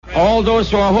All those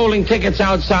who are holding tickets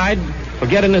outside will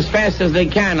get in as fast as they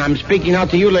can. I'm speaking out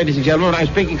to you, ladies and gentlemen, I'm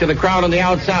speaking to the crowd on the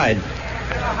outside,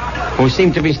 who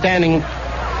seem to be standing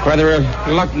rather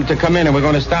reluctant to come in, and we're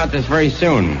going to start this very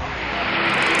soon.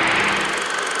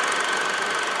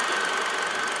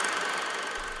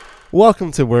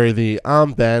 Welcome to Worthy.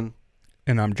 I'm Ben.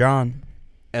 And I'm John.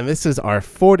 And this is our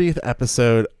 40th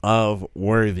episode of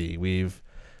Worthy. We've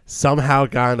somehow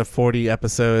gotten to 40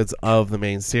 episodes of the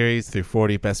main series through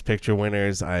 40 Best Picture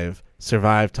winners. I've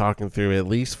survived talking through at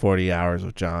least 40 hours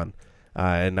with John,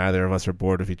 and neither of us are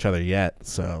bored with each other yet.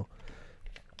 So,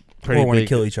 or want to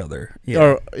kill each other.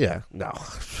 No.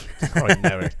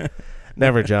 Never.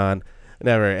 Never, John.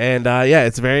 Never. And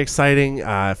it's very exciting.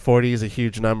 40 is a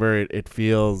huge number. It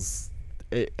feels...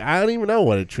 I don't even know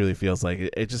what it truly feels like.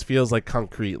 It just feels like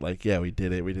concrete. Like, yeah, we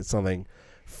did it. We did something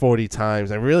 40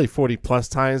 times, and really 40 plus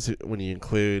times when you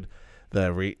include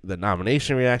the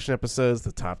nomination reaction episodes,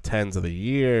 the top 10s of the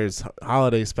years,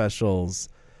 holiday specials,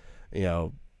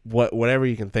 whatever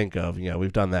you can think of.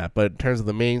 We've done that. But in terms of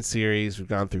the main series, we've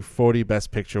gone through 40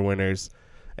 Best Picture winners,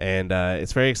 and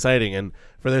it's very exciting. And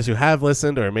for those who have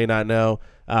listened or may not know,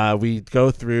 we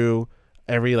go through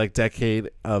every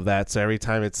decade of that. So every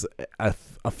time it's a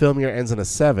film year ends in a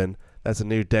 7, that's a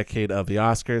new decade of the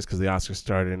Oscars, because the Oscars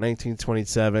started in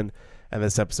 1927, and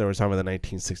this episode we're talking about the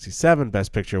 1967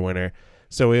 Best Picture winner.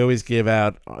 So we always give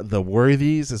out the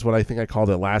worthies, is what I think I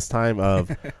called it last time, of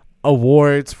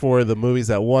awards for the movies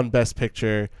that won Best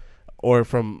Picture, or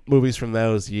from movies from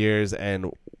those years,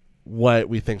 and what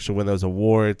we think should win those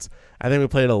awards. I think we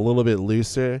played a little bit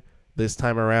looser this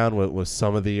time around with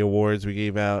some of the awards we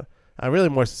gave out. Really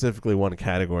more specifically one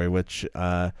category, which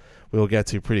we will get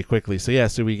to pretty quickly.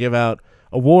 So we give out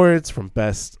awards from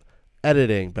Best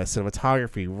Editing, Best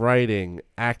Cinematography, Writing,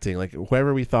 Acting.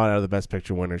 Whoever we thought out of the Best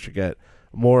Picture winner should get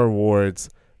more awards.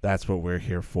 That's what we're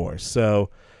here for. So,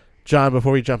 John,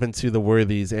 before we jump into the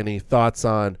worthies, any thoughts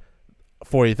on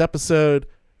 40th episode?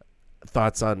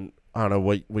 Thoughts on, I don't know,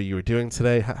 what you were doing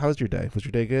today? How was your day? Was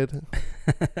your day good?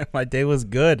 My day was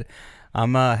good.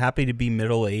 I'm happy to be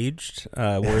middle-aged.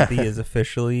 Worthy is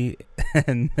officially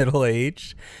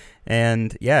middle-aged.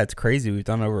 And, yeah, it's crazy. We've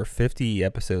done over 50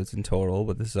 episodes in total,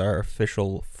 but this is our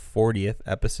official 40th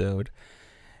episode.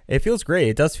 It feels great.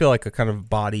 It does feel like a kind of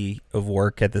body of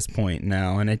work at this point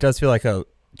now, and it does feel like a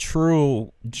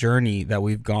true journey that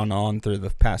we've gone on through the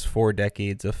past 4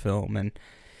 decades of film. And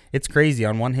it's crazy.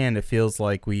 On one hand, it feels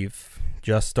like we've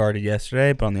just started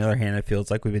yesterday, but on the other hand, it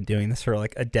feels like we've been doing this for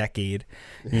a decade,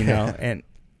 and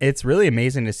it's really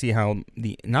amazing to see how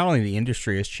not only the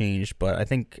industry has changed, but I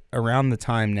think around the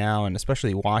time now, and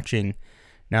especially watching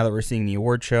now that we're seeing the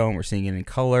award show and we're seeing it in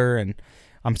color, and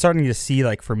I'm starting to see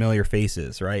familiar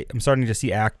faces, right? I'm starting to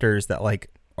see actors that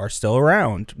are still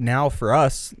around now for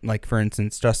us, for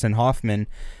instance, Dustin Hoffman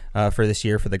for this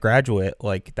year for The Graduate.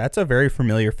 That's a very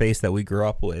familiar face that we grew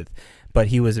up with. But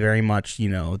he was very much,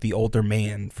 the older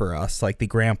man for us, the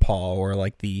grandpa, or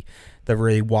the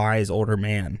really wise older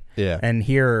man. Yeah. And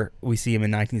here we see him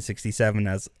in 1967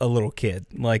 as a little kid,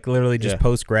 literally just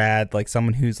post-grad,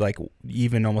 someone who's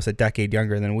even almost a decade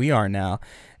younger than we are now.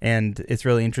 And it's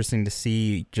really interesting to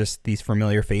see just these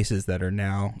familiar faces that are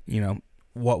now,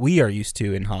 what we are used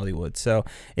to in Hollywood. So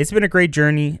it's been a great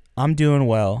journey. I'm doing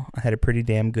well. I had a pretty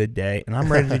damn good day, and I'm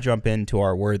ready to jump into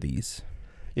our worthies.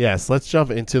 Yes, let's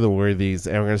jump into the worthies,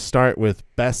 and we're going to start with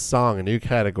Best Song, a new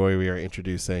category we are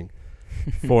introducing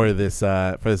for this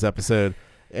episode.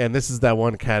 And this is that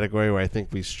one category where I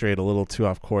think we strayed a little too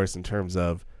off course in terms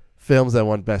of films that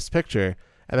won Best Picture,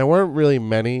 and there weren't really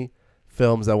many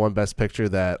films that won Best Picture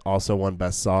that also won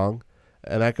Best Song,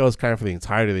 and that goes kind of for the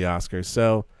entirety of the Oscars.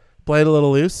 So played a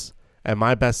little loose, and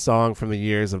my best song from the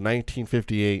years of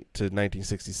 1958 to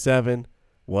 1967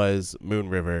 was Moon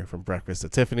River from Breakfast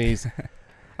at Tiffany's.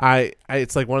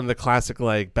 It's one of the classic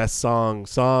best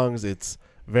songs. It's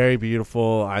very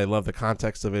beautiful. I love the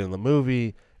context of it in the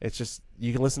movie. It's just,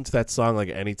 you can listen to that song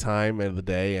any time of the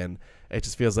day, and it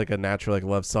just feels like a natural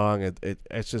love song.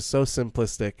 It's just so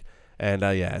simplistic,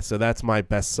 and so that's my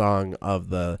best song of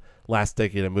the last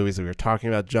decade of movies that we were talking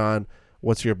about. John,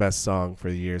 what's your best song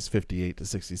for the years 58 to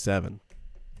 67?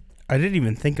 I didn't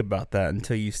even think about that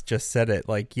until you just said it.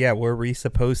 Were we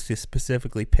supposed to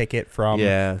specifically pick it from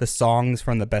the songs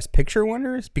from the Best Picture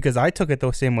winners? Because I took it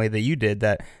the same way that you did,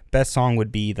 that best song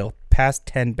would be the past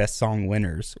 10 best song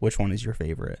winners. Which one is your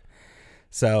favorite?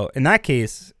 So in that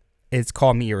case, it's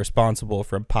Call Me Irresponsible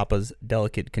from Papa's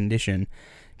Delicate Condition,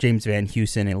 James Van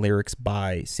Heusen, and lyrics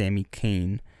by Sammy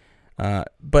Cain.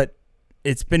 But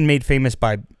it's been made famous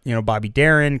by, Bobby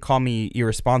Darin. Call Me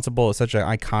Irresponsible is such an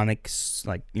iconic,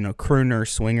 crooner,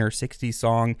 swinger 60s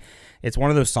song. It's one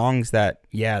of those songs that,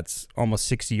 it's almost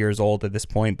 60 years old at this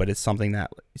point, but it's something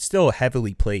that is still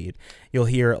heavily played. You'll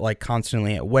hear it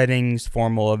constantly at weddings,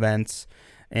 formal events,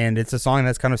 and it's a song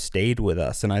that's kind of stayed with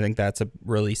us. And I think that's a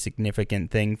really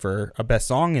significant thing for a best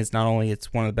song, is not only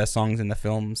it's one of the best songs in the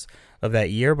films of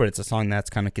that year, but it's a song that's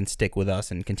kind of can stick with us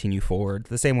and continue forward.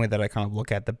 The same way that I kind of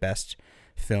look at the best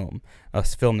film, a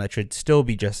film that should still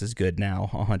be just as good now,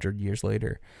 100 years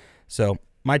later. So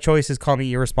my choice is Call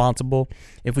Me Irresponsible.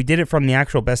 If we did it from the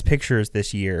actual best pictures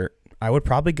this year, I would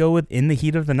probably go with In the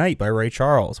Heat of the Night by Ray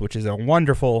Charles, which is a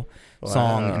wonderful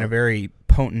song and a very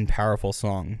potent, powerful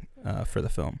song for the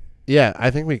film. Yeah,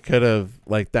 I think we could have,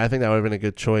 I think that would have been a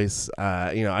good choice.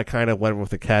 I kind of went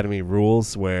with Academy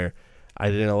rules where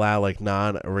I didn't allow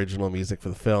non-original music for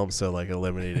the film, so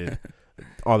eliminated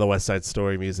all the West Side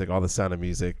Story music, all the Sound of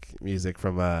music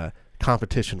from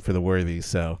competition for the Worthies.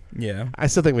 So yeah, I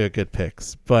still think we have good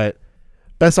picks. But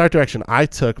best art direction, I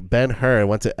took Ben-Hur. I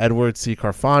went to Edward C.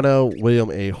 Carfano,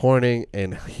 William A. Horning,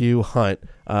 and Hugh Hunt,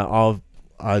 all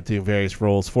doing various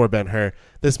roles for Ben-Hur.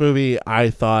 This movie, I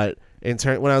thought,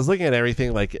 when I was looking at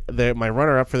everything, my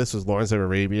runner-up for this was Lawrence of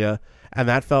Arabia, and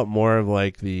that felt more of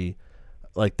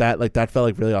that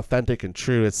felt really authentic and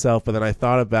true itself. But then I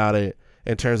thought about it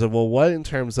in terms of, what in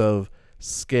terms of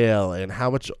scale and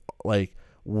how much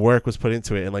work was put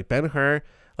into it. And Ben-Hur,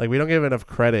 we don't give enough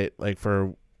credit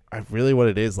for really what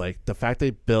it is. The fact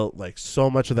they built so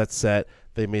much of that set,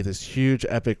 they made this huge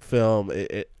epic film.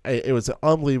 It was an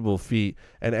unbelievable feat,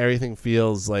 and everything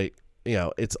feels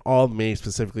it's all made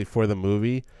specifically for the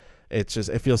movie. It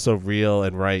feels so real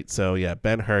and right. So yeah,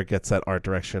 Ben-Hur gets that art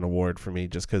direction award for me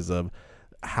just because of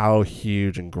how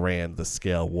huge and grand the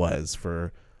scale was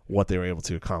for what they were able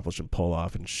to accomplish and pull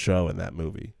off and show in that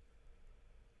movie.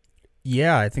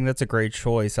 Yeah, I think that's a great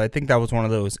choice. I think that was one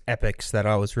of those epics that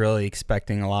I was really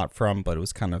expecting a lot from, but it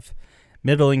was kind of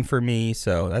middling for me.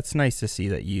 So that's nice to see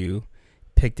that you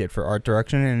picked it for art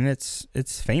direction, and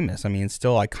it's famous. I mean, it's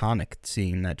still iconic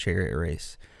seeing that chariot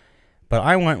race. But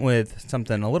I went with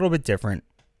something a little bit different,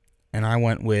 and I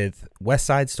went with West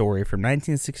Side Story from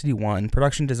 1961,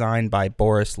 production designed by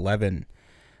Boris Levin.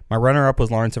 My runner-up was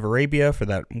Lawrence of Arabia for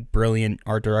that brilliant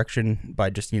art direction by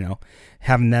just,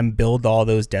 having them build all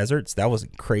those deserts. That was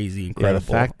crazy,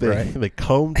 incredible. Yeah, the fact that they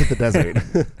combed the desert.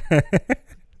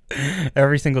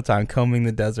 Every single time, combing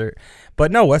the desert.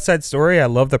 But no, West Side Story, I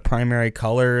love the primary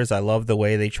colors. I love the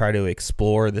way they try to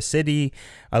explore the city.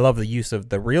 I love the use of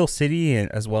the real city,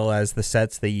 as well as the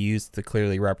sets they use to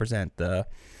clearly represent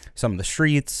some of the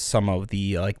streets, some of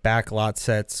the backlot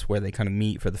sets where they kind of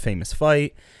meet for the famous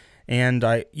fight. And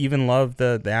I even love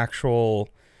the actual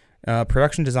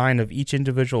production design of each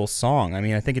individual song. I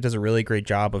mean, I think it does a really great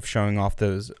job of showing off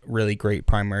those really great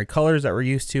primary colors that we're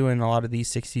used to in a lot of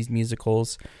these 60s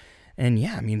musicals. And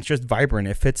yeah, I mean, it's just vibrant.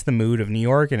 It fits the mood of New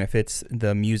York, and it fits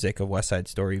the music of West Side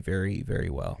Story very, very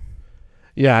well.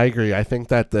 Yeah, I agree. I think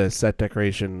that the set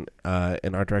decoration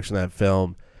and art direction of that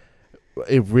film,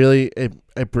 it really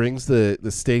it brings the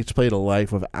stage play to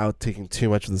life without taking too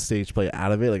much of the stage play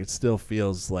out of it. It still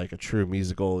feels like a true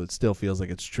musical. It still feels like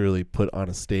it's truly put on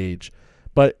a stage,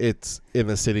 but it's in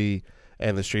the city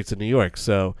and the streets of New York.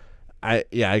 So I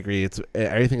agree.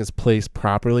 Everything is placed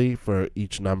properly for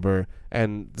each number,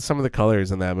 and some of the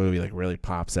colors in that movie really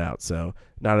pops out. So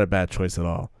not a bad choice at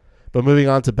all. But moving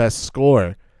on to best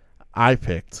score, I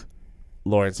picked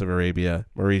Lawrence of Arabia,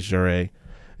 Maurice Jarre.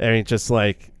 I mean, just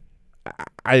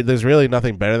there's really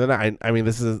nothing better than that. I mean,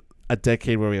 this is a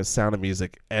decade where we have Sound of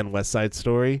Music and West Side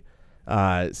Story.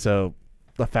 So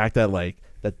the fact that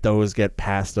that those get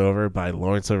passed over by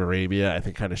Lawrence of Arabia, I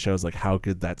think kind of shows how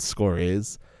good that score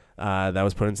is that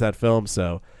was put into that film.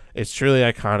 So it's truly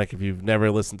iconic. If you've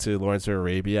never listened to Lawrence of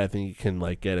Arabia, I think you can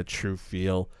get a true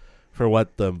feel for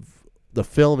what the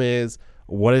film is,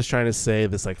 what it's trying to say.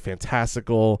 This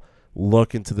fantastical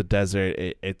look into the desert.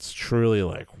 It's truly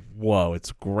whoa,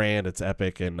 it's grand, it's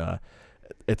epic, and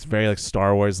it's very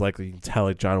Star Wars. You can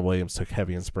tell John Williams took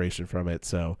heavy inspiration from it.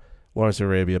 So Lawrence of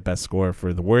Arabia, best score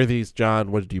for the Worthies.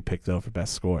 John, what did you pick though for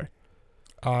best score?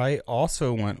 I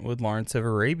also went with Lawrence of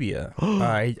Arabia.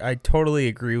 I totally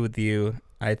agree with you.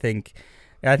 I think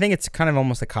it's kind of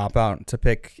almost a cop-out to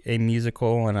pick a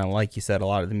musical, and like you said, a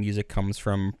lot of the music comes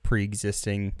from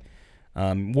pre-existing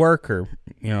work or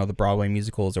the Broadway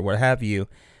musicals or what have you.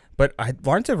 But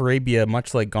Lawrence of Arabia,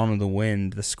 much like Gone with the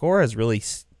Wind, the score has really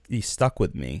stuck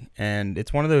with me, and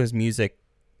it's one of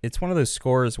those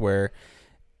scores where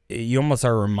you almost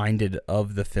are reminded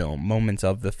of the film, moments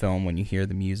of the film when you hear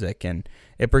the music, and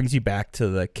it brings you back to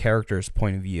the character's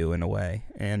point of view in a way.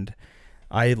 And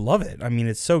I love it. I mean,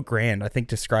 it's so grand. I think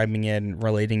describing it and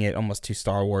relating it almost to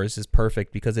Star Wars is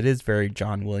perfect because it is very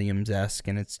John Williams-esque,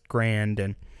 and it's grand,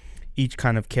 and each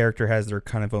kind of character has their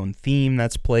kind of own theme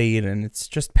that's played, and it's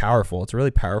just powerful. It's a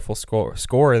really powerful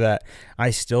score that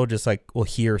I still just like will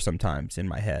hear sometimes in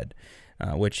my head,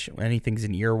 which anything's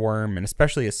an earworm, and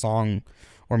especially a song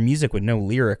or music with no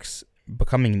lyrics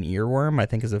becoming an earworm, I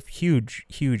think is a huge,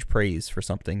 huge praise for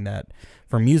something that,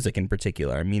 for music in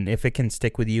particular. I mean, if it can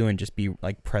stick with you and just be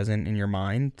like present in your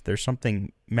mind, there's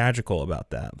something magical about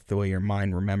that, the way your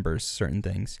mind remembers certain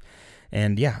things.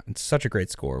 And yeah, it's such a great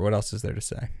score. What else is there to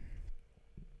say?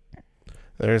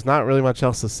 There's not really much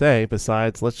else to say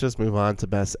besides let's just move on to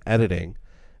best editing.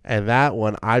 And that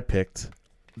one I picked.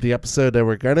 The episode that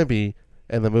we're going to be,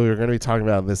 and the movie we're going to be talking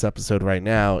about in this episode right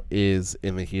now, is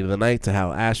In the Heat of the Night to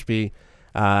Hal Ashby.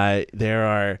 There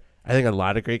are, I think, a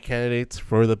lot of great candidates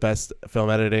for the best film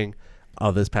editing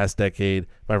of this past decade.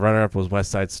 My runner-up was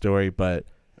West Side Story, but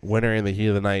winner In the Heat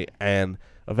of the Night. And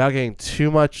without getting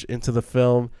too much into the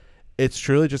film, it's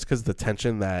truly just because of the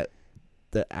tension that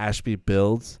Ashby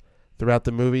builds throughout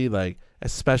the movie, like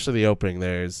especially the opening.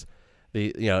 There's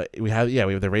we have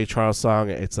the Ray Charles song.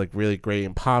 It's like really great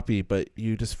and poppy, but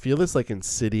you just feel this like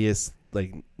insidious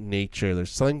like nature.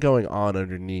 There's something going on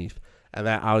underneath, and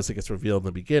that obviously gets revealed in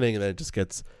the beginning, and then it just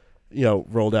gets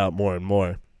rolled out more and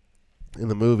more in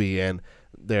the movie. And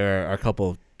there are a couple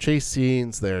of chase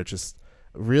scenes. They're just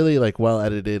really like well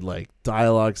edited, like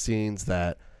dialogue scenes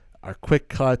that are quick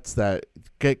cuts that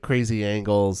get crazy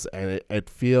angles, and it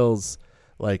feels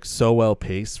like so well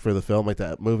paced for the film. Like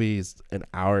that movie is an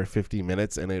hour 50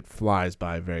 minutes and it flies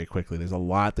by very quickly. There's a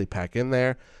lot they pack in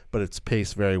there, but it's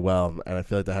paced very well, and I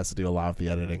feel like that has to do a lot with the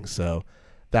editing. So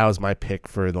that was my pick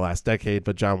for the last decade.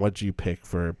 But John, what did you pick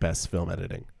for best film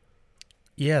editing?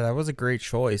 Yeah, that was a great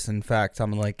choice. In fact,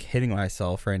 I'm like hitting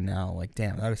myself right now. Like,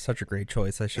 damn, that is such a great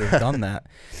choice. I should have done that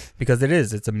because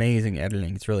it's amazing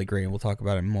editing. It's really great. We'll talk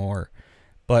about it more.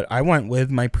 But I went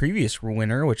with my previous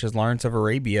winner, which is Lawrence of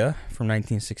Arabia from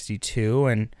 1962.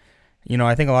 And,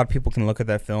 I think a lot of people can look at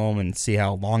that film and see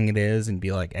how long it is and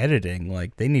be like, editing,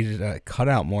 like they needed to cut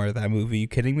out more of that movie. You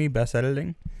kidding me? Best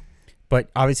editing? But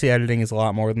obviously editing is a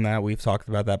lot more than that. We've talked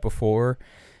about that before.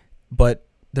 But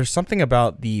there's something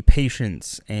about the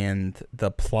patience and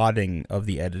the plotting of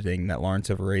the editing that Lawrence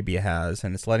of Arabia has,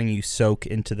 and it's letting you soak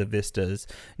into the vistas,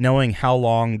 knowing how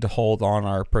long to hold on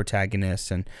our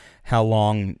protagonists and how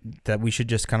long that we should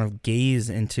just kind of gaze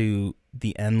into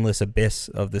the endless abyss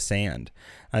of the sand.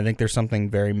 I think there's something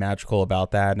very magical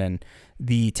about that, and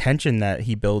the tension that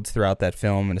he builds throughout that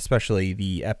film, and especially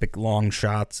the epic long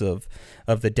shots of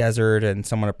the desert and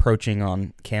someone approaching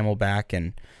on camelback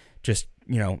and just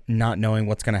not knowing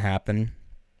what's going to happen.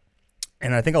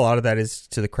 And I think a lot of that is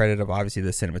to the credit of obviously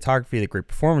the cinematography, the great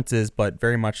performances, but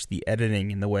very much the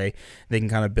editing and the way they can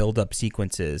kind of build up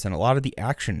sequences. And a lot of the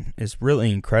action is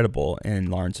really incredible in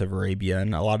Lawrence of Arabia.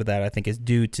 And a lot of that I think is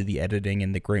due to the editing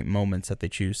and the great moments that they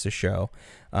choose to show.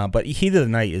 But Heat of the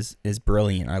Night is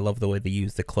brilliant. I love the way they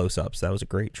use the close-ups. That was a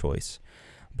great choice.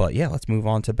 But yeah, let's move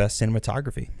on to best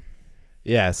cinematography.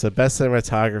 Yeah, so best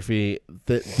cinematography.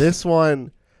 This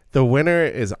one, the winner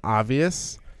is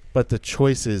obvious, but the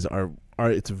choices are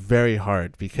it's very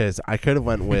hard because I could have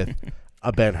went with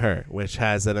a Ben-Hur, which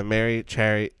has an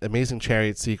amazing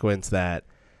chariot sequence that,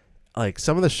 like,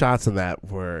 some of the shots in that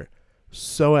were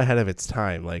so ahead of its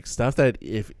time, like stuff that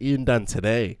if even done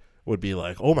today would be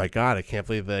like, oh my god, I can't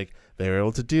believe they were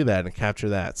able to do that and capture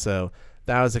that. So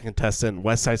that was a contestant.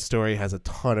 West Side Story has a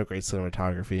ton of great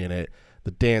cinematography in it.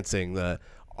 The dancing,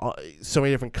 so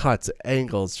many different cuts,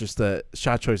 angles, just the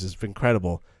shot choices,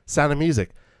 incredible. Sound of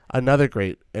Music, another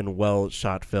great and well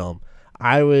shot film.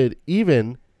 I'll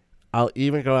even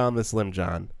go out on this limb,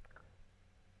 John,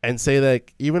 and say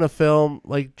that even a film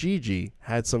like Gigi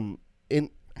had some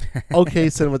okay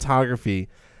cinematography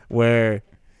where,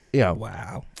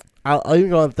 wow. I'll even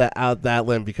go out that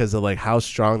limb because of like how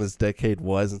strong this decade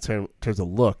was in terms of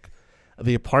look.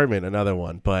 The Apartment, another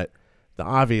one, but the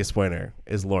obvious winner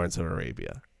is Lawrence of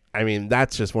Arabia. I mean,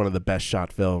 that's just one of the best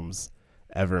shot films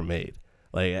ever made.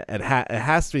 Like it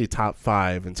has to be top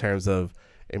 5 in terms of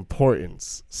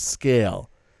importance, scale,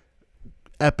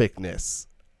 epicness,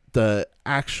 the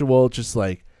actual just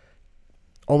like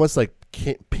almost like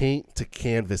paint to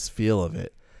canvas feel of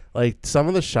it. Like some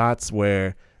of the shots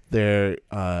where they're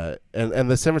and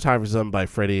the cinematography is done by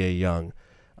Freddie A. Young,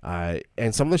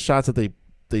 and some of the shots that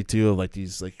they do of like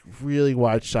these like really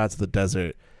wide shots of the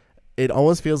desert, it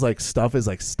almost feels like stuff is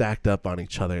like stacked up on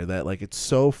each other, that like it's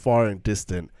so far and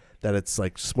distant that it's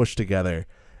like smushed together,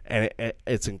 and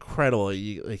it's incredible.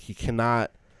 You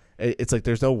cannot. It's like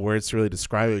there's no words to really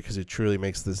describe it because it truly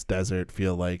makes this desert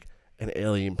feel like an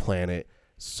alien planet,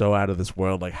 so out of this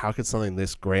world. Like, how could something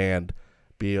this grand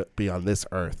be on this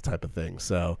Earth type of thing?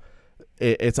 So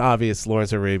it's obvious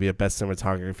Lawrence of Arabia, best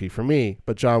cinematography for me.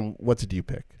 But John, what did you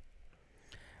pick?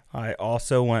 I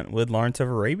also went with Lawrence of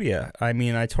Arabia. I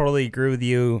mean, I totally agree with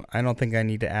you. I don't think I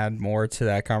need to add more to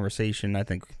that conversation. I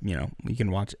think, we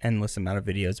can watch endless amount of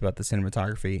videos about the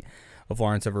cinematography of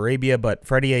Lawrence of Arabia, but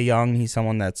Freddie A. Young, he's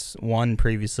someone that's won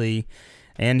previously,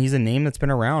 and he's a name that's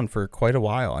been around for quite a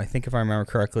while. I think if I remember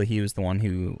correctly, he was the one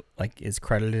who is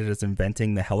credited as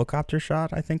inventing the helicopter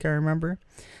shot, I think I remember.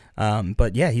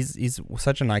 But yeah, he's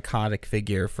such an iconic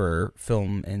figure for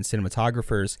film and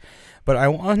cinematographers. But I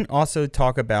want to also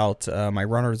talk about my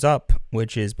runners-up,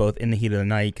 which is both In the Heat of the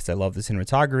Night, because I love the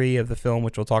cinematography of the film,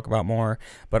 which we'll talk about more,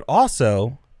 but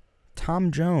also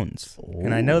Tom Jones. Ooh.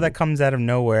 And I know that comes out of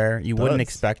nowhere. You wouldn't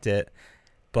expect it,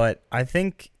 but I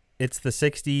think it's the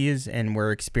 60s and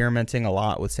we're experimenting a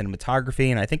lot with cinematography,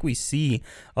 and I think we see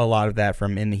a lot of that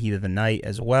from In the Heat of the Night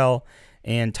as well.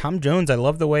 And Tom Jones, I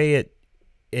love the way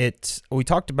we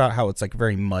talked about how it's like a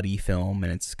very muddy film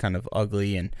and it's kind of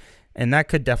ugly, and that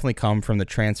could definitely come from the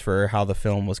transfer, how the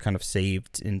film was kind of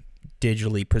saved and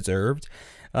digitally preserved.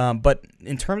 But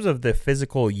in terms of the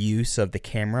physical use of the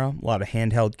camera, a lot of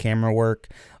handheld camera work,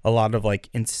 a lot of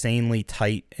insanely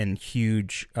tight and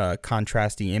huge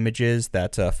contrasty images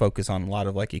that focus on a lot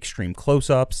of extreme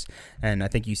close-ups. And I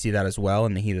think you see that as well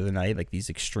in The Heat of the Night, these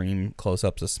extreme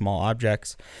close-ups of small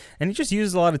objects. And he just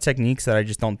uses a lot of techniques that I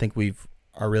just don't think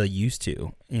are really used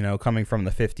to, coming from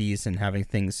the 50s and having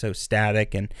things so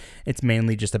static, and it's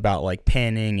mainly just about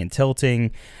panning and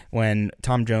tilting, when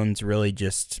Tom Jones really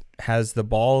just has the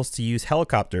balls to use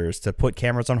helicopters, to put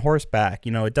cameras on horseback.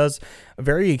 It does a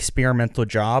very experimental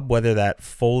job, whether that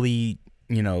fully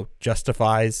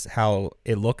justifies how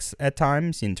it looks at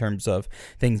times in terms of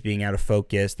things being out of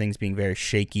focus, things being very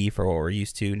shaky for what we're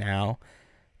used to now.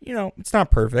 It's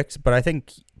not perfect, but I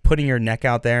think putting your neck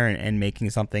out there and making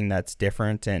something that's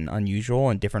different and unusual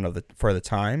and different for the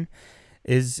time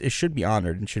it should be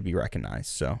honored and should be recognized.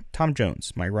 So Tom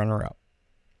Jones, my runner-up.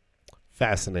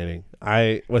 Fascinating.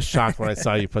 I was shocked when I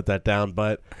saw you put that down,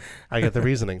 but I get the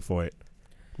reasoning for it.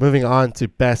 Moving on to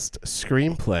best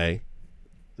screenplay,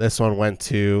 this one went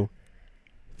to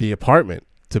The Apartment,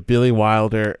 to Billy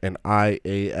Wilder and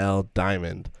I.A.L.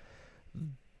 Diamond.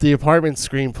 The Apartment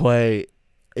screenplay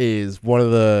is one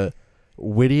of the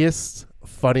wittiest,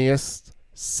 funniest,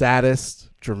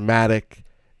 saddest, dramatic,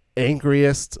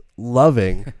 angriest,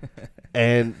 loving,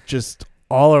 and just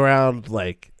all around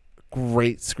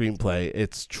great screenplay.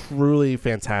 It's truly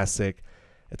fantastic.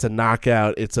 It's a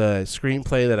knockout. It's a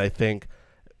screenplay that I think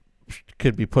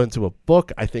could be put into a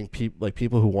book. I think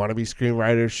people who want to be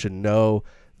screenwriters should know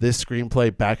this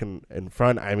screenplay back and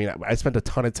front. I mean, I spent a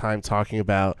ton of time talking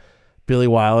about Billy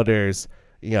Wilder's,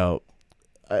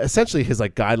 essentially his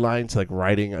guideline to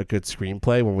writing a good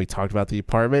screenplay when we talked about The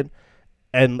Apartment.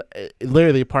 And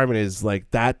literally The Apartment is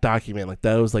that document,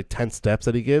 those 10 steps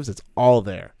that he gives, it's all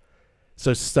there.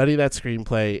 So study that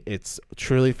screenplay. It's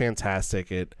truly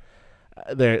fantastic.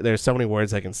 There's so many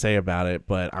words I can say about it,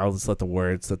 but I'll just let the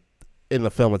words that in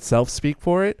the film itself speak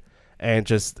for it. And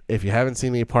just, if you haven't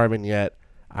seen The Apartment yet,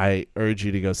 I urge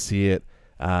you to go see it.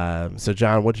 So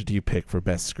John, what did you pick for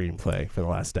best screenplay for the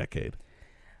last decade?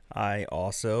 I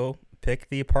also picked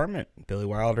The Apartment, Billy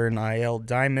Wilder and I.L.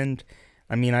 Diamond.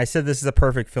 I mean, I said this is a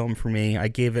perfect film for me. I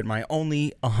gave it my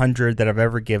only 100 that I've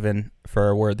ever given for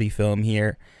a worthy film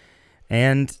here.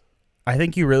 And I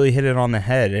think you really hit it on the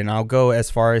head. And I'll go as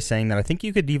far as saying that I think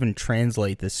you could even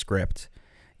translate this script.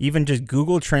 Even just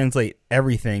Google Translate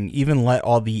everything, even let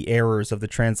all the errors of the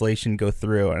translation go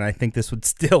through. And I think this would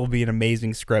still be an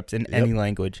amazing script in any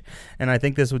language. And I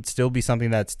think this would still be something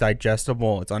that's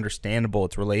digestible, it's understandable,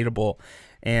 it's relatable.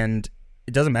 And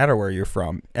it doesn't matter where you're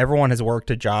from. Everyone has worked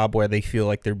a job where they feel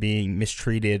like they're being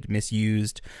mistreated,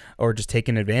 misused, or just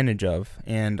taken advantage of.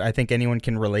 And I think anyone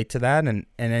can relate to that, and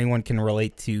anyone can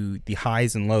relate to the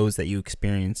highs and lows that you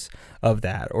experience of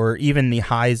that. Or even the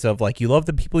highs of you love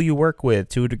the people you work with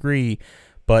to a degree,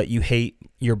 but you hate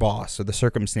your boss or the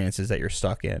circumstances that you're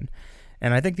stuck in.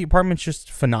 And I think The Apartment's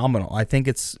just phenomenal. I think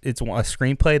it's a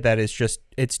screenplay that is just,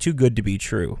 it's too good to be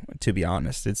true, to be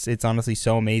honest. It's honestly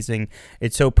so amazing.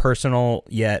 It's so personal,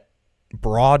 yet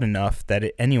broad enough that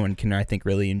anyone can, I think,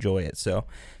 really enjoy it. So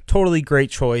totally great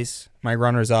choice. My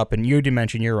runners up, and you did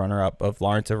mention your runner up of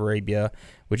Lawrence of Arabia,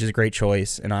 which is a great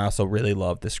choice. And I also really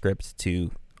love the script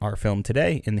to our film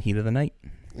today, In the Heat of the Night.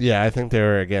 Yeah, I think there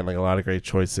were, again, like a lot of great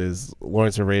choices.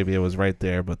 Lawrence of Arabia was right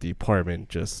there, but The Apartment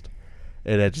just,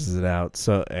 it edges it out.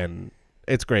 So, and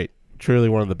it's great. Truly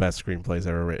one of the best screenplays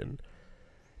ever written.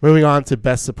 Moving on to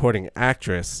Best Supporting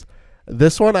Actress.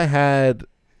 This one I had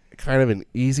kind of an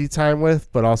easy time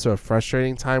with, but also a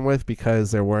frustrating time with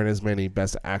because there weren't as many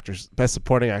Best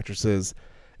Supporting Actresses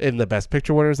in the Best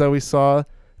Picture winners that we saw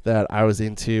that I was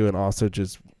into, and also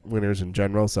just winners in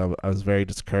general. So I was very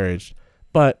discouraged.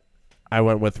 But I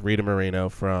went with Rita Moreno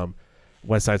from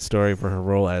West Side Story for her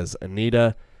role as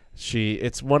Anita.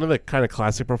 It's one of the kind of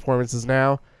classic performances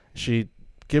now. She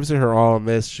gives it her all in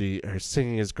this. Her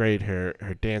singing is great. Her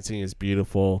dancing is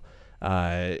beautiful.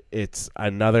 It's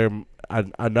another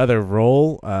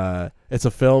role. It's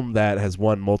a film that has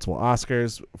won multiple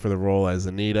Oscars for the role as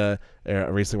Anita.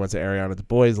 Recently went to Ariana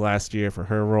DeBose last year for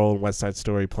her role in West Side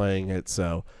Story playing it.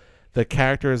 So the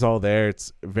character is all there.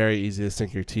 It's very easy to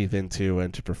sink your teeth into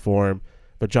and to perform.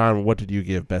 But John, what did you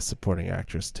give Best Supporting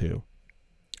Actress to?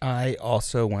 I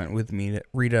also went with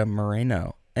Rita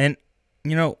Moreno. And,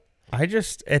 I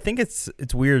think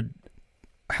it's weird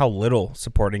how little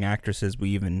supporting actresses we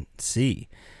even see.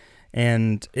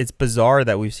 And it's bizarre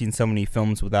that we've seen so many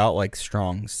films without like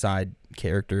strong side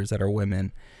characters that are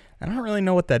women. I don't really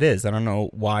know what that is. I don't know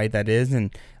why that is.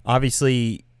 And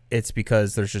obviously it's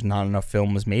because there's just not enough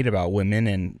films made about women.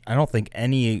 And I don't think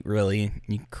any really,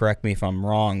 you correct me if I'm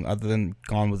wrong, other than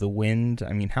Gone with the Wind.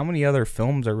 I mean, how many other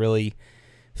films are really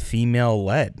female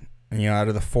led? Out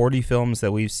of the 40 films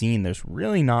that we've seen, there's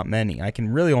really not many. I can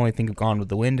really only think of Gone with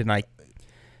the Wind, and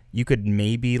you could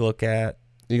maybe look at...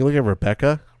 You can look at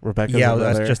Rebecca. Rebecca's yeah, I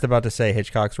was just about to say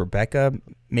Hitchcock's Rebecca,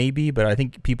 maybe, but I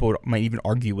think people might even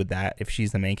argue with that if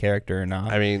she's the main character or not.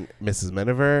 I mean, Mrs.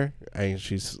 Miniver,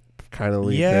 she's kind of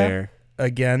lead there.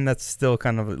 Again, that's still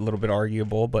kind of a little bit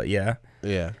arguable, but yeah.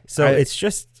 Yeah. So it's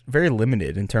just very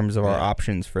limited in terms of our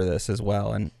options for this as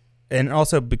well, and it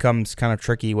also becomes kind of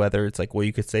tricky whether it's like, well,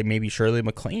 you could say maybe Shirley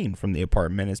MacLaine from The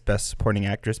Apartment is Best Supporting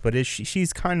Actress, but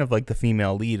she's kind of like the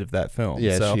female lead of that film.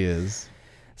 Yeah, she is.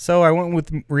 So I went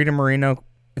with Rita Moreno.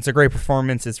 It's a great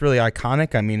performance. It's really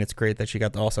iconic. I mean, it's great that she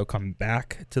got to also come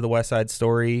back to the West Side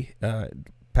Story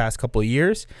past couple of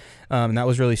years. And that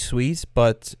was really sweet,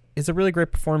 but it's a really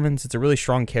great performance. It's a really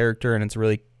strong character, and it's a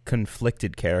really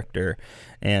conflicted character.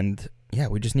 And yeah,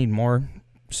 we just need more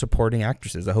supporting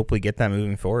actresses. I hope we get that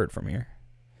moving forward from here.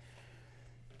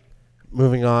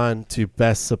 Moving on to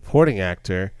Best Supporting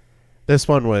Actor. This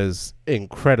one was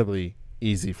incredibly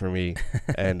easy for me.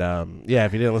 And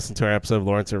if you didn't listen to our episode of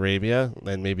Lawrence of Arabia,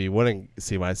 then maybe you wouldn't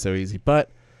see why it's so easy.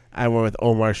 But I went with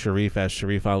Omar Sharif as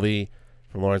Sharif Ali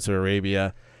from Lawrence of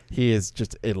Arabia. He is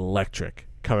just electric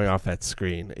coming off that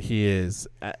screen. He is,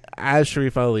 as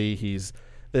Sharif Ali, he's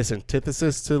this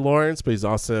antithesis to Lawrence, but he's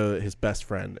also his best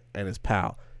friend and his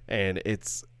pal. And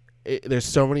there's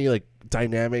so many like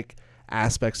dynamic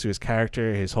aspects to his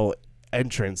character. His whole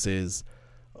entrance is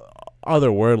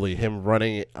otherworldly. Him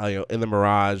running, in the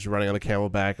Mirage, running on the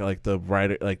camelback, like the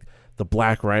rider, like the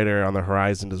Black Rider on the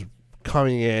horizon, just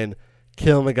coming in,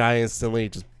 killing the guy instantly.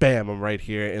 Just bam, I'm right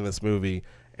here in this movie,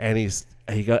 and it's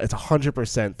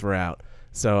 100% throughout.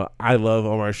 So I love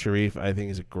Omar Sharif. I think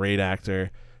he's a great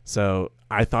actor. So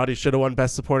I thought he should have won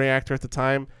Best Supporting Actor at the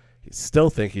time. I still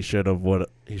think he should have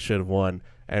won.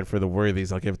 And for the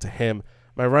Worthies, I'll give it to him.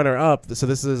 My runner-up, so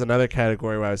this is another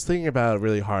category where I was thinking about it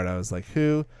really hard. I was like,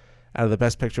 who, out of the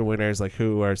Best Picture winners, like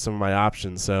who are some of my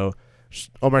options? So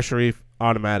Omar Sharif,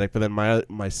 automatic. But then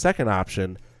my second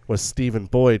option was Stephen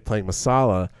Boyd playing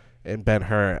Masala in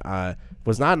Ben-Hur.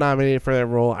 Was not nominated for that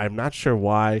role. I'm not sure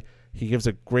why. He gives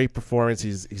a great performance.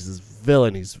 He's this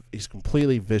villain. He's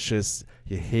completely vicious.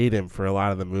 You hate him for a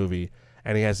lot of the movie,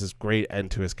 and he has this great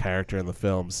end to his character in the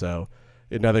film. So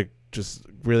another just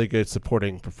really good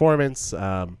supporting performance.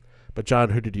 But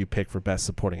John, who did you pick for Best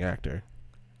Supporting Actor?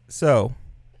 So,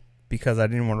 because I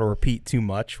didn't want to repeat too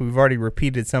much, we've already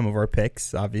repeated some of our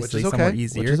picks. Obviously, some are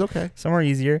easier. Which is okay. Some are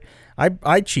easier.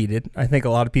 I cheated. I think a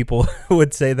lot of people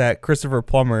would say that Christopher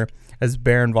Plummer as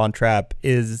Baron von Trapp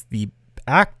is the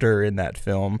actor in that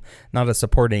film, not a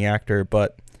supporting actor,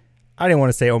 but I didn't want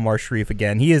to say Omar Sharif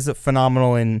again. He is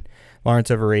phenomenal in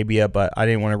Lawrence of Arabia, but I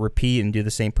didn't want to repeat and do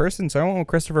the same person, so I went with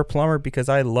Christopher Plummer because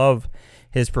I love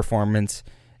his performance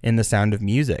in The Sound of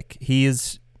Music.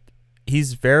 He's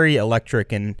very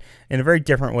electric and in a very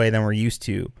different way than we're used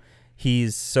to.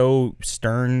 He's so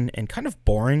stern and kind of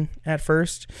boring at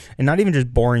first, and not even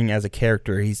just boring as a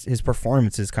character. His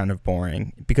performance is kind of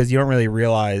boring because you don't really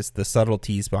realize the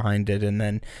subtleties behind it, and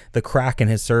then the crack in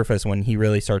his surface when he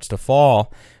really starts to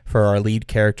fall for our lead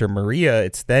character Maria.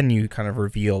 It's then you kind of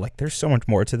reveal like there's so much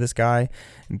more to this guy,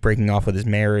 breaking off with his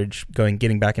marriage,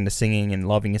 getting back into singing and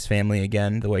loving his family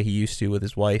again the way he used to with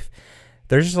his wife.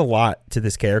 There's just a lot to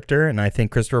this character, and I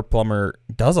think Christopher Plummer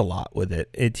does a lot with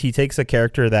it. He takes a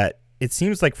character that it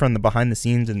seems like from the behind the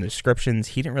scenes and the descriptions,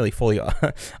 he didn't really fully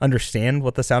understand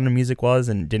what The Sound of Music was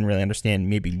and didn't really understand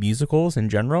maybe musicals in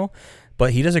general.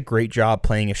 But he does a great job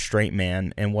playing a straight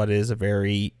man in what is a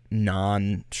very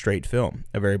non-straight film,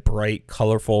 a very bright,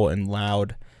 colorful, and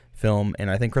loud film.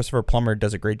 And I think Christopher Plummer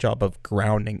does a great job of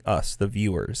grounding us, the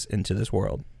viewers, into this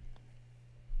world.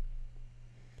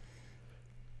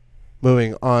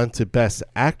 Moving on to Best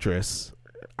Actress,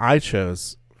 I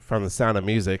chose from The Sound of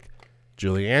Music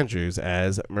Julie Andrews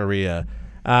as Maria.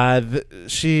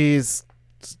 She's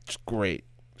great.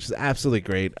 She's absolutely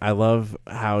great. I love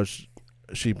how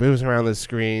she moves around the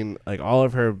screen, like all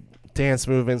of her dance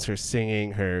movements, her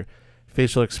singing, her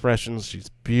facial expressions. She's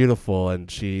beautiful,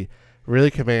 and she really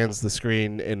commands the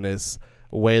screen in this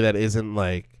way that isn't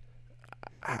like,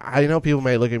 I know people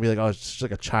might look at me like, oh, it's just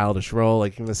like a childish role.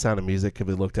 Like even The Sound of Music could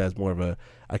be looked at as more of a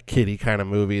kiddie kind of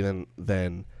movie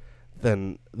than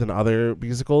other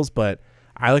musicals, but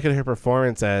I look at her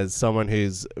performance as someone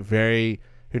who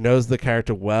knows the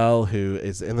character well, who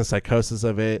is in the psychosis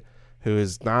of it,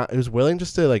 who's willing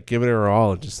just to like give it her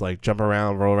all and just like jump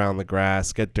around, roll around the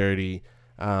grass, get dirty,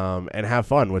 and have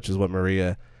fun, which is what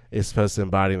Maria is supposed to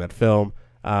embody in that film.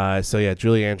 So yeah,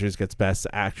 Julie Andrews gets Best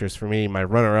Actress for me. My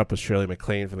runner-up was Shirley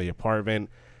MacLaine from The Apartment.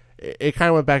 It kind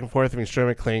of went back and forth. I mean, Shirley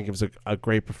MacLaine gives a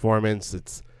great performance.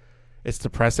 It's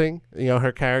depressing,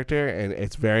 her character, and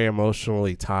it's very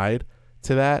emotionally tied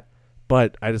to that.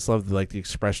 But I just love the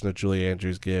expression that Julie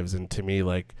Andrews gives, and to me,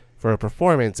 like for a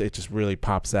performance, it just really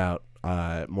pops out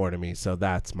more to me. So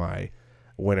that's my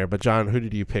winner. But John, who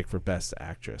did you pick for Best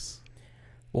Actress?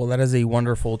 Well, that is a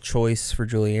wonderful choice for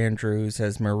Julie Andrews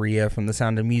as Maria from The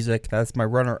Sound of Music. That's my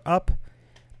runner-up,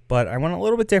 but I went a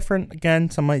little bit different. Again,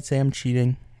 some might say I'm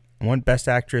cheating. I went Best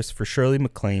Actress for Shirley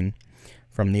MacLaine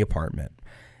from The Apartment.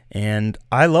 And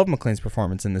I love MacLaine's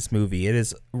performance in this movie. It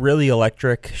is really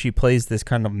electric. She plays this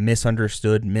kind of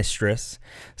misunderstood mistress,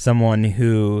 someone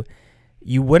who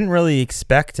you wouldn't really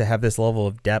expect to have this level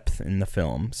of depth in the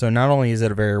film. So not only is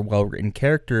it a very well-written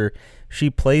character, she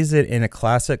plays it in a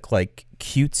classic, like,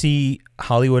 cutesy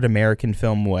Hollywood American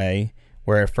film way,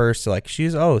 where at first, like,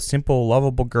 she's, simple,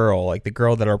 lovable girl, like the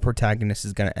girl that our protagonist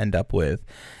is going to end up with.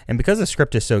 And because the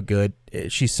script is so good,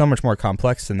 she's so much more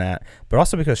complex than that, but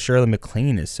also because Shirley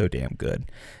MacLaine is so damn good.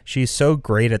 She's so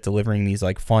great at delivering these,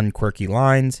 like, fun, quirky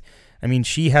lines. I mean,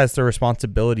 she has the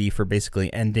responsibility for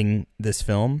basically ending this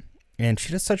film, and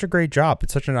she does such a great job.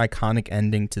 It's such an iconic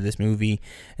ending to this movie,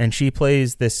 and she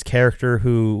plays this character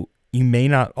who you may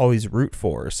not always root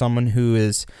for, someone who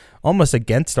is almost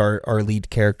against our lead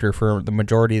character for the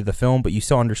majority of the film, but you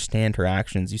still understand her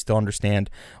actions. You still understand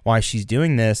why she's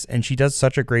doing this, and she does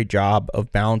such a great job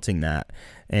of balancing that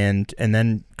and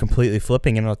then completely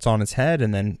flipping it on its head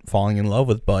and then falling in love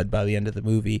with Bud by the end of the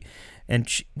movie. And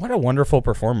what a wonderful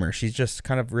performer. She's just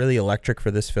kind of really electric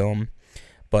for this film,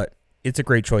 but it's a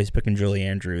great choice picking Julie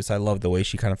Andrews. I love the way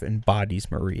she kind of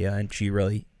embodies Maria, and she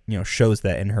really, shows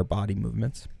that in her body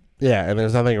movements. Yeah, and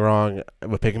there's nothing wrong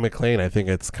with picking MacLaine. I think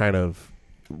it's kind of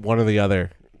one or the other.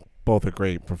 Both are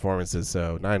great performances,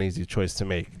 so not an easy choice to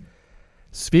make.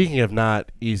 Speaking of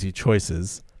not easy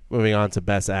choices, moving on to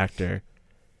Best Actor.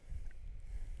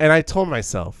 And I told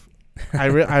myself,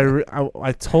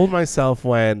 I told myself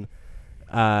when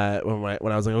I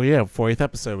was like, oh yeah, 40th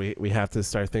episode, we have to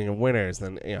start thinking of winners,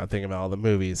 and thinking about all the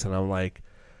movies, and I'm like,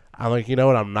 you know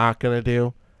what I'm not gonna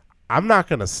do? I'm not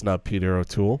gonna snub Peter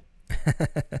O'Toole.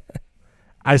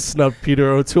 I snubbed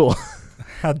Peter O'Toole.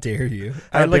 How dare you?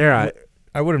 I would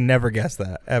have never guessed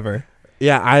that, ever.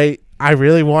 Yeah, I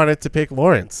really wanted to pick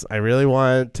Lawrence. I really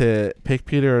wanted to pick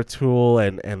Peter O'Toole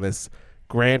and this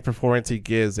grand performance he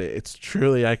gives. It's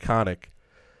truly iconic.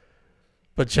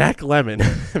 But Jack Lemmon,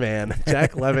 man.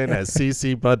 Jack Lemmon as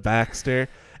CC Bud Baxter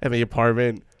in The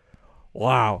Apartment.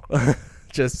 Wow.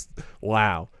 Just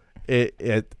wow.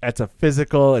 It's a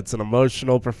physical, it's an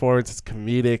emotional performance, it's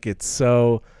comedic, it's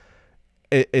so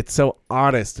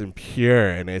honest and pure,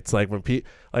 and it's like when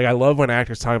I love when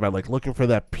actors talk about like looking for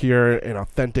that pure and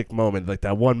authentic moment, like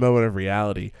that one moment of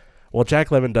reality. Well, Jack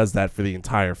Lemmon does that for the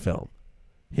entire film.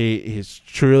 He's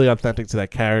truly authentic to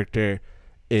that character.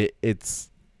 It's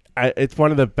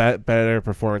one of the better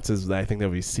performances that I think that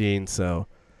we've seen. So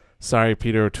Sorry,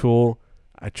 Peter O'Toole.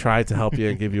 I tried to help you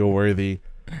and give you a worthy,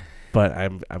 but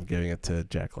I'm giving it to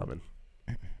Jack Lemmon.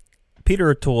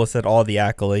 Peter O'Toole has had all the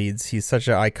accolades. He's such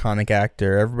an iconic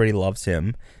actor. Everybody loves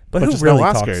him. But who just really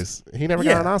no talks? Oscars. He never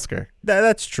got an Oscar.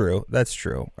 That's true. That's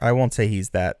true. I won't say he's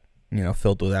that,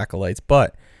 filled with accolades.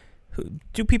 But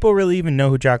do people really even know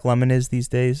who Jack Lemmon is these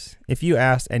days? If you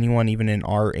ask anyone, even in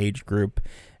our age group,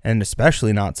 and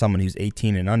especially not someone who's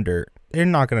 18 and under, they're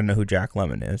not going to know who Jack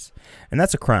Lemmon is. And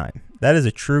that's a crime. That is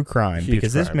a true crime. Huge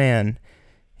because crime. This man,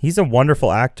 he's a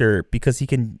wonderful actor because he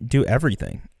can do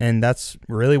everything. And that's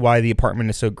really why The Apartment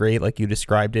is so great. Like you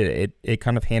described it, it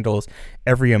kind of handles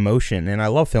every emotion. And I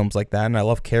love films like that. And I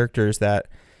love characters that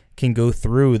can go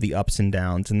through the ups and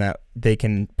downs and that they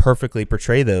can perfectly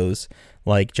portray those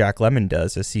like Jack Lemmon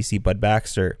does as CC Bud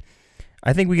Baxter.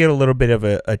 I think we get a little bit of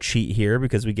a cheat here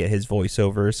because we get his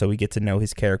voiceover, so we get to know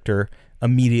his character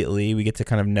immediately. We get to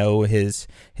kind of know his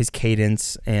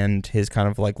cadence and his kind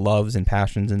of like loves and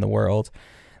passions in the world.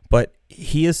 But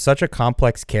he is such a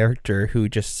complex character who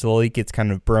just slowly gets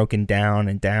kind of broken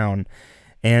down.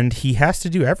 And he has to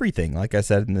do everything, like I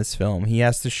said in this film. He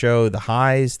has to show the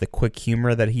highs, the quick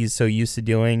humor that he's so used to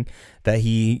doing, that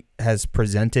he has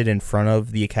presented in front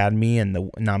of the Academy and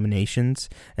the nominations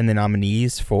and the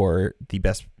nominees for the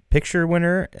Best Picture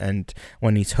winner. And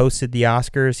when he's hosted the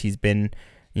Oscars, he's been,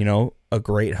 a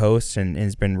great host and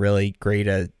has been really great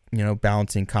at,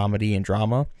 balancing comedy and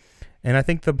drama. And I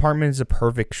think The Apartment is a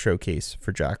perfect showcase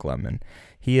for Jack Lemmon.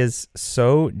 He is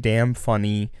so damn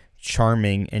funny,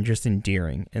 charming, and just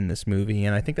endearing in this movie.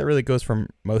 And I think that really goes from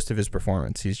most of his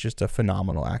performance. He's just a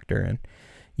phenomenal actor. And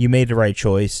you made the right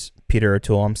choice, Peter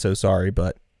O'Toole. I'm so sorry,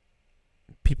 but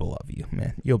people love you,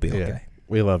 man. You'll be okay. Yeah,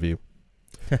 we love you.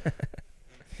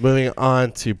 Moving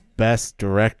on to Best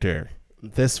Director.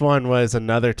 This one was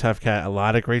another tough cat. A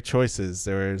lot of great choices.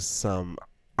 There was some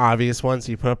obvious ones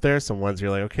you put up there. Some ones you're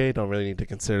like, okay, don't really need to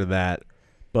consider that.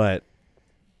 But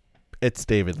it's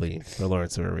David Lean for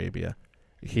Lawrence of Arabia.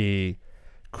 He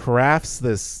crafts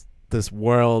this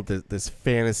world, this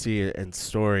fantasy and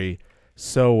story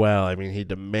so well. I mean, he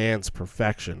demands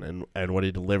perfection, and what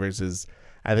he delivers is,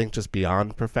 I think, just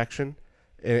beyond perfection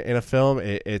in a film.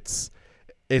 It's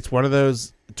one of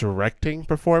those directing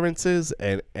performances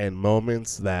and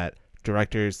moments that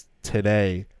directors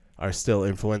today are still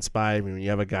influenced by. I mean, when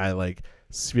you have a guy like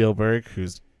Spielberg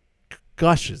who's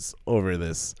gushes over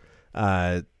this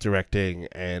directing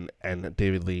and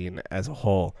David Lean as a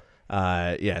whole.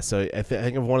 So I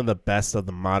think of one of the best of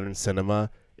the modern cinema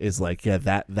is like,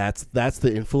 that's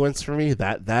the influence for me.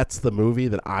 That's the movie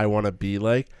that I want to be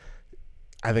like.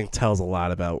 I think tells a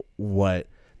lot about what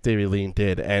David Lean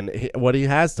did and what he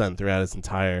has done throughout his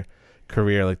entire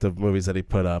career, like the movies that he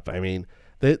put up. I mean,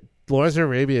 Lawrence of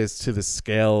Arabia is to the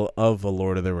scale of a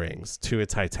Lord of the Rings, to a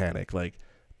Titanic, like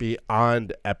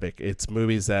beyond epic. It's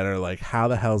movies that are like, how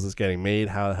the hell is this getting made?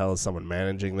 How the hell is someone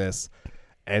managing this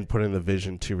and putting the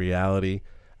vision to reality?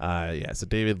 So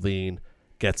David Lean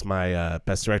gets my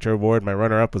Best Director award. My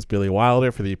runner-up was Billy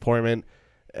Wilder for The Appointment.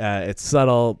 It's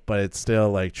subtle, but it's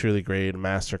still like truly great,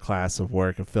 masterclass of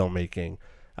work of filmmaking.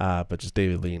 But just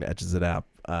David Lean edges it out.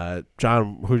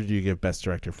 John, who did you give Best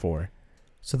Director for?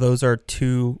 So those are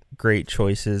two great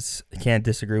choices. I can't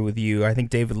disagree with you. I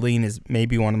think David Lean is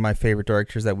maybe one of my favorite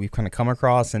directors that we've kind of come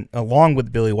across. And along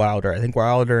with Billy Wilder, I think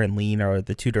Wilder and Lean are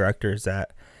the two directors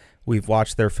that we've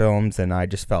watched their films, and I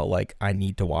just felt like I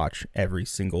need to watch every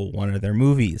single one of their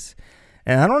movies.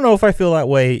 And I don't know if I feel that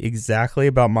way exactly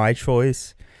about my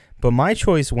choice, but my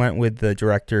choice went with the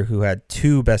director who had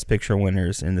 2 Best Picture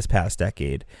winners in this past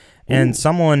decade. Ooh. And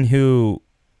someone who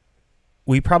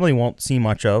we probably won't see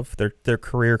much of. Their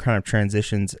career kind of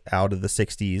transitions out of the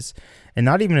 60s, and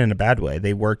not even in a bad way.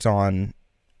 They worked on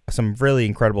some really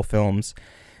incredible films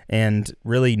and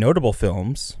really notable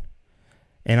films.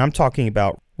 And I'm talking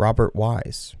about Robert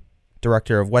Wise,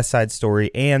 director of West Side Story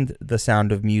and The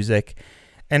Sound of Music.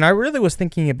 And I really was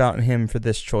thinking about him for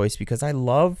this choice because I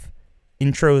love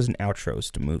intros and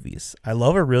outros to movies. I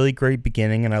love a really great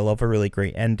beginning and I love a really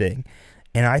great ending.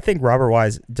 And I think Robert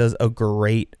Wise does a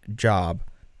great job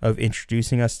of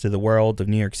introducing us to the world of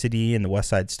New York City and the West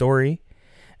Side Story,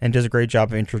 and does a great job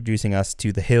of introducing us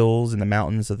to the hills and the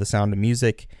mountains of The Sound of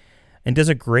Music, and does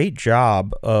a great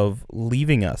job of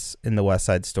leaving us in the West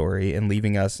Side Story and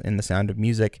leaving us in The Sound of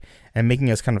Music and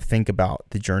making us kind of think about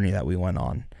the journey that we went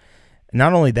on. And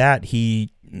not only that,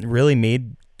 he really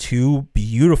made 2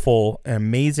 beautiful and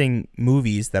amazing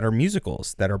movies that are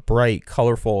musicals, that are bright,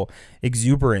 colorful,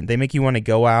 exuberant. They make you want to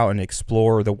go out and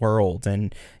explore the world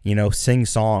and, sing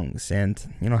songs. And,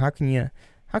 how can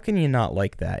you not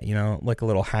like that? Like a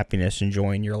little happiness and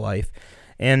joy in your life.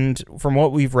 And from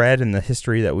what we've read and the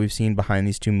history that we've seen behind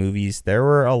these two movies, there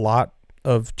were a lot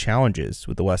of challenges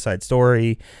with the West Side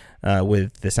Story,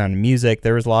 with The Sound of Music.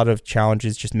 There was a lot of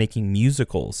challenges just making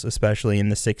musicals, especially in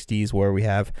the 60s, where we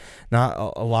have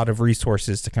not a lot of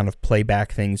resources to kind of play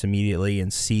back things immediately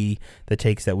and see the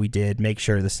takes that we did, make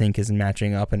sure the sync isn't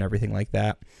matching up and everything like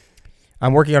that.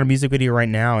 I'm working on a music video right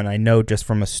now, and I know just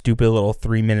from a stupid little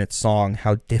 3-minute song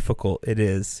how difficult it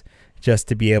is just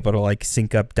to be able to like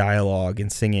sync up dialogue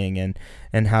and singing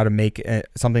and how to make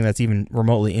something that's even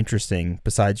remotely interesting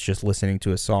besides just listening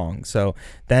to a song. So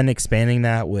then expanding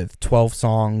that with 12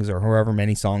 songs or however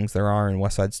many songs there are in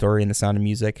West Side Story and The Sound of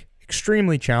Music,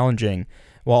 extremely challenging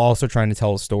while also trying to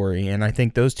tell a story. And I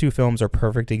think those two films are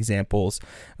perfect examples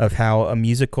of how a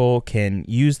musical can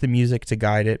use the music to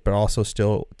guide it, but also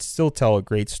still tell a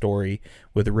great story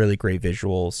with really great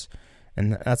visuals.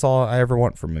 And that's all I ever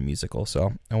want from a musical.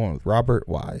 So I went with Robert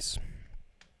Wise.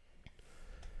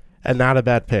 And not a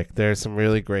bad pick. There's some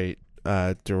really great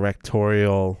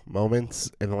directorial moments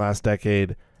in the last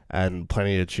decade and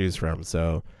plenty to choose from.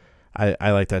 So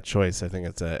I like that choice. I think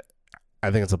it's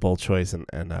a bold choice,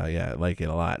 and I like it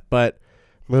a lot. But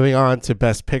moving on to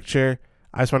Best Picture,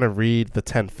 I just want to read the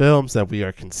 10 films that we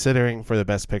are considering for the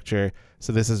Best Picture.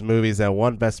 So this is movies that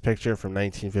won Best Picture from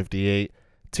 1958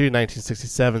 to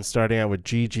 1967, starting out with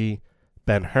Gigi,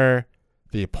 Ben-Hur,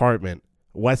 The Apartment,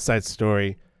 West Side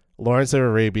Story, Lawrence of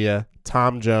Arabia,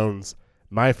 Tom Jones,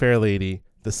 My Fair Lady,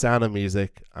 The Sound of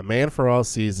Music, A Man for All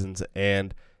Seasons,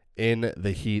 and In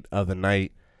the Heat of the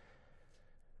Night.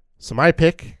 So my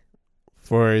pick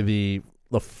for the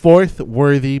fourth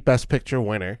worthy Best Picture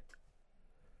winner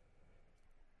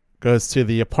goes to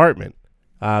The Apartment,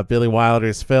 Billy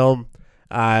Wilder's film.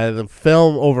 The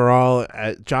film overall,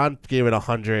 John gave it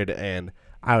 100, and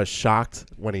I was shocked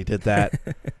when he did that.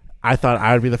 I thought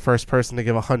I would be the first person to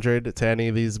give 100 to any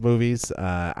of these movies.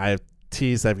 I've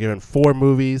given 4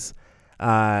 movies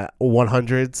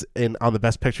 100s on the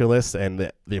Best Picture list,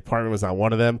 and the Apartment was not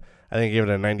one of them. I think I gave it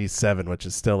a 97, which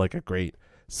is still like a great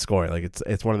score. Like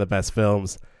it's one of the best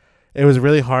films. It was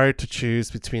really hard to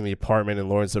choose between The Apartment and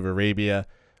Lawrence of Arabia.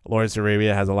 Lawrence of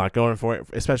Arabia has a lot going for it,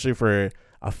 especially for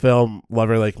a film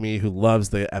lover like me who loves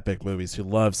the epic movies, who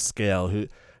loves scale, who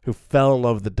fell in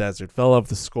love with the desert, fell in love with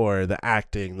the score, the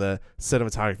acting, the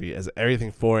cinematography, as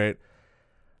everything for it.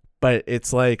 But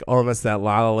it's like almost that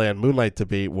La La Land Moonlight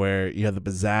debate where you have the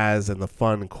pizzazz and the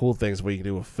fun and cool things what you can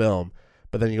do with film,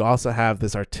 but then you also have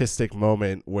this artistic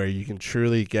moment where you can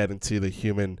truly get into the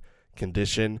human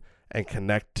condition and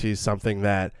connect to something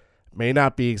that may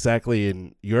not be exactly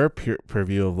in your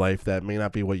purview of life, that may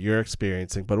not be what you're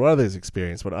experiencing, but what others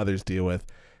experience, what others deal with,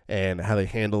 and how they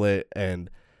handle it, and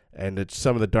it's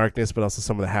some of the darkness, but also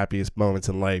some of the happiest moments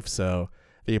in life. So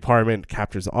The Apartment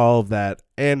captures all of that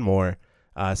and more.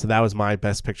 So that was my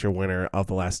Best Picture winner of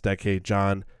the last decade.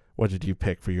 John, what did you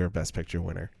pick for your Best Picture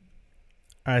winner?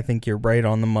 I think you're right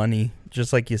on the money.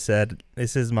 Just like you said,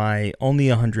 this is my only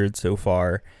 100 so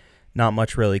far. Not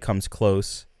much really comes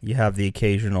close. You have the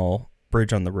occasional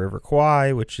Bridge on the River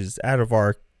Kwai, which is out of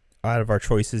our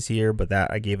choices here, but that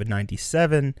I gave a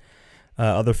 97.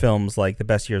 Other films like The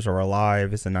Best Years Are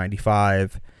Alive is a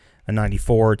 95, a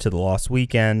 94 to The Lost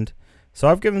Weekend. So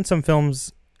I've given some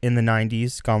films in the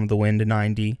 90s, Gone with the Wind a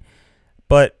 90,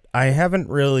 but I haven't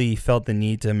really felt the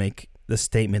need to make the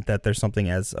statement that there's something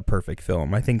as a perfect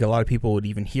film. I think a lot of people would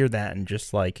even hear that and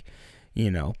just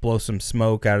blow some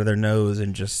smoke out of their nose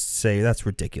and just say that's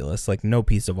ridiculous. Like, no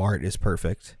piece of art is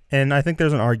perfect. And I think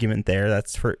there's an argument there.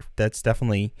 That's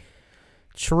definitely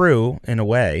true in a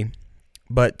way.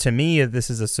 But to me, this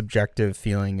is a subjective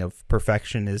feeling of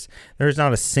perfection. There's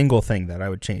not a single thing that I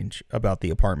would change about The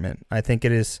Apartment. I think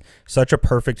it is such a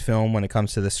perfect film when it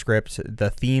comes to the script, the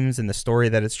themes, and the story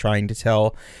that it's trying to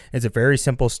tell. It's a very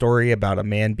simple story about a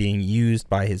man being used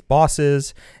by his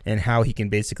bosses and how he can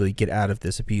basically get out of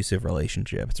this abusive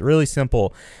relationship. It's really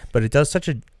simple, but it does such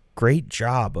a great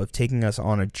job of taking us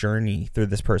on a journey through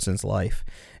this person's life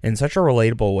in such a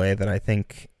relatable way that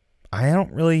I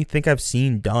don't really think I've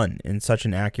seen done in such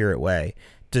an accurate way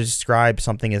to describe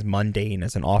something as mundane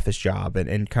as an office job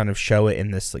and kind of show it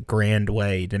in this grand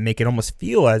way to make it almost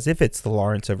feel as if it's the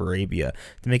Lawrence of Arabia,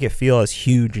 to make it feel as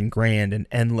huge and grand and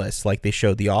endless like they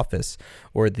showed The Office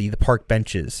or the park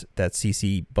benches that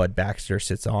CC Bud Baxter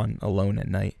sits on alone at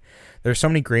night. There's so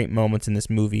many great moments in this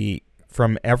movie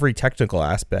from every technical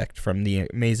aspect, from the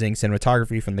amazing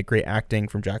cinematography, from the great acting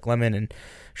from Jack Lemmon and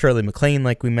Shirley MacLaine,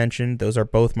 like we mentioned. Those are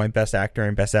both my Best Actor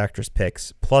and Best Actress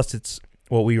picks. Plus, it's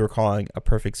what we were calling a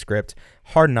perfect script.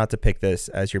 Hard not to pick this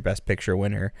as your Best Picture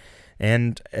winner.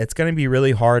 And it's going to be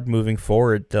really hard moving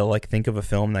forward to think of a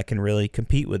film that can really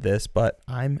compete with this, but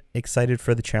I'm excited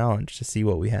for the challenge to see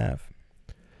what we have.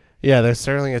 Yeah, there's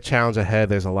certainly a challenge ahead.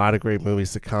 There's a lot of great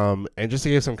movies to come. And just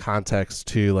to give some context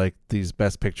to these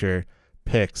Best Picture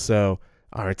picks. So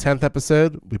on our 10th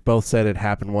episode, we both said It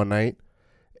Happened One Night.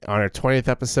 On our 20th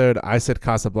episode, I said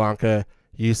Casablanca.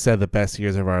 You said The Best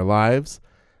Years of Our Lives.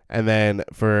 And then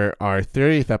for our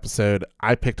 30th episode,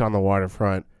 I picked On the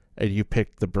Waterfront, and you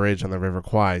picked The Bridge on the River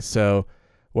Kwai. So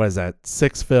what is that?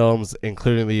 6 films,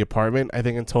 including The Apartment, I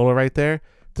think in total right there,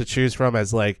 to choose from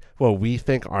as what we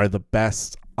think are the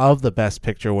best of the Best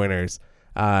Picture winners.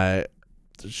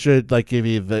 Should give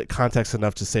you the context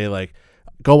enough to say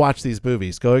go watch these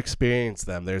movies, go experience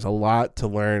them. There's a lot to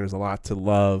learn, there's a lot to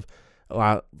love, a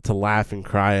lot to laugh and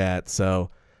cry at. So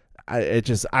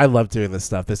I love doing this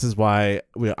stuff. This is why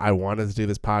I wanted to do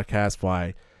this podcast,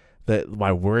 why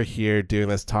we're here doing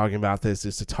this, talking about this,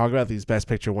 is to talk about these Best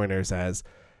Picture winners as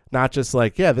not just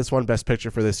this one Best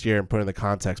Picture for this year and put in the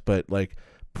context, but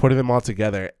putting them all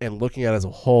together and looking at it as a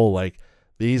whole.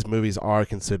 These movies are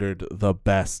considered the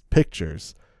best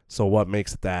pictures. So what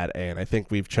makes it that? And I think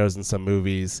we've chosen some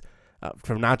movies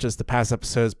from not just the past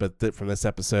episodes, but from this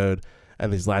episode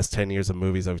and these last 10 years of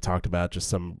movies that we've talked about, just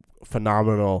some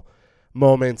phenomenal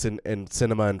moments in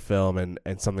cinema and film,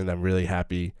 and something that I'm really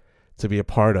happy to be a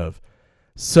part of.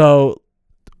 So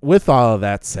with all of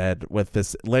that said, with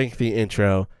this lengthy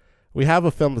intro, we have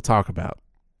a film to talk about.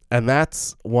 And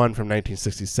that's one from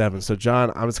 1967. So, John,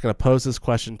 I'm just going to pose this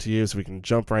question to you so we can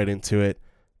jump right into it.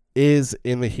 Is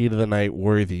In the Heat of the Night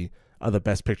worthy of the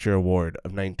Best Picture Award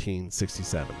of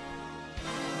 1967?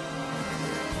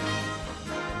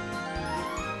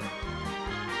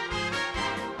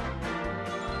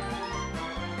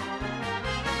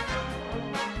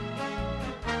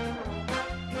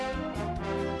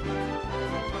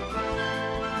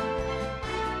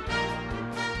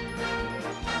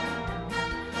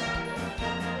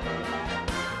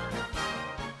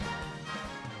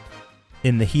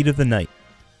 In the Heat of the Night.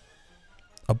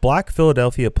 A black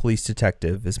Philadelphia police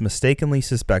detective is mistakenly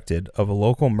suspected of a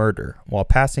local murder while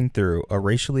passing through a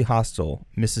racially hostile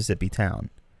Mississippi town.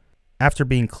 After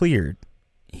being cleared,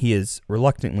 he is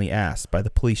reluctantly asked by the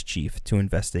police chief to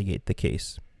investigate the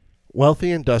case.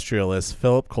 Wealthy industrialist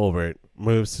Philip Colbert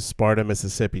moves to Sparta,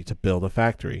 Mississippi to build a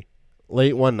factory.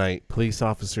 Late one night, police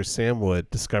officer Sam Wood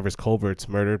discovers Colbert's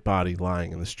murdered body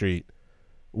lying in the street.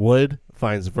 Wood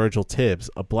finds Virgil Tibbs,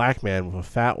 a black man with a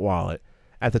fat wallet,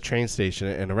 at the train station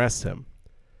and arrests him.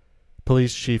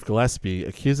 Police Chief Gillespie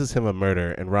accuses him of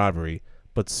murder and robbery,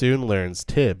 but soon learns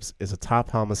Tibbs is a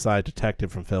top homicide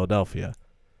detective from Philadelphia.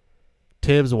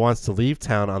 Tibbs wants to leave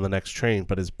town on the next train,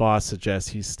 but his boss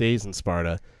suggests he stays in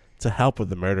Sparta to help with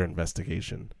the murder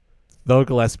investigation. Though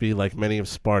Gillespie, like many of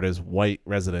Sparta's white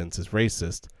residents, is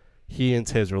racist, he and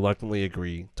Tibbs reluctantly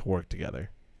agree to work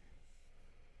together.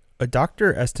 A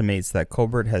doctor estimates that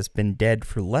Colbert has been dead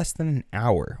for less than an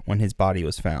hour when his body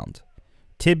was found.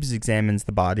 Tibbs examines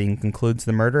the body and concludes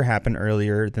the murder happened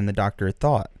earlier than the doctor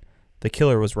thought. The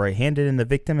killer was right-handed and the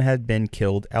victim had been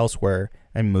killed elsewhere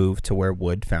and moved to where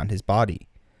Wood found his body.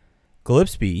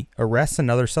 Gillespie arrests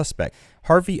another suspect,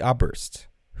 Harvey Oberst,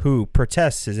 who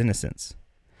protests his innocence.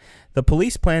 The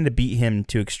police plan to beat him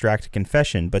to extract a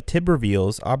confession, but Tibbs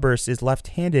reveals Oberst is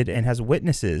left-handed and has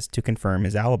witnesses to confirm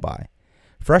his alibi.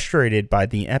 Frustrated by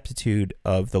the ineptitude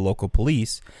of the local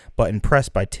police, but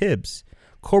impressed by Tibbs,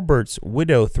 Colbert's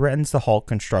widow threatens to halt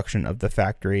construction of the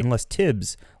factory unless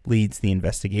Tibbs leads the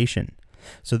investigation.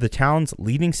 So the town's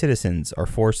leading citizens are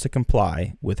forced to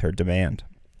comply with her demand.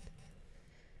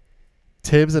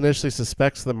 Tibbs initially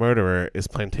suspects the murderer is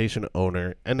plantation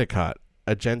owner Endicott,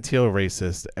 a genteel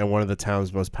racist and one of the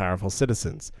town's most powerful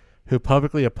citizens, who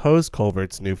publicly opposed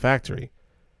Colbert's new factory.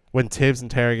 When Tibbs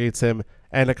interrogates him,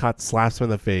 Endicott slaps him in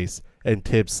the face, and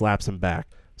Tibbs slaps him back,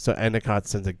 so Endicott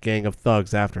sends a gang of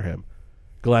thugs after him.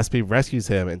 Gillespie rescues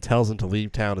him and tells him to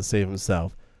leave town to save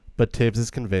himself, but Tibbs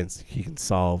is convinced he can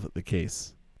solve the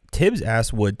case. Tibbs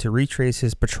asks Wood to retrace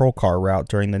his patrol car route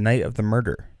during the night of the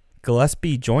murder.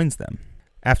 Gillespie joins them.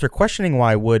 After questioning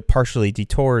why Wood partially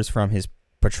detours from his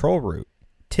patrol route,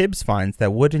 Tibbs finds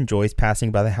that Wood enjoys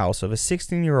passing by the house of a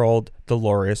 16-year-old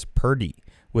Dolores Purdy,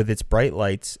 with its bright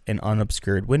lights and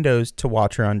unobscured windows to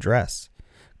watch her undress.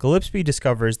 Gillespie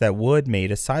discovers that Wood made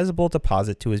a sizable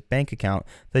deposit to his bank account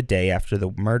the day after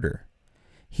the murder.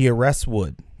 He arrests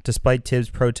Wood, despite Tibbs'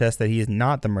 protest that he is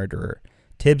not the murderer.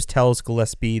 Tibbs tells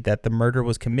Gillespie that the murder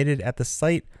was committed at the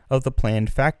site of the planned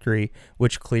factory,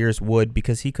 which clears Wood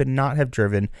because he could not have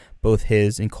driven both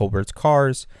his and Colbert's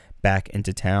cars back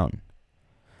into town.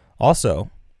 Also,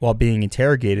 while being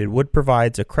interrogated, Wood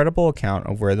provides a credible account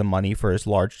of where the money for his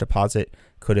large deposit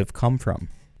could have come from.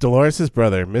 Dolores'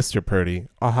 brother, Mr. Purdy,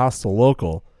 a hostile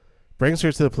local, brings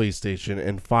her to the police station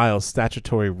and files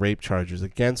statutory rape charges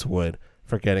against Wood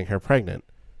for getting her pregnant.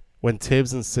 When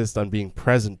Tibbs insists on being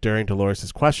present during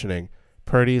Dolores' questioning,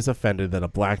 Purdy is offended that a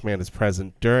black man is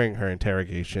present during her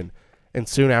interrogation and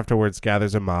soon afterwards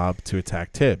gathers a mob to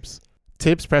attack Tibbs.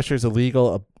 Tibbs pressures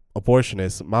illegal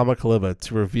abortionist Mama Kaliba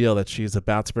to reveal that she is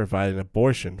about to provide an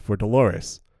abortion for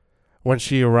Dolores. When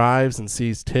she arrives and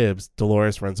sees Tibbs,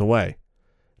 Dolores runs away.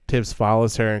 Tibbs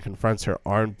follows her and confronts her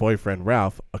armed boyfriend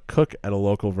Ralph, a cook at a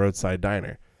local roadside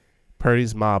diner.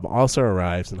 Purdy's mob also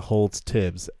arrives and holds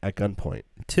Tibbs at gunpoint.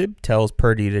 Tibbs tells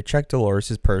Purdy to check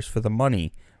Dolores' purse for the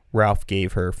money Ralph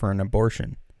gave her for an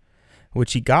abortion,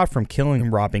 which he got from killing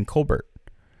and robbing Colbert.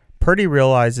 Purdy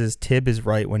realizes Tibbs is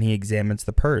right when he examines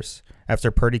the purse.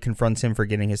 After Purdy confronts him for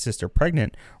getting his sister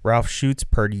pregnant, Ralph shoots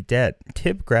Purdy dead.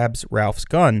 Tibbs grabs Ralph's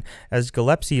gun as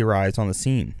Gillespie arrives on the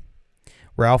scene.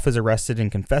 Ralph is arrested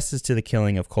and confesses to the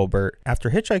killing of Colbert. After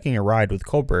hitchhiking a ride with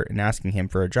Colbert and asking him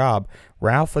for a job,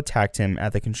 Ralph attacked him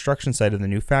at the construction site of the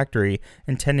new factory,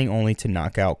 intending only to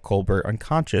knock out Colbert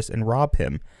unconscious and rob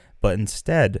him, but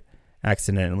instead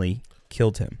accidentally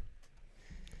killed him.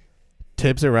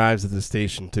 Tibbs arrives at the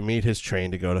station to meet his train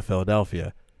to go to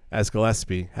Philadelphia, as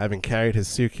Gillespie, having carried his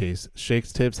suitcase,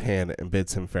 shakes Tibbs' hand and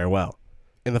bids him farewell.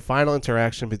 In the final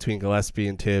interaction between Gillespie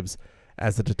and Tibbs,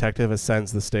 as the detective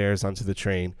ascends the stairs onto the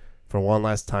train, for one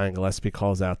last time Gillespie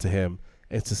calls out to him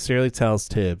and sincerely tells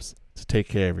Tibbs to take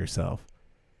care of yourself.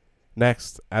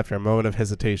 Next, after a moment of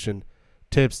hesitation,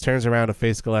 Tibbs turns around to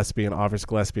face Gillespie and offers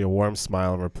Gillespie a warm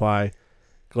smile in reply.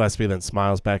 Gillespie then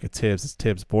smiles back at Tibbs as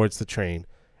Tibbs boards the train,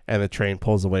 and the train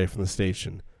pulls away from the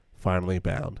station, finally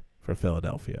bound for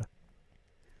Philadelphia.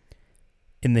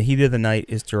 In the Heat of the Night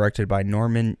is directed by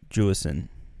Norman Jewison.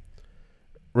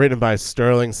 Written by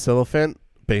Sterling Silliphant,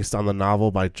 based on the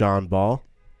novel by John Ball.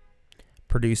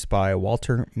 Produced by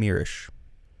Walter Mirisch.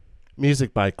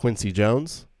 Music by Quincy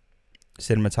Jones.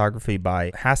 Cinematography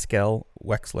by Haskell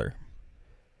Wexler.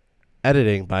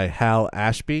 Editing by Hal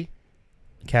Ashby.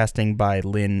 Casting by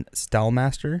Lynn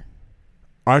Stallmaster.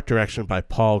 Art direction by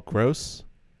Paul Gross.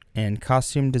 And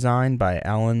costume design by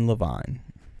Alan Levine.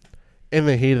 In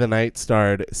the Heat of the Night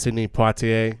starred Sidney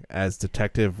Poitier as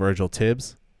Detective Virgil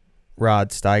Tibbs. Rod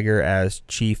Steiger as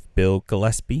Chief Bill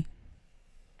Gillespie.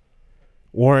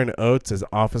 Warren Oates as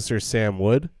Officer Sam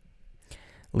Wood.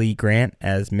 Lee Grant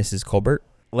as Mrs. Colbert.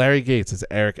 Larry Gates as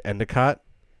Eric Endicott.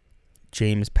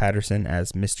 James Patterson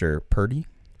as Mr. Purdy.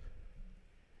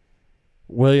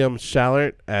 William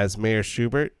Schallert as Mayor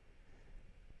Schubert.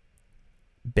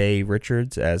 Bay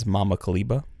Richards as Mama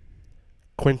Kaliba.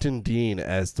 Quentin Dean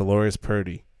as Dolores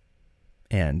Purdy.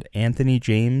 And Anthony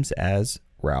James as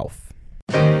Ralph.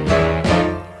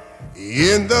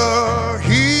 In the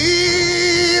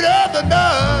heat of the night,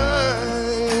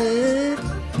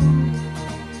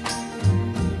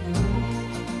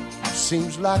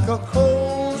 seems like a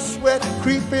cold sweat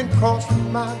creeping across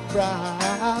my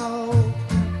brow.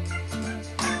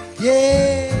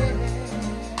 Yeah,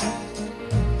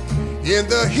 in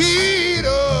the heat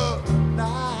of the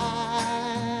night.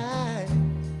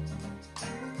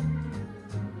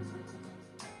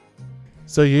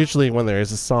 So usually when there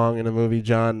is a song in a movie,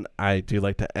 John, I do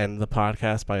like to end the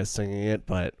podcast by singing it,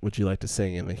 but would you like to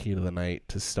sing In the Heat of the Night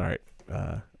to start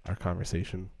our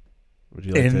conversation? Would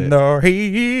you like In the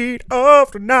heat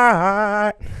of the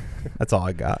night. That's all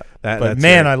I got. But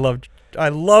man, I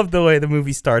love the way the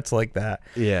movie starts like that.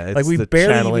 Yeah, it's like we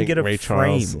barely even get a Ray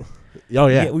frame. Charles. Oh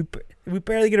yeah, we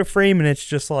barely get a frame, and it's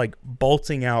just like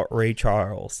bolting out Ray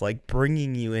Charles, like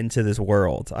bringing you into this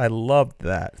world. I loved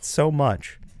that so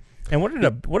much. And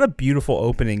what a beautiful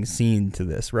opening scene to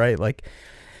this, right? Like,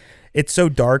 it's so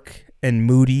dark and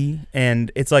moody,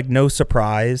 and it's like no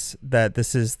surprise that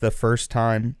this is the first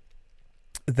time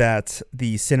that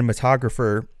the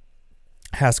cinematographer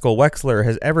Haskell Wexler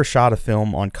has ever shot a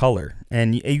film on color.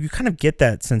 And you kind of get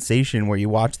that sensation where you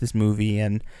watch this movie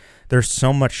and there's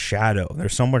so much shadow,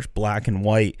 there's so much black and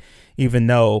white, even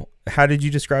though, how did you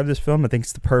describe this film? I think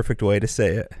it's the perfect way to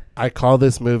say it. I call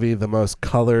this movie the most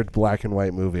colored black and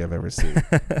white movie I've ever seen.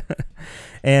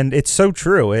 And it's so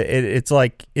true. It's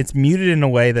like, it's muted in a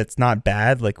way that's not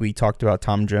bad. Like we talked about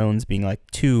Tom Jones being like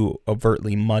too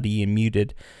overtly muddy and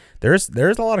muted. There's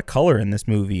a lot of color in this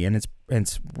movie, and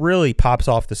it's really pops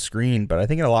off the screen, but I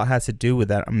think a lot has to do with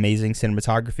that amazing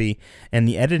cinematography and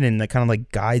the editing that kind of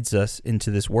like guides us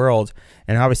into this world.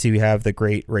 And obviously we have the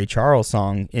great Ray Charles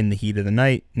song In the Heat of the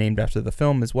Night, named after the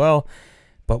film as well.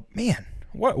 But man,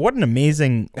 What an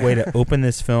amazing way to open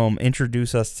this film,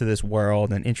 introduce us to this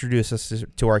world, and introduce us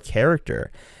to our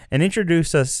character, and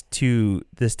introduce us to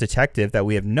this detective that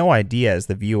we have no idea as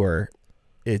the viewer.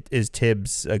 Is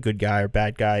Tibbs a good guy or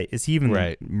bad guy? Is he even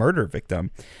a murder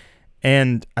victim?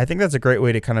 And I think that's a great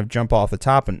way to kind of jump off the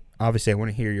top. And obviously I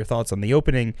want to hear your thoughts on the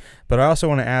opening, but I also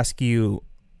want to ask you,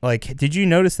 like, did you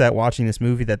notice that watching this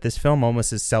movie that this film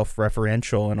almost is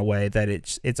self-referential in a way that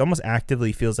it's almost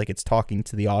actively feels like it's talking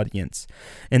to the audience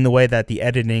in the way that the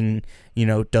editing,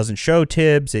 doesn't show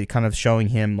Tibbs, it kind of showing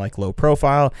him like low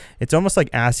profile. It's almost like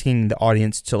asking the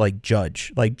audience to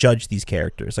judge these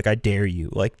characters. Like, I dare you,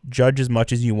 like, judge as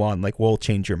much as you want. Like, we'll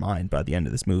change your mind by the end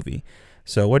of this movie.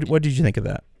 So what did you think of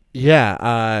that?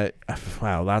 Yeah,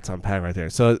 wow, lots to unpack right there.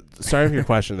 So, sorry for your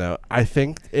question, though. I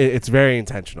think it's very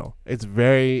intentional. It's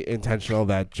very intentional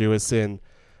that Jewison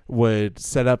would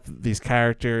set up these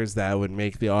characters that would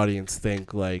make the audience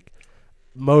think, like,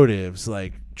 motives,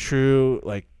 like, true,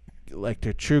 like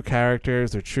they're true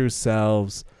characters, their true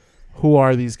selves. Who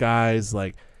are these guys?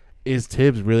 Like, is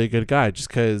Tibbs really a good guy? Just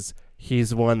because he's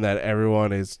the one that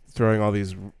everyone is throwing all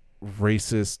these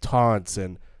racist taunts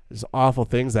and there's awful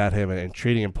things at him and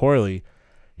treating him poorly.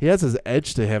 He has this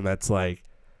edge to him that's like,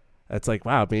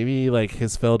 wow, maybe like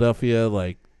his Philadelphia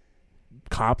like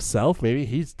cop self, maybe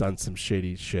he's done some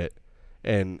shady shit,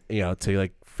 and to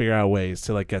like figure out ways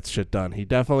to like get shit done. He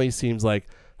definitely seems like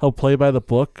he'll play by the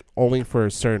book only for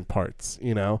certain parts,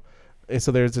 and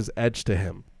so there's this edge to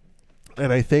him,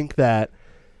 and I think that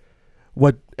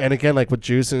what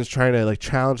Jewison is trying to like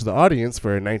challenge the audience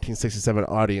for a 1967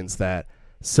 audience that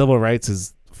civil rights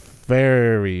is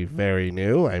very, very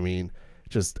new. I mean,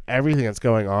 just everything that's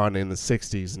going on in the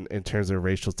 60s in terms of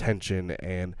racial tension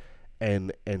and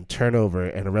turnover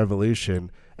and a revolution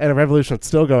that's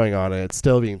still going on and it's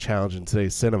still being challenged in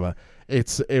today's cinema.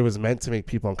 It was meant to make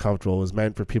people uncomfortable. It was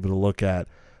meant for people to look at,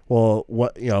 well,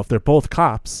 what, if they're both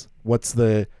cops, what's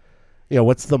the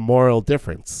moral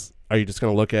difference? Are you just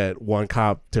going to look at one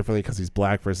cop differently because he's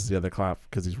black versus the other cop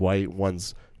because he's white?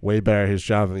 One's way better at his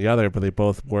job than the other, but they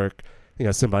both work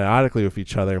symbiotically with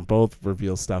each other and both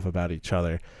reveal stuff about each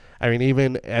other. I mean,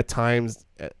 even at times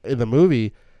in the movie,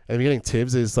 at the beginning,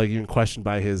 Tibbs is like even questioned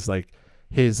by his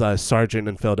sergeant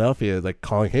in Philadelphia, like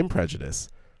calling him prejudiced.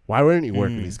 Why wouldn't you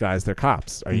work with these guys? They're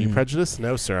cops. Are you prejudiced?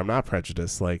 No, sir, I'm not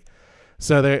prejudiced. Like,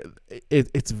 so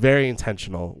it's very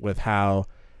intentional with how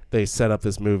they set up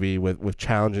this movie with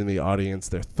challenging the audience,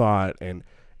 their thought, and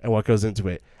what goes into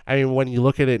it. I mean, when you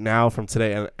look at it now from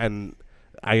today, and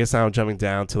I guess now I'm jumping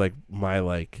down to like my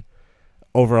like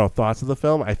overall thoughts of the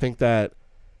film. I think that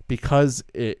because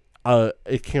it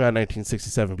came out in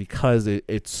 1967, because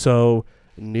it's so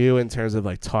new in terms of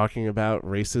like talking about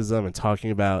racism and talking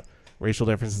about racial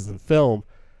differences in film,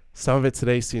 some of it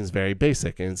today seems very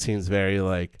basic and it seems very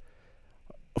like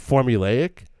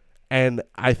formulaic. And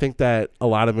I think that a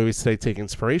lot of movies today take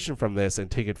inspiration from this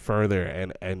and take it further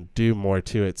and do more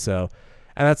to it. So.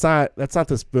 And that's not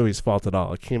this movie's fault at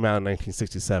all. It came out in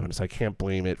 1967, so I can't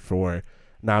blame it for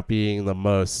not being the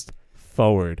most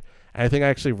forward. And I think I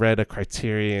actually read a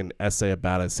Criterion essay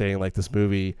about it saying like this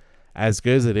movie, as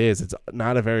good as it is, it's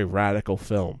not a very radical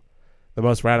film. The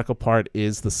most radical part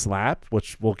is the slap,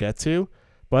 which we'll get to.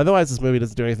 But otherwise, this movie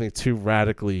doesn't do anything too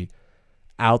radically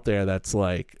out there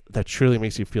that truly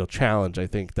makes you feel challenged. I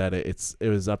think that it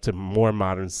was up to more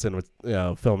modern cinema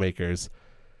filmmakers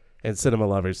and cinema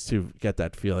lovers to get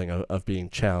that feeling of being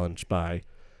challenged by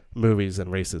movies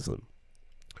and racism.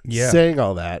 Yeah. Saying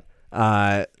all that,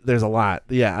 there's a lot.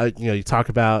 Yeah, you talk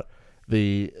about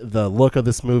the look of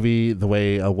this movie, the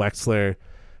way Wexler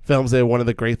films it. One of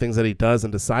the great things that he does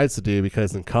and decides to do,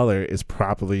 because in color, is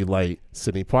properly light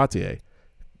Sidney Poitier.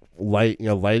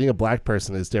 Lighting a black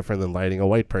person is different than lighting a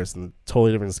white person.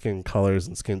 Totally different skin colors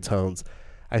and skin tones.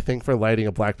 I think for lighting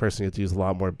a black person, you have to use a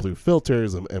lot more blue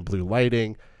filters and blue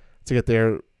lighting to get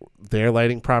their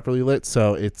lighting properly lit.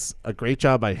 So it's a great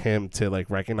job by him to like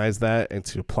recognize that and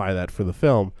to apply that for the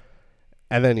film.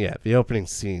 And then the opening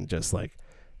scene, just like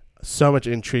so much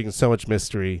intrigue and so much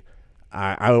mystery.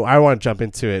 I want to jump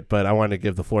into it, but I want to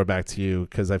give the floor back to you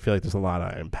because I feel like there's a lot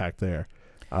of impact there.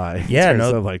 In terms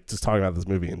of like just talking about this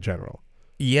movie in general.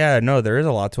 Yeah, no, there is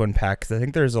a lot to unpack. 'Cause I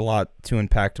think there's a lot to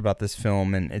unpack about this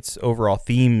film and its overall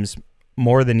themes,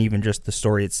 more than even just the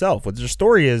story itself. What the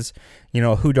story is,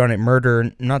 whodunit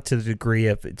murder, not to the degree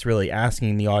of it's really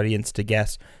asking the audience to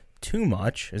guess too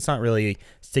much. It's not really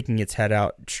sticking its head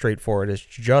out straightforward as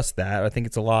just that. I think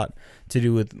it's a lot to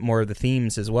do with more of the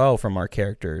themes as well from our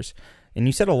characters. And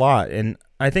you said a lot, and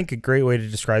I think a great way to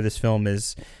describe this film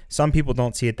is some people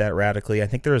don't see it that radically. I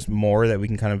think there's more that we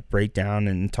can kind of break down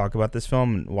and talk about this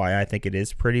film and why I think it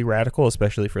is pretty radical,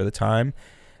 especially for the time.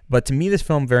 But to me, this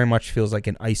film very much feels like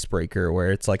an icebreaker,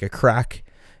 where it's like a crack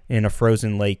in a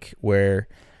frozen lake, where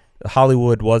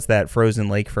Hollywood was that frozen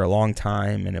lake for a long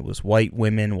time, and it was white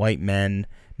women, white men,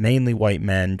 mainly white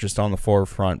men, just on the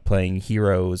forefront playing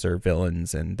heroes or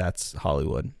villains, and that's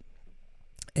Hollywood.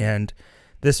 And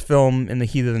this film, In the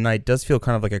Heat of the Night, does feel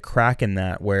kind of like a crack in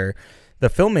that, where the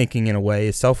filmmaking, in a way,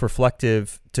 is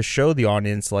self-reflective to show the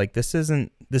audience, like, this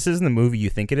isn't the movie you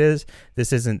think it is.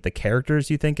 This isn't the characters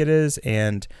you think it is.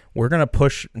 And we're going to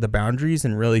push the boundaries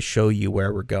and really show you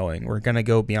where we're going. We're going to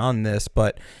go beyond this,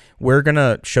 but we're going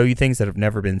to show you things that have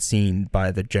never been seen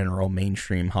by the general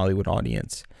mainstream Hollywood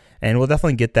audience. And we'll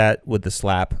definitely get that with The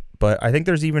Slap. But I think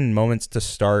there's even moments to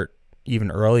start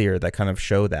even earlier that kind of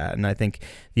show that. And I think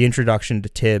the introduction to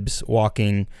Tibbs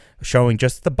walking, showing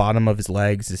just the bottom of his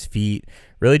legs, his feet,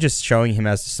 really just showing him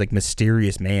as this like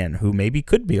mysterious man who maybe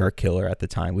could be our killer at the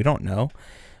time. We don't know.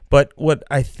 But what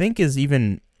I think is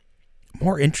even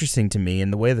more interesting to me,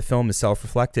 and the way the film is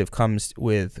self-reflective, comes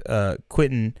with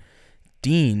Quentin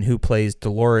Dean, who plays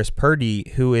Dolores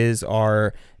Purdy, who is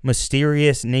our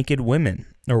mysterious naked woman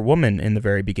in the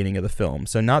very beginning of the film.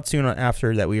 So not soon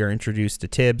after that we are introduced to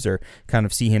Tibbs, or kind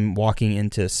of see him walking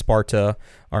into Sparta,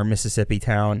 our Mississippi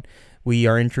town, we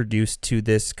are introduced to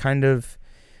this kind of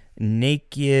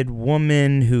naked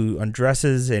woman who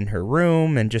undresses in her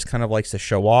room and just kind of likes to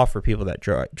show off for people that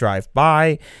drive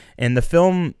by. And the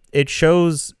film, it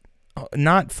shows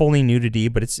not fully nudity,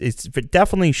 but it's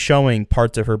definitely showing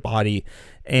parts of her body.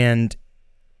 And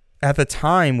at the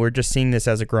time, we're just seeing this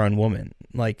as a grown woman.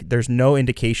 Like, there's no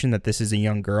indication that this is a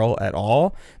young girl at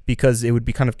all, because it would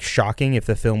be kind of shocking if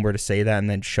the film were to say that and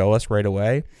then show us right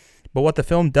away. But what the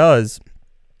film does,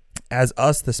 as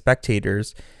us, the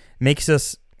spectators, makes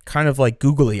us kind of like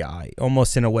googly eye,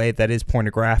 almost in a way that is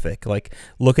pornographic. Like,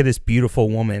 look at this beautiful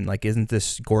woman. Like, isn't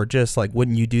this gorgeous? Like,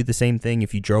 wouldn't you do the same thing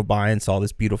if you drove by and saw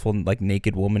this beautiful, like,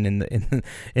 naked woman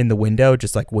in the window,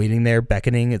 just like waiting there,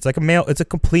 beckoning? It's like it's a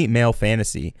complete male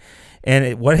fantasy. And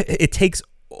it takes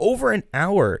over an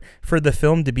hour for the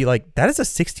film to be like, that is a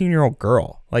 16-year-old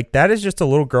girl. Like, that is just a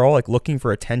little girl, like, looking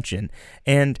for attention.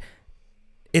 And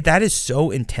that is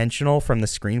so intentional from the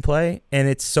screenplay, and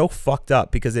it's so fucked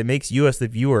up because it makes you as the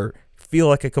viewer feel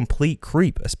like a complete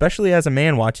creep, especially as a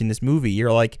man watching this movie.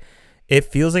 You're like, it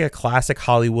feels like a classic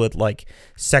Hollywood, like,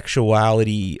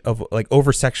 sexuality of, like,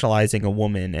 over-sexualizing a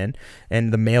woman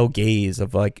and the male gaze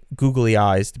of, like, googly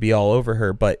eyes to be all over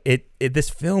her. But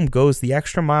this film goes the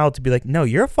extra mile to be like, no,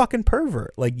 you're a fucking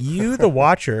pervert. Like, you, the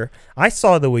watcher, I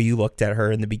saw the way you looked at her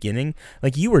in the beginning.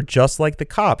 Like, you were just like the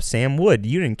cop, Sam Wood.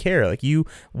 You didn't care. Like, you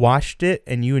watched it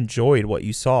and you enjoyed what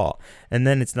you saw. And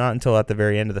then it's not until at the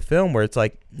very end of the film where it's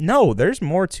like, no, there's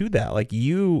more to that. Like,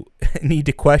 you need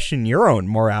to question your own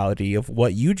morality of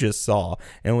what you just saw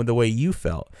and with the way you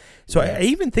felt. So I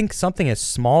even think something as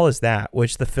small as that,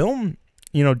 which the film,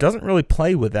 doesn't really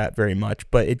play with that very much,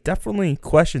 but it definitely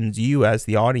questions you as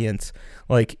the audience.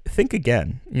 Like, think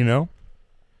again,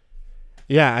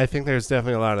 Yeah, I think there's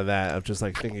definitely a lot of that, of just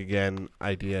like think again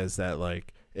ideas that,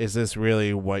 like, is this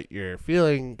really what you're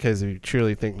feeling? Because if you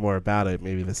truly think more about it,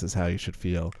 maybe this is how you should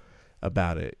feel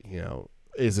about it.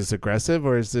 Is this aggressive,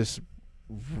 or is this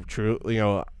true,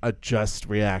 a just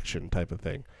reaction type of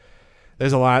thing?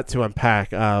 There's a lot to unpack,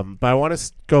 but I want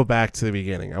to go back to the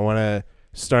beginning. I want to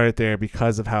start it there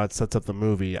because of how it sets up the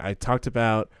movie. I talked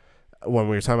about, when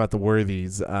we were talking about the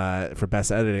Worthies for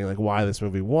best editing, like, why this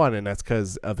movie won, and that's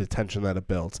because of the tension that it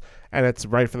built. And it's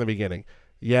right from the beginning.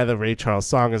 Yeah, the Ray Charles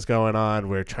song is going on.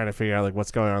 We're trying to figure out, like,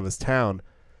 what's going on in this town.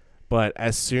 But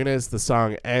as soon as the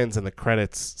song ends and the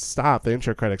credits stop, the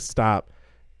intro credits stop,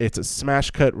 it's a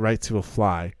smash cut right to a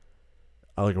fly,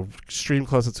 like a extreme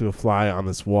close-up to a fly on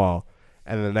this wall.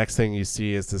 And the next thing you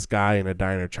see is this guy in a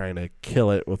diner trying to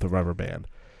kill it with a rubber band.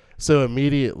 So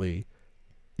immediately,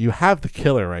 you have the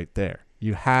killer right there.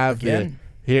 You have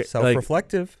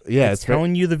self-reflective. Like, yeah, it's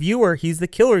telling you, the viewer, he's the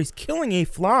killer. He's killing a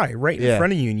fly right in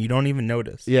front of you, and you don't even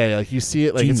notice. Yeah, like, you see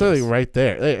it, like, Genius. it's literally right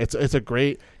there. It's a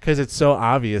great, because it's so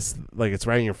obvious, like, it's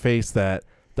right in your face that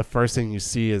the first thing you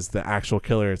see is the actual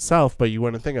killer itself, but you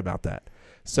wouldn't think about that.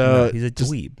 So he's a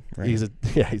dweeb, right? He's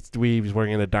dweeb. He's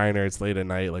working in a diner. It's late at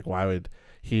night. Like, why would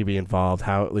he be involved?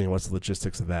 How, what's the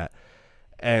logistics of that?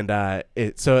 And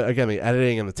so again, the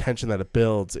editing and the tension that it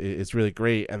builds is really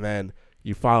great. And then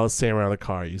you follow Sam around the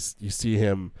car. You see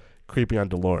him creeping on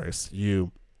Dolores.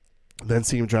 You then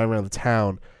see him driving around the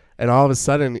town, and all of a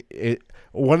sudden,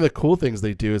 one of the cool things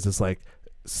they do is this, like,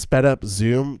 sped up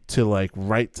zoom to like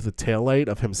right to the tail light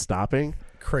of him stopping.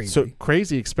 Crazy. So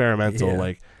crazy experimental. Yeah.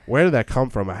 Like, where did that come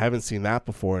from? I haven't seen that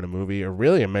before in a movie, or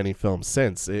really in many films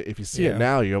since. If you see it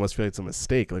now, you almost feel like it's a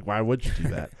mistake. Like, why would you do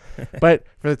that? But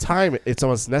for the time, it's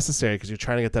almost necessary because you're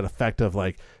trying to get that effect of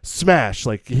like smash.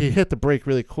 Like, he hit the brake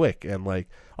really quick, and like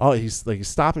he's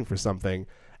stopping for something,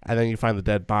 and then you find the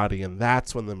dead body, and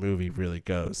that's when the movie really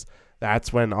goes.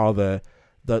 That's when all the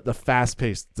fast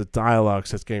paced, the dialogue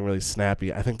starts getting really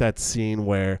snappy. I think that scene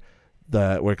where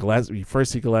Gillespie, you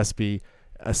first see Gillespie.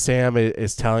 Sam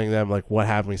is telling them like what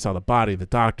happened. We saw the body, the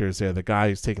doctor's there, the guy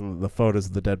who's taking the photos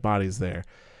of the dead bodies there.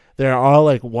 They're all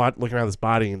like looking around this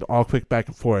body and all quick back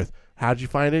and forth. How did you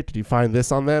find it? Did you find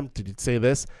this on them? Did you say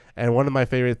this? And one of my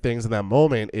favorite things in that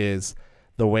moment is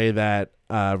the way that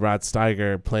Rod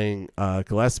Steiger playing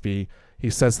Gillespie, he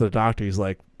says to the doctor, he's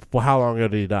like, well, how long ago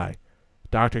did he die?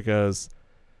 Doctor goes,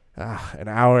 an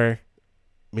hour,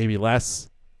 maybe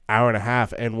less, hour and a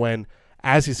half. And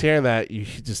as he's hearing that, you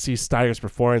just see Steiger's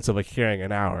performance of like hearing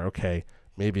an hour. Okay,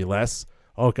 maybe less.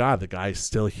 Oh God, the guy's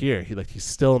still here. He's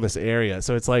still in this area.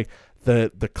 So it's like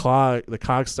the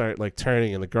cogs start like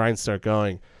turning and the grinds start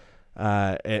going.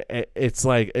 It's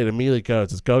like it immediately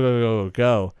goes. It's go go go go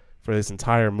go for this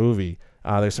entire movie.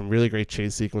 There's some really great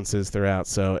chase sequences throughout.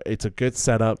 So it's a good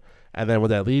setup. And then what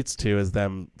that leads to is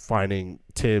them finding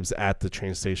Tibbs at the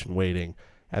train station waiting,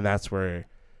 and that's where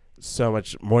so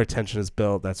much more tension is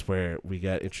built. That's where we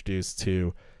get introduced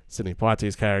to Sidney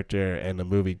Poitier's character, and the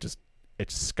movie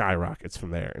it skyrockets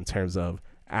from there in terms of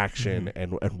action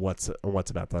and what's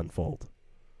about to unfold.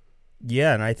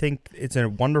 Yeah, and I think it's a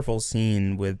wonderful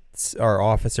scene with our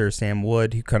officer Sam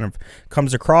Wood, who kind of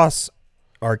comes across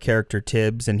our character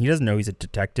Tibbs, and he doesn't know he's a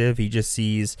detective. He just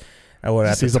sees what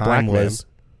at the time was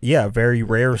a very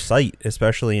rare sight,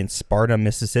 especially in Sparta,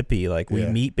 Mississippi. Like, we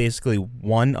meet basically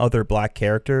one other black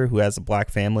character who has a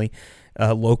black family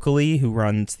locally, who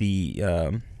runs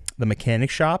the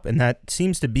mechanic shop, and that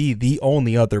seems to be the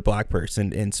only other black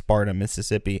person in Sparta,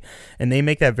 Mississippi, and they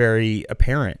make that very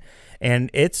apparent. And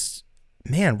it's,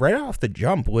 man, right off the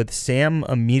jump with Sam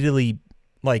immediately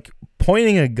like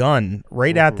pointing a gun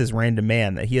right at this random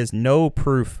man that he has no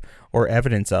proof or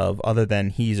evidence of other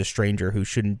than he's a stranger who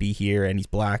shouldn't be here, and he's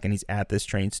black and he's at this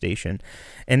train station.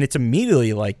 And it's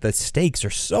immediately like the stakes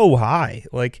are so high.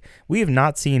 Like, we have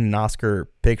not seen an Oscar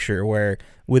picture where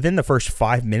within the first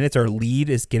 5 minutes our lead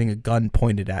is getting a gun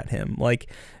pointed at him. Like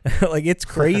it's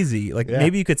crazy. Like,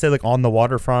 maybe you could say like On the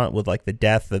Waterfront with like the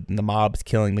death of the mob's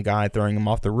killing the guy, throwing him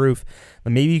off the roof.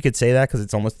 Maybe you could say that because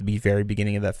it's almost the very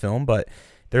beginning of that film, but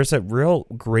there's a real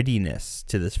grittiness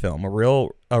to this film,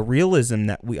 a realism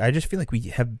that I just feel like we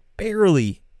have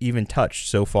barely even touched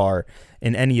so far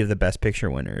in any of the Best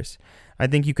Picture winners. I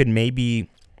think you could maybe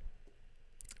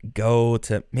go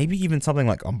to maybe even something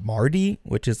like a Marty,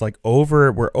 which is like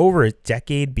we're over a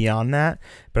decade beyond that,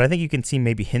 but I think you can see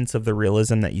maybe hints of the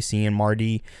realism that you see in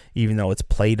Marty, even though it's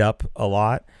played up a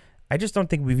lot. I just don't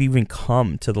think we've even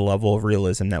come to the level of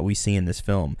realism that we see in this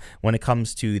film when it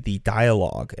comes to the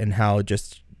dialogue and how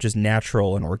just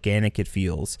natural and organic it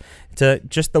feels, to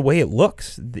just the way it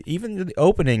looks. Even the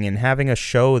opening and having us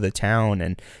show the town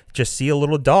and just see a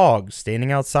little dog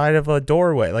standing outside of a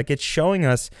doorway. Like, it's showing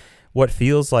us what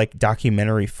feels like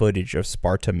documentary footage of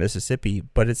Sparta, Mississippi,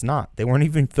 but it's not. They weren't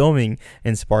even filming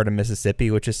in Sparta,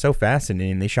 Mississippi, which is so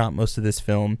fascinating. They shot most of this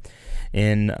film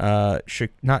in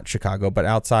not Chicago, but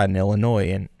outside in Illinois.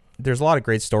 And there's a lot of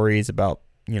great stories about,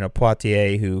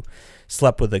 Poitier, who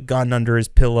slept with a gun under his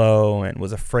pillow and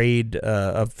was afraid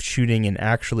of shooting in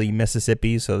actually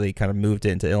Mississippi, so they kind of moved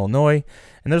it into Illinois.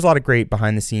 And there's a lot of great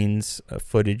behind-the-scenes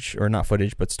footage, or not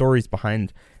footage, but stories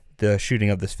behind the shooting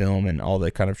of this film and all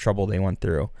the kind of trouble they went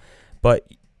through. But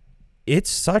it's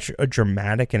such a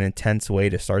dramatic and intense way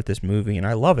to start this movie, and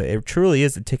I love it. It truly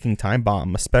is a ticking time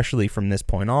bomb, especially from this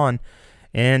point on.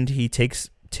 And he takes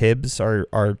Tibbs,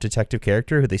 our detective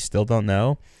character, who they still don't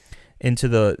know, into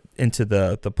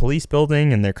the police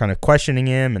building, and they're kind of questioning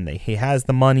him, and he has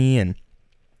the money. And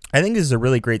I think this is a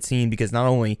really great scene because not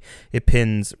only it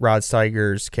pins Rod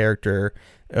Steiger's character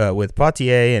with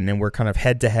Poitier, and then we're kind of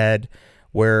head to head,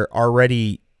 where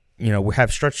already, we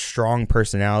have such strong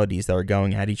personalities that are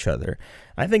going at each other.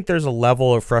 I think there's a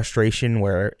level of frustration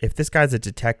where if this guy's a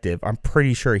detective, I'm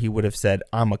pretty sure he would have said,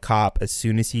 "I'm a cop," as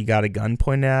soon as he got a gun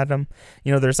pointed at him.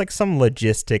 There's like some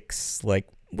logistics, like,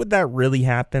 would that really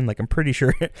happen? Like, I'm pretty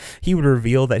sure he would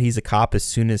reveal that he's a cop as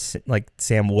soon as like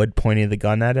Sam Wood pointed the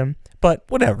gun at him. But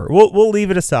whatever, we'll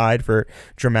leave it aside for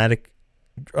dramatic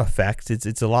effects.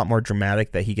 It's a lot more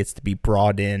dramatic that he gets to be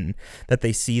brought in, that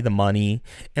they see the money.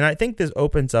 And I think this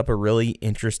opens up a really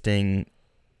interesting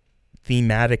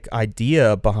thematic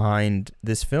idea behind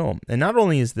this film. And not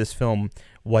only is this film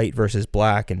white versus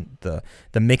black and the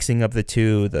mixing of the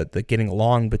two, the getting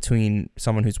along between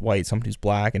someone who's white, someone who's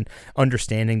black, and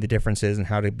understanding the differences and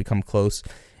how to become close.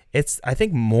 It's, I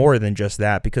think, more than just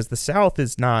that, because the South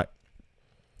is not,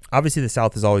 obviously the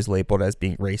South is always labeled as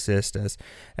being racist,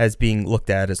 as being looked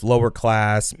at as lower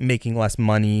class, making less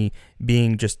money,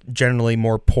 being just generally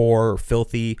more poor or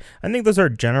filthy. I think those are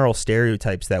general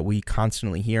stereotypes that we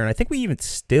constantly hear, and I think we even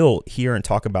still hear and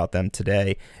talk about them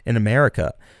today in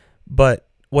America. But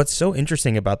what's so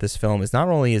interesting about this film is not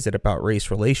only is it about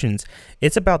race relations,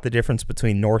 it's about the difference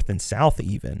between North and South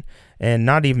even. And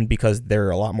not even because there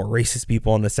are a lot more racist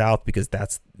people in the South, because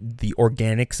that's the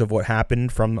organics of what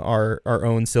happened from our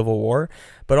own Civil War,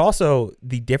 but also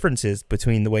the differences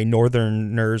between the way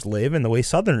Northerners live and the way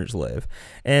Southerners live.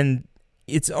 And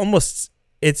it's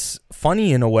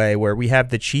funny in a way where we have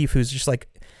the chief who's just like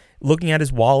looking at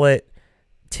his wallet.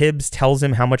 Tibbs tells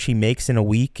him how much he makes in a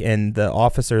week, and the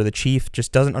officer, the chief,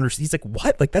 just doesn't understand. He's like,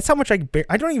 what? Like, that's how much I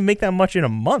don't even make that much in a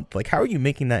month. Like, how are you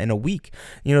making that in a week?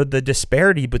 You know, the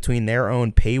disparity between their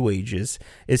own pay wages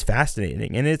is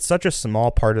fascinating, and it's such a small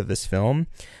part of this film,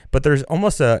 but there's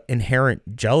almost a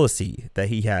inherent jealousy that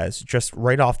he has just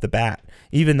right off the bat,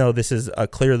 even though this is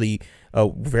clearly a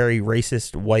very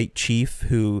racist white chief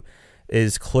who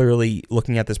is clearly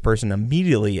looking at this person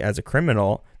immediately as a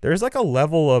criminal. There's like a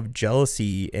level of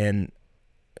jealousy, and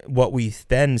what we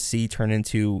then see turn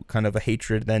into kind of a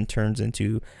hatred then turns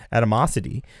into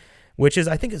animosity, which is,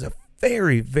 I think, is a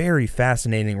very, very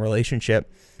fascinating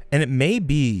relationship. And it may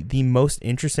be the most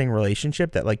interesting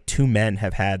relationship that like two men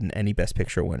have had in any Best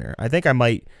Picture winner. I think I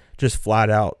might just flat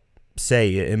out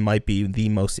say it might be the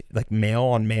most like male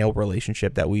on male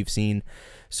relationship that we've seen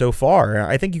so far.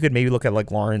 I think you could maybe look at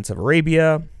like Lawrence of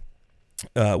Arabia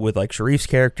with like Sharif's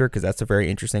character, because that's a very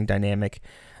interesting dynamic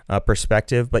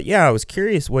perspective. But yeah, I was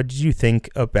curious, what did you think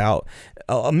about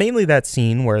mainly that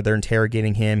scene where they're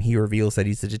interrogating him, he reveals that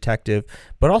he's a detective,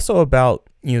 but also about,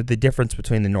 you know, the difference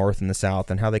between the North and the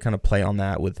South and how they kind of play on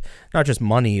that with not just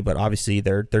money, but obviously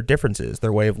their differences,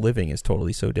 their way of living is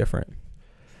totally so different.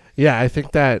 Yeah, I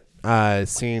think that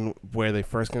scene where they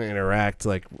first going to interact,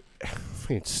 like,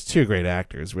 it's two great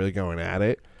actors really going at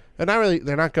it.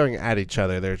 They're not going at each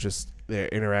other. They're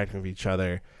interacting with each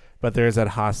other, but there's that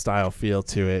hostile feel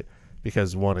to it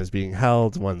because one is being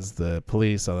held, one's the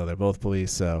police, although they're both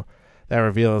police. So that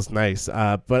reveal is nice.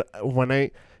 But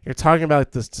when you're talking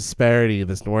about this disparity,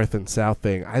 this North and South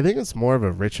thing, I think it's more of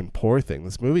a rich and poor thing.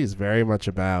 This movie is very much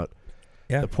about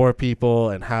the poor people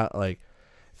and how, like,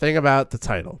 think about the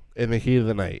title, In the Heat of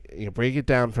the Night. You break it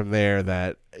down from there,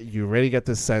 that you really get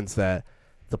this sense that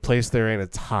the place they're in,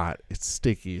 it's hot, it's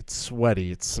sticky, it's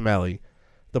sweaty, it's smelly.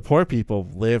 The poor people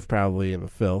live probably in the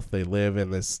filth. They live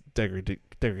in this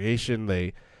degradation.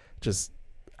 They just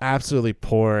absolutely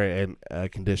poor in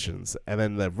conditions. And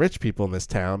then the rich people in this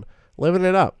town living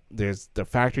it up. There's the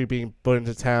factory being put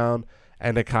into town.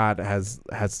 Endicott has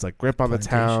like grip on the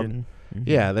town. Mm-hmm.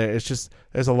 Yeah, there's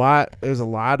a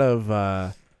lot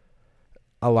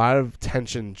of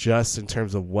tension just in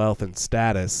terms of wealth and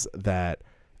status that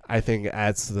I think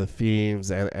adds to the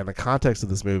themes and the context of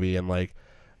this movie, and like,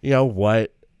 you know,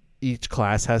 what each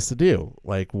class has to do,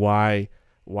 like why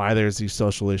there's these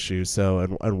social issues, so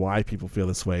and why people feel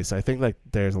this way. So I think like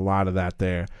there's a lot of that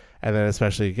there. And then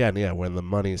especially again, when the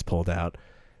money is pulled out,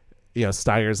 you know,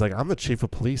 Steiger's like, I'm the chief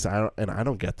of police, I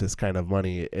don't get this kind of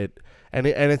money. And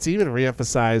it's even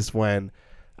reemphasized when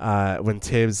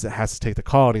Tibbs has to take the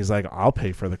call, and he's like, I'll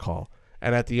pay for the call.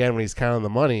 And at the end, when he's counting the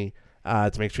money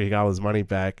to make sure he got all his money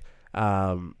back,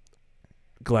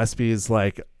 Gillespie is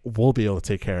like, we'll be able to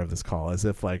take care of this call, as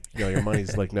if like, you know, your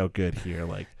money's like no good here.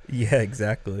 Like, yeah,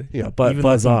 exactly. You know, but even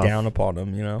buzz off down upon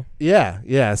him, you know.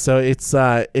 Yeah. So it's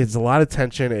a lot of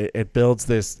tension. It builds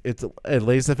this. It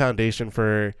lays the foundation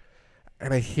for,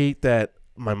 and I hate that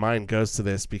my mind goes to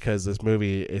this because this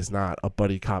movie is not a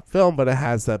buddy cop film, but it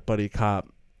has that buddy cop,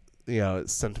 you know,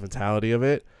 sentimentality of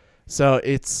it. So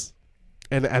it's,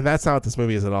 and that's not what this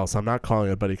movie is at all. So I'm not calling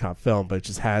it a buddy cop film, but it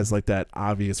just has like that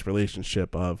obvious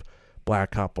relationship of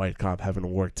black cop, white cop having to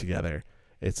work together.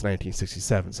 It's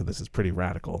 1967, so this is pretty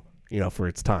radical, you know, for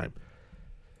its time.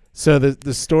 So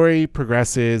the story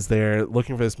progresses. They're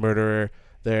looking for this murderer.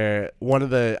 One of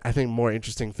the, I think, more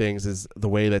interesting things is the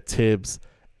way that Tibbs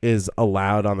is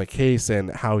allowed on the case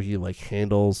and how he like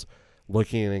handles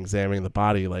looking and examining the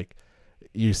body. Like,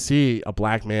 you see a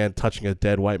black man touching a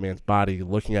dead white man's body,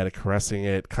 looking at it, caressing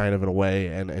it kind of in a way,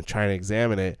 and trying to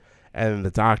examine it. And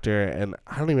the doctor, and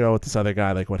I don't even know what this other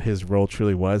guy, like what his role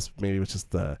truly was. Maybe it was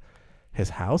just the his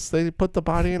house they put the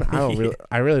body in.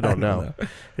 I really don't know.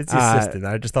 It's the assistant.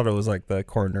 I just thought it was like the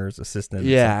coroner's assistant.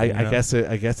 Yeah, I guess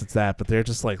it's that. But they're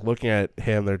just like looking at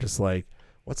him. They're just like,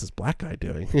 what's this black guy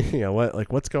doing?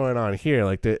 What's going on here?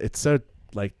 Like it's so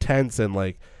like tense and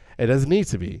like it doesn't need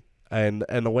to be. And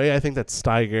the way I think that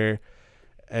Steiger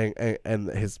and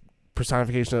his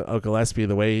personification of Gillespie,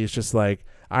 the way he's just like,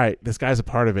 all right, this guy's a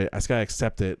part of it. I just gotta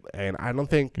accept it. And I don't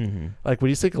think like when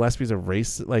you say Gillespie's a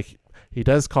race, like he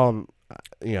does call him,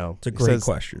 it's a great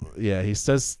question. Yeah, he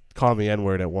does call him the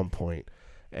N-word at one point,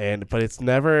 but it's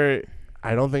never.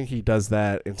 I don't think he does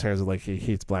that in terms of like he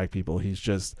hates black people. He's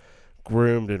just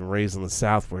groomed and raised in the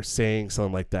South where saying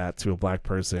something like that to a black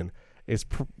person is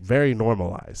very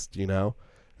normalized,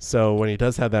 So when he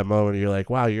does have that moment, you're like,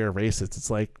 wow, you're a racist. It's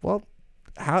like, well,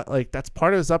 how? Like that's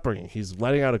part of his upbringing. He's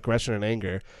letting out aggression and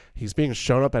anger. He's being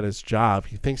shown up at his job.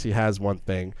 He thinks he has one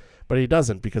thing, but he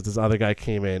doesn't because this other guy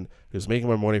came in who's making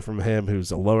more money from him,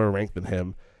 who's a lower rank than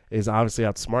him, is obviously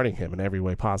outsmarting him in every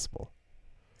way possible.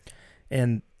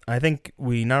 And I think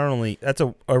we not only, that's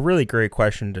a really great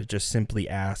question to just simply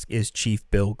ask, is Chief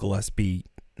Bill Gillespie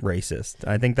racist?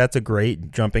 I think that's a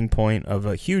great jumping point of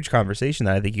a huge conversation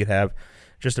that I think you'd have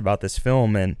just about this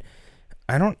film. And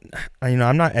I'm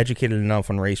not educated enough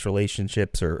on race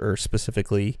relationships or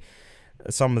specifically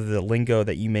some of the lingo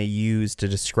that you may use to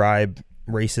describe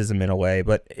racism in a way,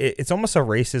 but it's almost a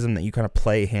racism that you kind of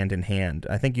play hand in hand.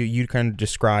 I think you kind of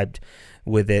described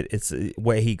with it. It's the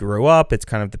way he grew up. It's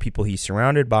kind of the people he's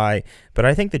surrounded by. But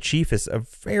I think the chief is a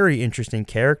very interesting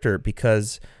character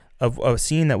because of a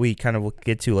scene that we kind of will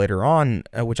get to later on,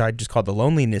 which I just called the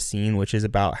loneliness scene, which is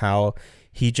about how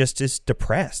he just is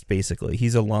depressed, basically.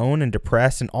 He's alone and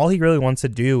depressed, and all he really wants to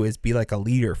do is be like a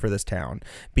leader for this town,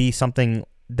 be something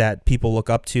that people look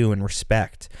up to and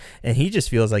respect. And he just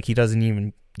feels like he doesn't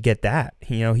even get that.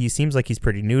 He seems like he's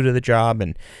pretty new to the job,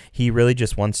 and he really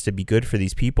just wants to be good for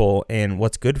these people. And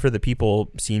what's good for the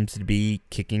people seems to be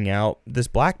kicking out this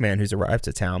black man who's arrived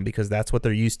to town, because that's what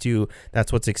they're used to.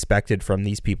 That's what's expected from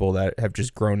these people that have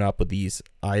just grown up with these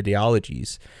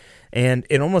ideologies. And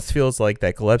it almost feels like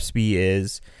that Gillespie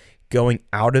is going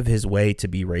out of his way to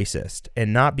be racist,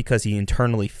 and not because he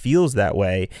internally feels that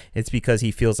way. It's because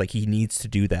he feels like he needs to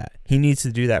do that. He needs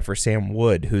to do that for Sam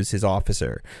Wood, who's his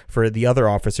officer, for the other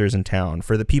officers in town,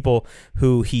 for the people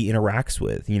who he interacts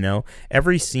with.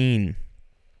 Every scene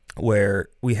where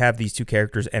we have these two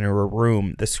characters enter a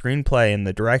room, the screenplay and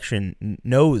the direction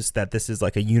knows that this is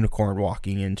like a unicorn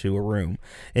walking into a room.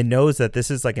 It knows that this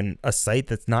is like a sight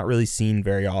that's not really seen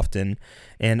very often.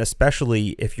 And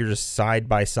especially if you're just side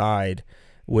by side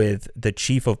with the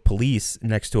chief of police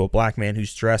next to a black man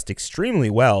who's dressed extremely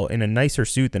well in a nicer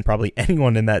suit than probably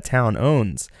anyone in that town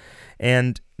owns.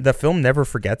 And the film never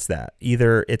forgets that.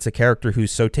 Either it's a character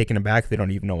who's so taken aback they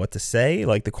don't even know what to say,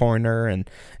 like the coroner and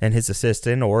his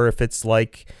assistant, or if it's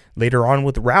like later on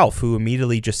with Ralph, who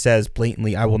immediately just says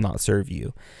blatantly, "I will not serve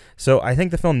you." So I think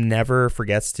the film never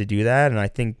forgets to do that. And I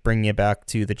think bringing it back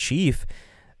to the chief,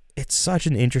 it's such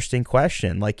an interesting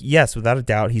question. Like, yes, without a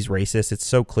doubt, he's racist. It's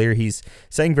so clear he's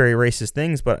saying very racist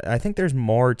things, but I think there's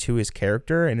more to his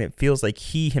character, and it feels like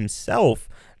he himself,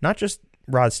 not just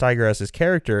Rod Steiger as his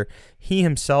character, he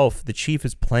himself, the chief,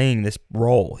 is playing this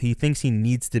role. He thinks he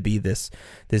needs to be this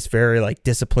very like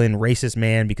disciplined racist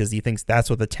man because he thinks that's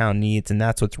what the town needs and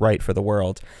that's what's right for the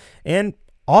world. And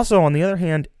also, on the other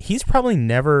hand, he's probably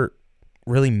never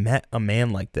really met a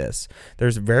man like this.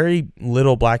 There's very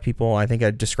little black people, I think I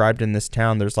described in this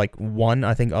town. There's like one,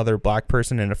 I think, other black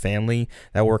person in a family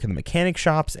that work in the mechanic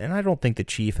shops, and I don't think the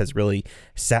chief has really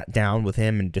sat down with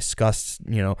him and discussed,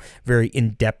 very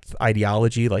in-depth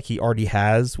ideology like he already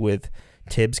has with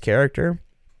Tibbs' character.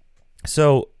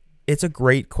 So it's a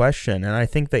great question, and I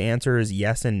think the answer is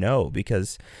yes and no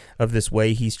because of this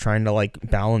way he's trying to like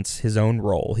balance his own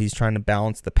role. He's trying to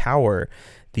balance the power,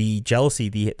 the jealousy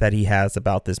that he has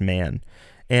about this man.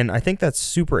 And I think that's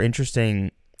super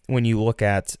interesting when you look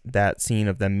at that scene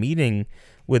of them meeting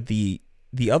with the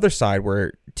other side,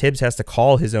 where Tibbs has to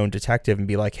call his own detective and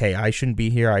be like, "Hey, I shouldn't be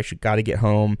here. I got to get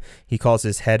home." He calls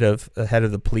his head of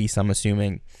the police, I'm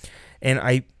assuming.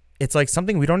 And it's like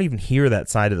something we don't even hear that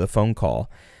side of the phone call.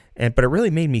 But it really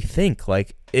made me think,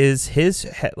 like, is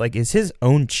his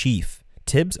own chief,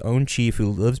 Tibbs' own chief, who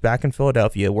lives back in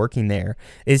Philadelphia working there,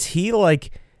 is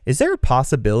there a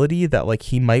possibility that like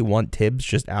he might want Tibbs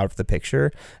just out of the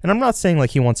picture? And I'm not saying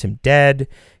like he wants him dead,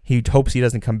 he hopes he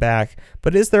doesn't come back,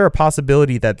 but is there a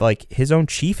possibility that like his own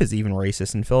chief is even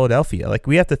racist in Philadelphia? Like,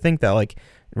 we have to think that like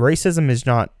racism is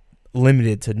not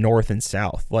limited to North and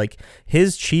South. Like,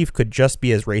 his chief could just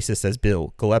be as racist as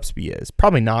Bill Gillespie is.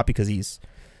 Probably not because he's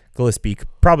Gillespie,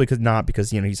 probably not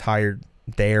because he's hired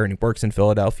there and he works in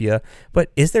Philadelphia.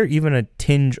 But is there even a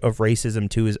tinge of racism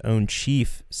to his own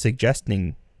chief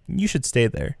suggesting you should stay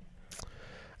there?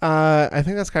 I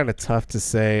think that's kind of tough to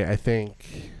say.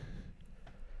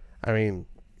 I mean,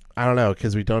 I don't know,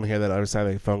 because we don't hear that other side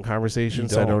of the phone conversation,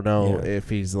 so I don't know if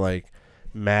he's like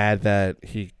mad that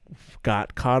he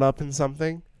got caught up in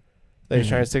something that he's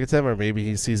trying to stick it to him, or maybe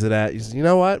he sees it he's, you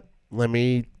know what, let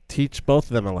me teach both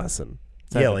of them a lesson.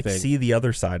 See the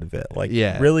other side of it,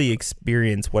 really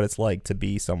experience what it's like to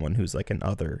be someone who's like an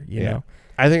other, you know.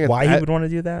 I think why he would want to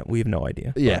do that, we have no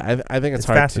idea. I think it's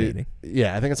hard fascinating.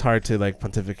 I think it's hard to like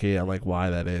pontificate on like why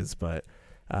that is, but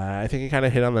I think he kind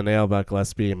of hit on the nail about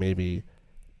Gillespie and maybe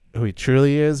who he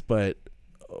truly is. But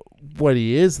what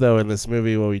he is, though, in this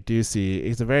movie, what we do see,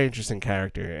 he's a very interesting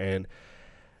character, and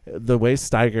the way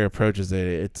Steiger approaches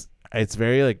it, it's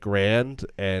very like grand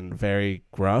and very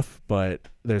gruff, but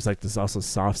there's like this also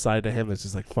soft side to him. There's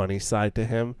this like funny side to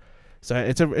him. So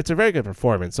it's a very good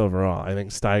performance overall. I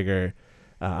think Steiger,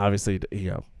 obviously,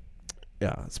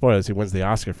 spoilers, he wins the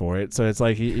Oscar for it. So it's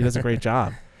like he does a great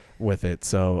job with it.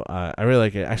 So I really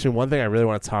like it. Actually, one thing I really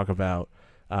want to talk about,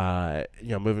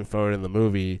 moving forward in the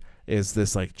movie, is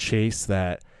this like chase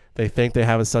that they think they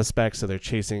have a suspect, so they're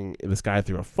chasing this guy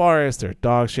through a forest. There are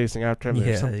dogs chasing after him.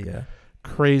 There's some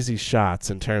crazy shots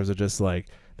in terms of just like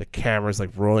the camera's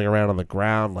like rolling around on the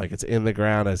ground, like it's in the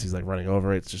ground as he's like running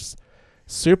over. It's just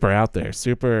super out there,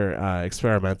 super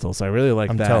experimental. So I really like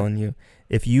that. I'm telling you,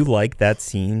 if you like that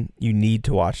scene, you need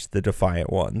to watch The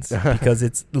Defiant Ones, because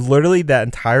it's literally that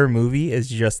entire movie is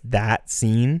just that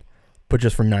scene, but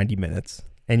just for 90 minutes.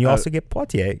 And you also get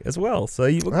Poitier as well. So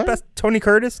you best Tony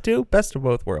Curtis too, best of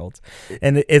both worlds.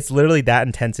 And it's literally that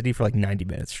intensity for like 90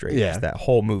 minutes straight. Yeah. That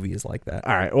whole movie is like that.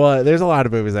 All right. Well, there's a lot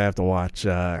of movies I have to watch.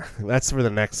 That's for the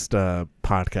next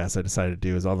podcast I decided to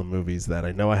do, is all the movies that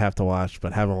I know I have to watch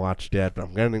but haven't watched yet, but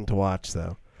I'm going to watch.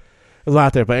 So there's a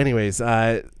lot there. But anyways, so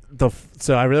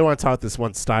I really want to talk this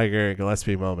one Steiger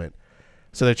Gillespie moment.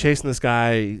 So they're chasing this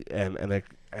guy and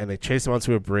they chase him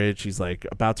onto a bridge. He's like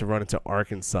about to run into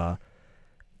Arkansas.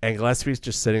 And Gillespie's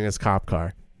just sitting in his cop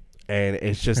car, and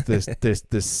it's just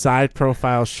this side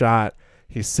profile shot.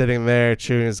 He's sitting there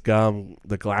chewing his gum.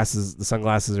 The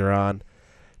sunglasses are on.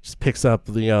 Just picks up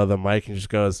the mic and just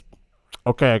goes,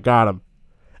 "Okay, I got him."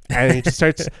 And he just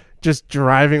starts just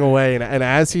driving away. And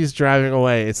as he's driving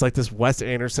away, it's like this Wes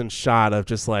Anderson shot of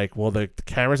just like, well, the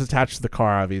camera's attached to the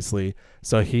car, obviously,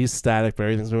 so he's static, but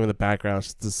everything's moving in the background.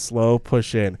 It's just a slow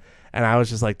push in. And I was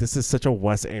just like, this is such a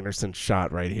Wes Anderson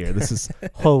shot right here. This is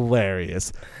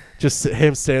hilarious. Just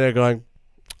him standing there going,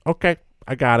 okay,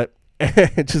 I got it.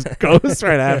 And it just goes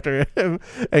right after him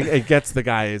and gets the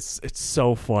guy. It's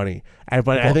so funny.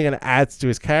 But I think it adds to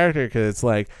his character, because it's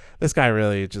like, this guy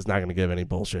really is just not going to give any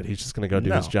bullshit. He's just going to go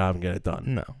do his job and get it done.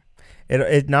 No.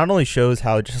 It not only shows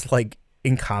how just like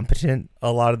incompetent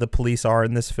a lot of the police are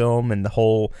in this film, and the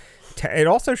whole... it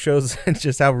also shows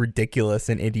just how ridiculous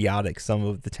and idiotic some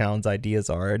of the town's ideas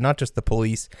are. Not just the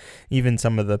police, even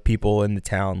some of the people in the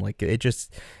town. Like it's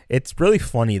really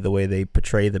funny the way they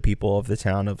portray the people of the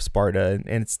town of Sparta,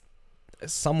 and it's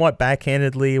somewhat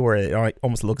backhandedly, where it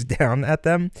almost looks down at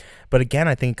them. But again,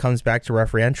 I think it comes back to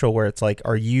referential, where it's like,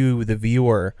 are you, the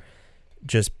viewer,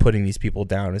 just putting these people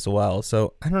down as well?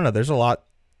 So I don't know. There's a lot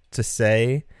to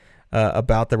say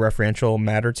about the referential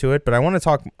matter to it, but I want to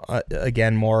talk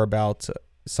again more about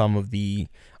some of the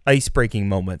ice-breaking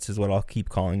moments, is what I'll keep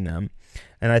calling them.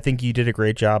 And I think you did a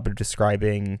great job of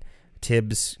describing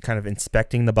Tibbs kind of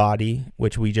inspecting the body,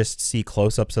 which we just see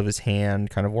close-ups of his hand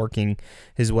kind of working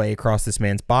his way across this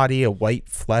man's body, a white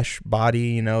flesh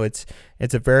body.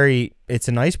 It's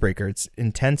an icebreaker. It's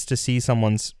intense to see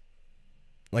someone's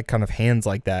like kind of hands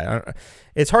like that.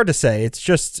 It's hard to say.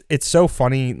 It's so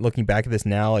funny looking back at this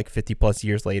now, like 50 plus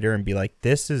years later, and be like,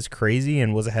 this is crazy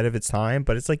and was ahead of its time.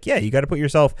 But it's like, yeah, you got to put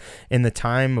yourself in the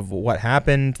time of what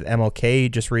happened.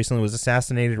 MLK just recently was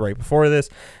assassinated right before this.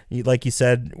 Like you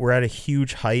said, we're at a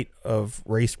huge height of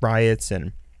race riots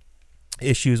and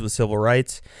issues with civil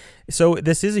rights. So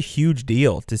this is a huge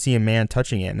deal to see a man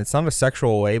touching it. And it's not a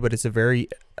sexual way, but it's a very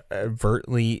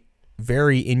overtly,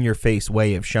 very in-your-face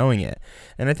way of showing it.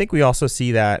 And I think we also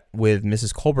see that with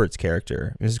Mrs. Colbert's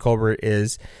character. Mrs. Colbert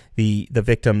is the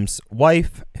victim's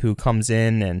wife who comes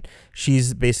in, and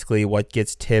she's basically what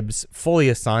gets Tibbs fully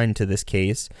assigned to this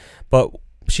case. But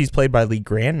she's played by Lee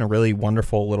Grant in a really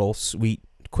wonderful little sweet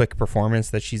quick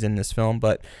performance that she's in this film.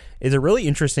 But it's a really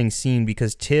interesting scene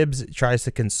because Tibbs tries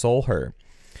to console her.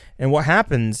 And what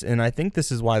happens, and I think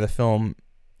this is why the film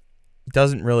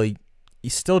he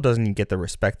still doesn't get the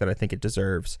respect that I think it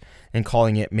deserves, and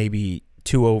calling it maybe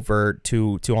too overt,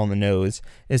 too on the nose,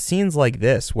 is scenes like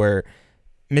this where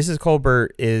Mrs.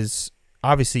 Colbert is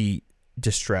obviously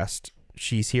distressed.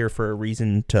 She's here for a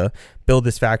reason to build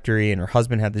this factory, and her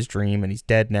husband had this dream, and he's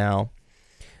dead now.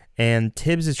 And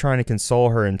Tibbs is trying to console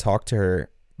her and talk to her,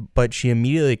 but she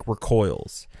immediately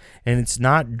recoils. And it's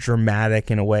not dramatic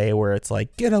in a way where it's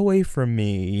like, get away from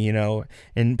me, you know,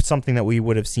 and something that we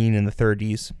would have seen in the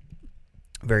 30s,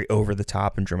 very over the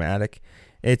top and dramatic.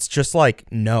 It's just like,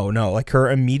 no, like her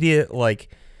immediate like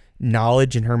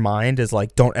knowledge in her mind is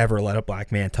like, don't ever let a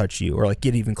black man touch you or like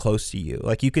get even close to you.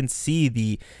 Like you can see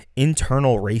the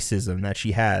internal racism that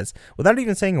she has without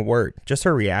even saying a word, just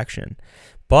her reaction.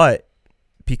 But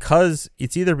because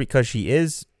it's either because she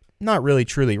is not really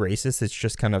truly racist, it's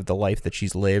just kind of the life that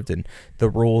she's lived and the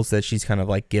rules that she's kind of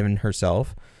like given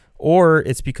herself, or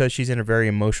it's because she's in a very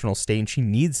emotional state and she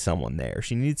needs someone there.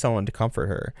 She needs someone to comfort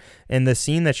her. And the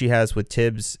scene that she has with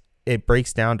Tibbs, it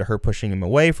breaks down to her pushing him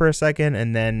away for a second,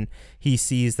 and then he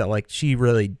sees that like she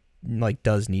really like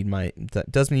does need my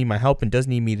help and does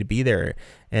need me to be there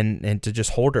and to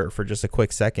just hold her for just a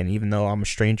quick second, even though I'm a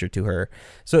stranger to her.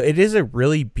 So it is a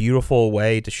really beautiful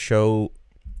way to show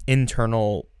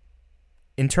internal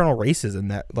racism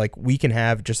that like we can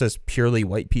have just as purely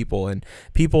white people, and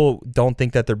people don't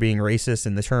think that they're being racist,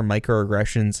 and the term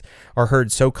microaggressions are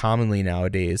heard so commonly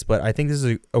nowadays. But I think this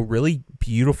is a really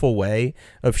beautiful way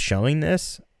of showing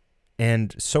this,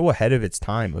 and so ahead of its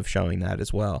time of showing that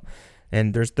as well.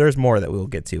 And there's more that we'll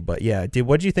get to, but yeah,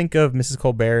 what do you think of Mrs.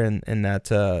 Colbert and that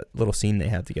little scene they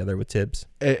had together with Tibbs?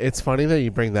 It's funny that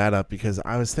you bring that up because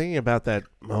I was thinking about that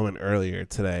moment earlier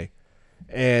today,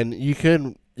 and you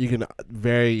can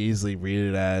very easily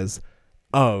read it as,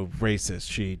 oh, racist.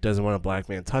 She doesn't want a black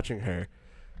man touching her.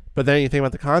 But then you think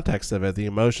about the context of it, the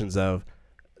emotions of,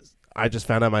 I just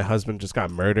found out my husband just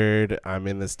got murdered. I'm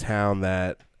in this town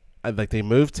that, like, they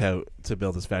moved to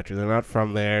build this factory. They're not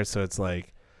from there, so it's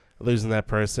like losing that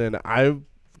person. I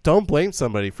don't blame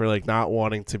somebody for like not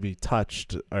wanting to be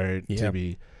touched or to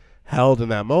be held in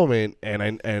that moment.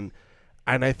 And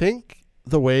I think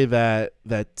the way that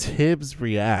Tibbs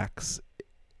reacts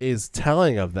is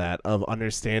telling of that, of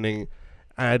understanding.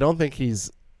 And I think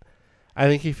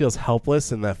he feels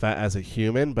helpless in that fact as a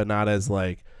human, but not as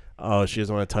like, oh, she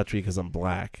doesn't want to touch me because I'm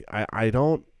black. I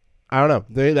don't know.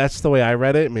 That's the way I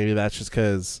read it. Maybe that's just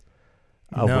because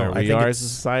of where we are as a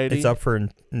society. It's up for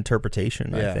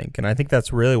interpretation, I think. And I think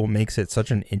that's really what makes it such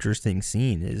an interesting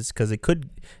scene, is because it could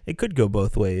go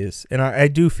both ways. And I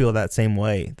do feel that same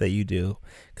way that you do,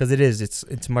 because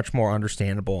it's much more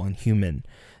understandable and human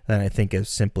than I think as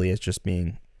simply as just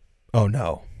being, oh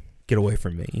no, get away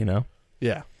from me, you know?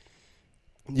 Yeah.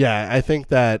 Yeah, I think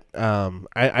that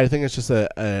I think it's just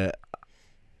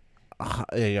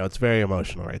it's very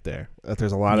emotional right there. That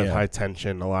there's a lot of high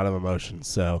tension, a lot of emotion.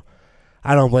 So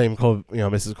I don't blame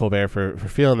Mrs. Colbert for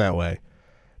feeling that way.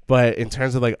 But in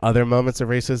terms of like other moments of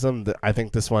racism, I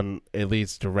think this one, it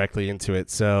leads directly into it.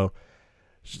 So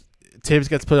Tibbs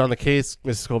gets put on the case.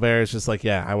 Mrs. Colbert is just like,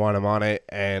 yeah, I want him on it.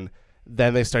 And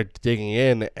then they start digging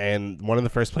in, and one of the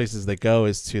first places they go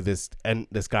is to this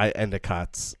guy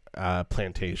Endicott's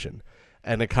plantation.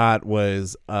 Endicott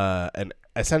was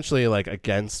essentially like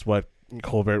against what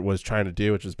Colbert was trying to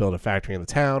do, which was build a factory in the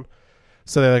town.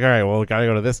 So they're like, all right, well, we got to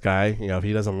go to this guy. If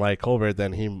he doesn't like Colbert,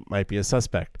 then he might be a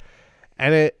suspect.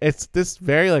 And it's this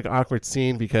very like awkward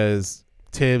scene because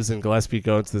Tibbs and Gillespie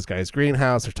go into this guy's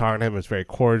greenhouse. They're talking to him. It's very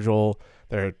cordial.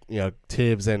 They're,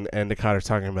 Tibbs and Endicott are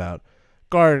talking about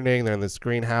gardening. They're in this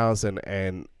greenhouse, and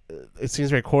it seems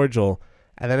very cordial.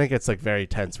 And then it gets like very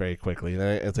tense very quickly.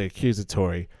 Then it's like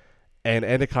accusatory. And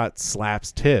Endicott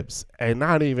slaps Tibbs, and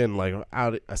not even like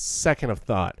out a second of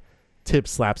thought, Tibbs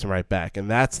slaps him right back.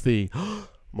 And that's the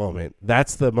moment.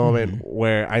 That's the moment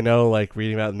where I know, like,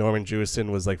 reading about Norman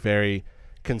Jewison was like very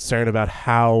concerned about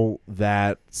how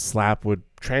that slap would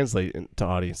translate into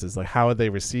audiences. Like, how would they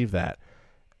receive that?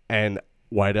 And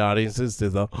white audiences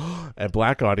did and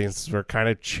black audiences were kind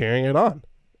of cheering it on.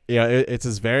 It's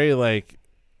this very like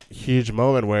huge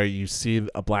moment where you see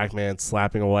a black man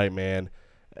slapping a white man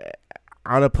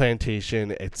on a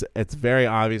plantation. It's very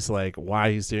obvious like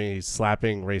why he's doing it. He's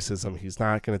slapping racism. He's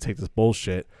not going to take this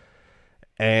bullshit.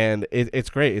 And it's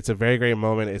great. It's a very great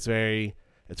moment. It's very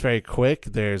quick.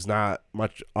 There's not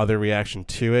much other reaction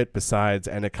to it besides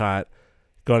Endicott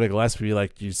going to Gillespie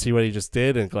like, do you see what he just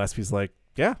did? And Gillespie's like,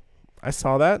 yeah, I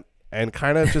saw that. And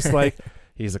kind of just like,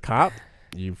 he's a cop.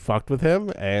 You fucked with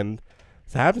him, and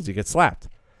it happens. You get slapped.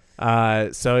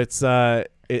 So it's a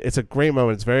great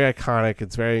moment. It's very iconic.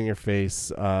 It's very in your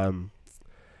face.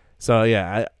 So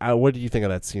yeah, what do you think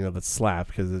of that scene of the slap?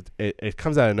 Because it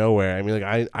comes out of nowhere. I mean,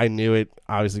 like I knew it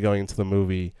obviously going into the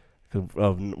movie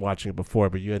of watching it before,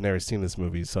 but you had never seen this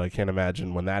movie, so I can't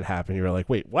imagine when that happened. You were like,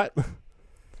 "Wait, what?"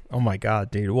 Oh my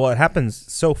God, dude. Well, it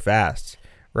happens so fast,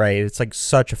 right? It's like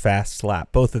such a fast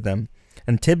slap, both of them.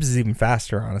 And Tibbs is even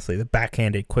faster, honestly. The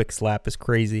backhanded quick slap is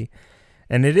crazy.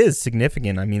 And it is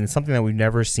significant. I mean, it's something that we've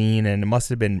never seen, and it must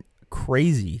have been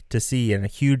crazy to see in a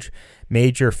huge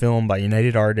major film by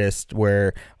United Artists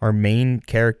where our main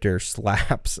character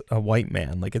slaps a white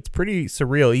man. Like, it's pretty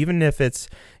surreal. Even if it's,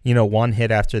 one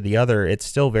hit after the other, it's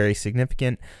still very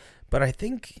significant. But I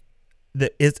think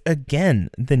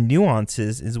the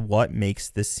nuances is what makes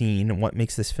the scene and what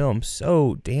makes this film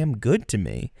so damn good to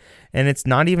me. And it's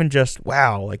not even just,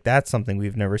 wow, like that's something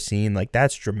we've never seen. Like,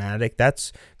 that's dramatic.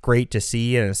 That's great to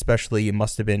see. And especially it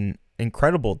must have been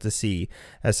incredible to see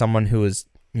as someone who was,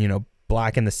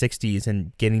 black in the 60s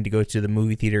and getting to go to the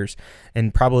movie theaters,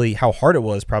 and probably how hard it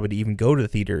was probably to even go to the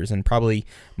theaters. And probably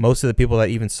most of the people that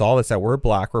even saw this that were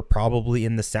black were probably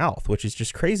in the South, which is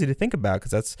just crazy to think about,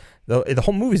 because that's the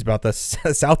whole movie's about the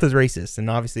South is racist. And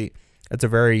obviously that's a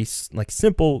very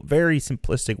simple, very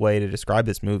simplistic way to describe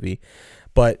this movie.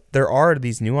 But there are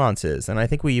these nuances. And I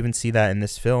think we even see that in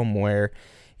this film where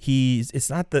it's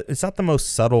not the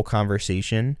most subtle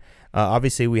conversation.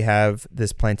 Obviously, we have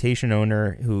this plantation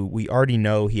owner who we already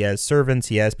know he has servants.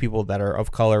 He has people that are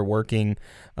of color working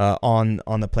on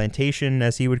the plantation,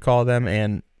 as he would call them.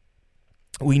 And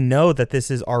we know that this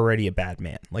is already a bad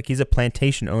man. Like, he's a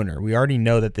plantation owner. We already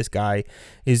know that this guy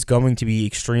is going to be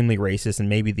extremely racist and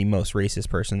maybe the most racist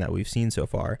person that we've seen so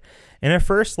far. And at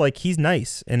first, like, he's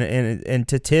nice. And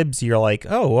to Tibbs, you're like,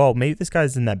 oh, well, maybe this guy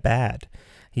isn't that bad.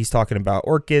 He's talking about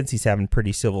orchids. He's having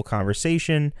pretty civil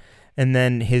conversation. And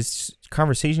then his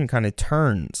conversation kind of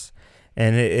turns.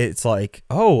 And it's like,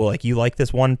 oh, like, you like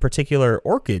this one particular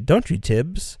orchid, don't you,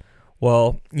 Tibbs?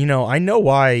 Well, I know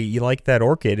why you like that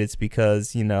orchid. It's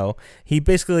because, he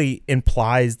basically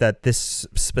implies that this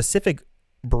specific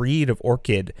breed of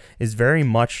orchid is very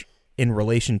much in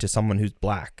relation to someone who's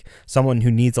black, someone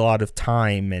who needs a lot of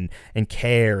time and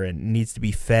care and needs to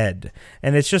be fed.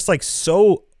 And it's just like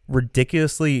so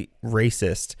ridiculously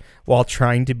racist while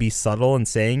trying to be subtle and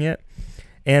saying it.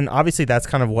 And obviously that's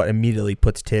kind of what immediately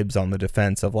puts Tibbs on the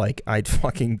defense of like, I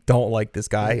fucking don't like this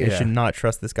guy. Yeah. I should not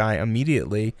trust this guy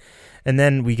immediately. And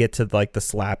then we get to like the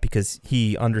slap because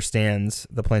he understands,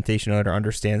 the plantation owner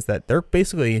understands that they're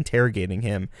basically interrogating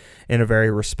him in a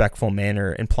very respectful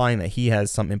manner, implying that he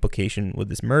has some implication with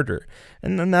this murder.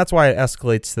 And then that's why it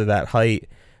escalates to that height.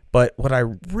 But what I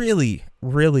really,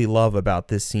 really love about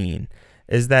this scene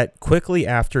is that quickly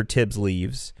after Tibbs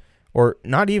leaves, or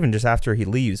not even just after he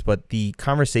leaves, but the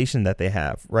conversation that they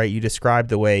have, right? You describe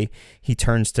the way he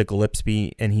turns to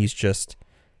Gillespie and he's just,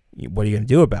 what are you going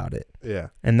to do about it? Yeah.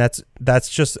 And that's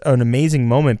just an amazing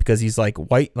moment because he's like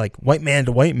white man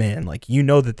to white man. Like,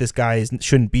 that this guy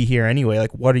shouldn't be here anyway.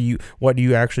 Like, what are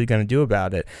you actually going to do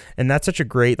about it? And that's such a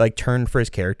great like turn for his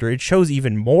character. It shows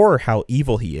even more how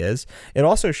evil he is. It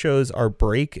also shows our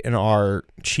break in our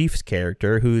Chief's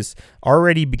character, who's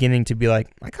already beginning to be like,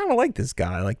 I kind of like this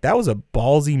guy. Like, that was a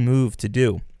ballsy move to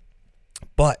do.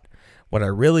 But what I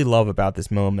really love about this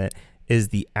moment is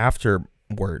the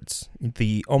afterwords,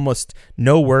 the almost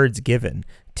no words given.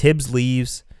 Tibbs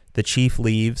leaves, the chief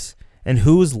leaves, and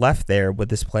who's left there with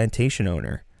this plantation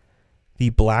owner?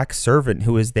 The black servant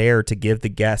who is there to give the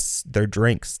guests their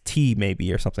drinks, tea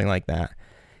maybe or something like that.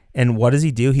 And what does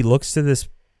he do? He looks to this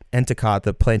Endicott,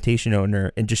 the plantation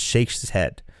owner, and just shakes his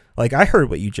head. Like, I heard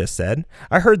what you just said.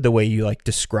 I heard the way you like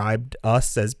described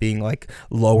us as being like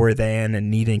lower than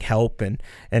and needing help and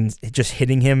just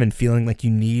hitting him and feeling like you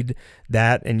need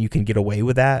that and you can get away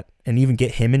with that and even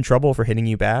get him in trouble for hitting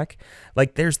you back.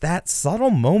 Like, there's that subtle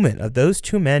moment of those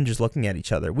two men just looking at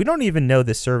each other. We don't even know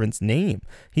this servant's name.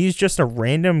 He's just a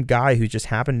random guy who just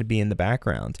happened to be in the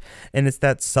background. And it's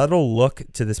that subtle look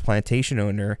to this plantation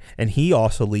owner, and he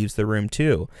also leaves the room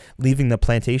too, leaving the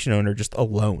plantation owner just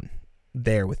alone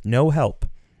there with no help,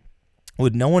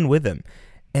 with no one with him.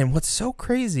 And what's so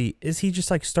crazy is he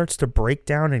just like starts to break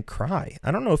down and cry.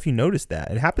 I don't know if you noticed that.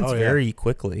 It happens very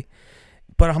quickly.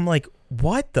 But I'm like,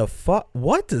 what the fuck?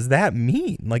 What does that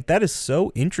mean? Like, that is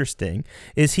so interesting.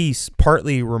 Is he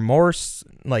partly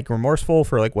remorseful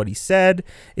for like what he said?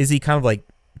 Is he kind of like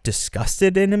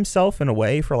disgusted in himself in a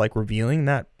way for like revealing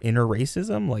that inner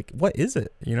racism? Like, what is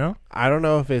it, I don't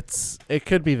know if it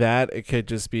could be that. It could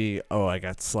just be, oh, I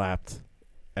got slapped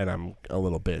and I'm a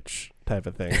little bitch type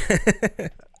of thing.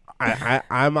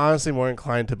 I'm honestly more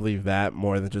inclined to believe that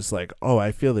more than just like, oh,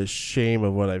 I feel the shame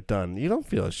of what I've done. You don't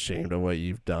feel ashamed of what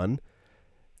you've done.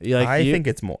 I think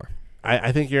it's more.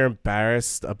 I think you're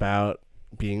embarrassed about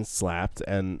being slapped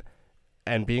and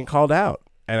being called out.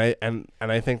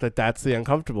 I think that that's the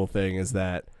uncomfortable thing is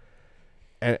that,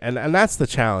 and that's the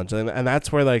challenge, and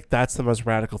that's where like that's the most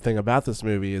radical thing about this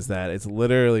movie is that it's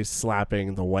literally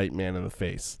slapping the white man in the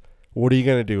face. What are you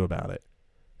gonna do about it?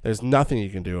 There's nothing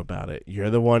you can do about it. You're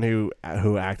the one who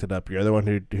acted up. You're the one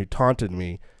who taunted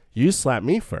me. You slapped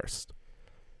me first.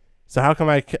 So how come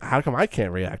I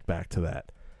can't react back to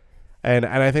that? And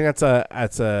I think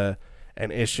that's an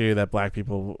issue that black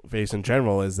people face in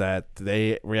general is that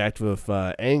they react with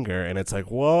anger, and it's like,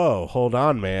 whoa, hold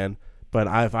on, man. But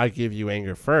if I give you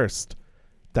anger first,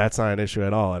 that's not an issue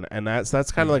at all. And that's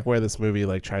kind of like where this movie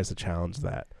like tries to challenge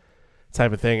that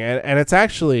type of thing. And it's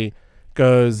actually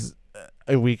goes.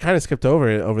 We kind of skipped over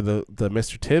it over the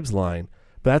Mr. Tibbs line,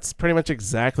 but that's pretty much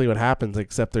exactly what happens,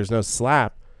 except there's no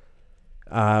slap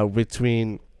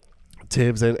between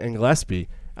Tibbs and Gillespie.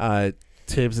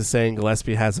 Tibbs is saying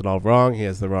Gillespie has it all wrong. He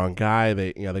has the wrong guy.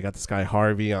 They got this guy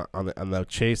Harvey on the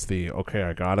chase, the okay,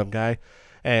 I got him guy,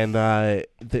 and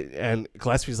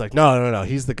Gillespie's like, no,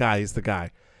 he's the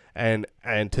guy, and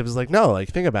Tibbs is like, no, like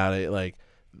think about it, like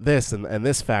this and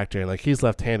this factor, and like he's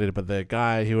left-handed, but the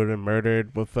guy he would have been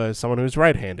murdered with someone who's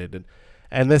right-handed,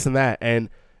 and this and that, and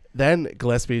then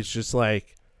Gillespie's just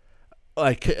like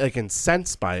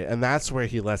incensed by it, and that's where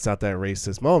he lets out that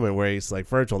racist moment where he's like,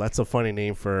 Virgil, that's a funny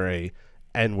name for a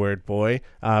N-word boy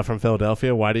from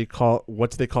Philadelphia. What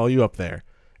do they call you up there?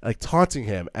 Like taunting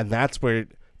him, and that's where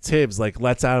Tibbs like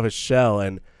lets out of his shell,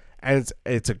 and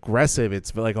it's aggressive.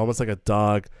 It's like almost like a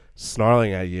dog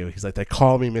snarling at you. He's like, they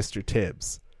call me Mr.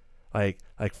 Tibbs. Like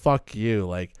fuck you.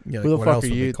 Like who the fuck are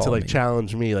you to like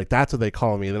challenge me? Like that's what they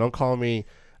call me. They don't call me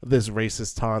this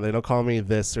racist taunt. They don't call me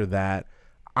this or that.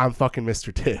 I'm fucking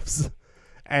Mr. Tibbs.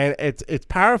 And it's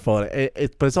powerful. But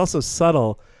it's also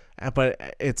subtle.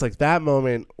 But it's like that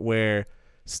moment where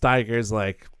Steiger's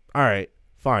like, all right,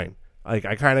 fine. Like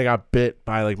I kind of got bit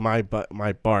by like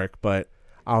my bark, but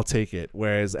I'll take it.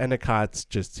 Whereas Endicott's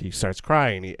just, he starts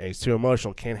crying. He's too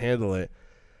emotional, can't handle it.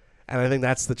 And I think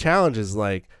that's the challenge is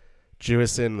like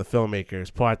Jewison, the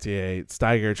filmmakers, Poitier,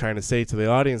 Steiger trying to say to the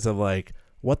audience of like,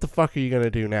 what the fuck are you going to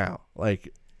do now?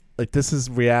 Like this is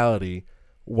reality.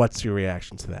 What's your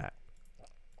reaction to that?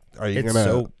 Are you going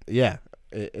to... Yeah,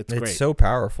 it's great. It's so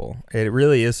powerful. It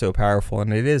really is so powerful.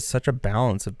 And it is such a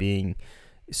balance of being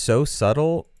so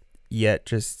subtle, yet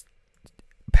just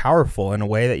powerful in a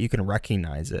way that you can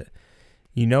recognize it.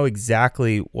 You know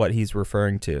exactly what he's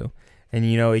referring to. And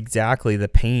you know exactly the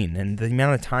pain and the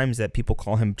amount of times that people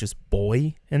call him just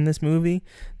boy in this movie.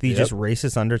 The just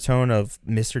racist undertone of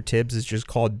Mr. Tibbs is just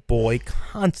called boy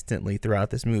constantly throughout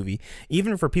this movie.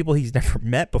 Even for people he's never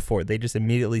met before, they just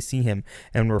immediately see him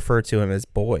and refer to him as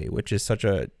boy, which is such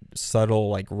a subtle,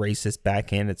 like racist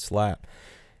backhanded slap.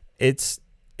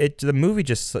 The movie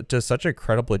just does such a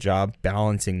incredible job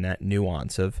balancing that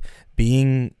nuance of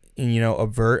being,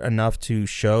 avert enough to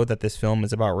show that this film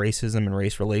is about racism and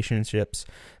race relationships,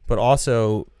 but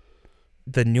also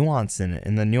the nuance in it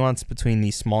and the nuance between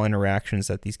these small interactions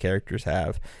that these characters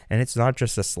have. And it's not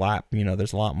just a slap,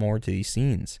 there's a lot more to these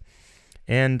scenes.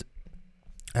 And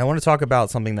I want to talk about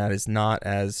something that is not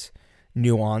as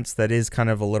nuanced, that is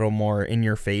kind of a little more in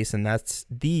your face, and that's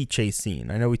the chase scene.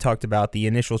 I know we talked about the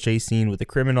initial chase scene with the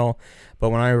criminal, but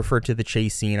when I refer to the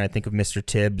chase scene, I think of Mr.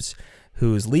 Tibbs,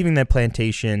 who's leaving that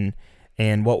plantation,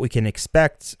 and what we can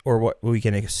expect, or what we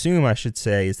can assume, I should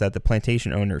say, is that the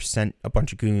plantation owner sent a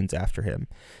bunch of goons after him.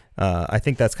 I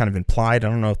think that's kind of implied. I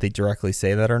don't know if they directly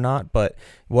say that or not, but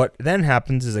what then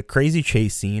happens is a crazy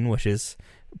chase scene, which is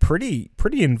pretty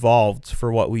involved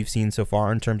for what we've seen so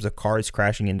far in terms of cars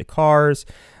crashing into cars,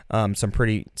 some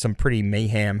pretty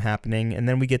mayhem happening, and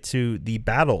then we get to the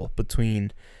battle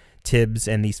between Tibbs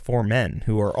and these four men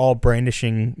who are all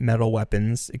brandishing metal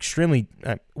weapons, extremely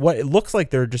what it looks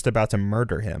like they're just about to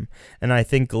murder him. And I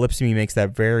think Gillespie makes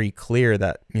that very clear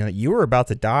that you were about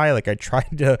to die. Like, I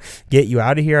tried to get you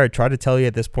out of here. I tried to tell you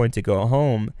at this point to go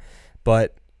home,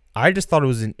 but I just thought it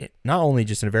was not only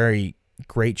just a very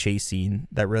great chase scene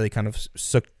that really kind of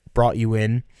brought you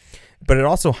in, but it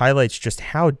also highlights just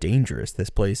how dangerous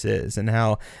this place is and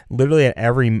how literally at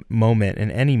every moment, in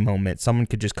any moment, someone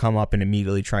could just come up and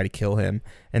immediately try to kill him.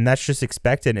 And that's just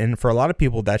expected. And for a lot of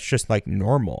people, that's just like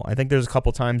normal. I think there's a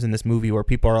couple times in this movie where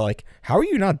people are like, how are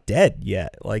you not dead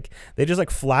yet? Like, they just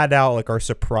like flat out like are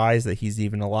surprised that he's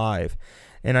even alive.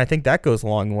 And I think that goes a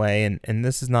long way. And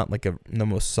this is not like the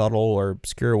most subtle or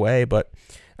obscure way, but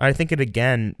I think it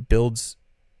again builds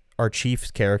our chief's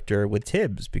character with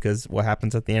Tibbs, because what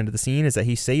happens at the end of the scene is that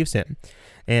he saves him,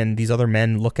 and these other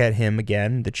men look at him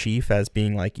again, the chief, as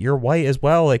being like, you're white as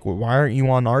well, like why aren't you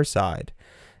on our side?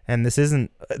 And this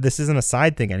isn't a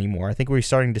side thing anymore. I think we're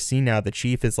starting to see now the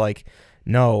chief is like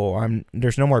no,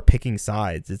 there's no more picking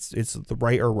sides. It's the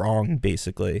right or wrong,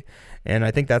 basically. And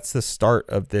I think that's the start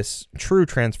of this true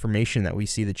transformation that we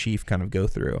see the Chief kind of go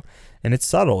through. And it's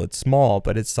subtle, it's small,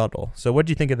 but it's subtle. So what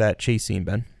do you think of that chase scene,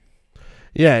 Ben?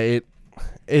 Yeah,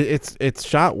 it's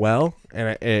shot well,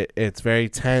 and it's very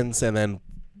tense. And then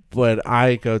what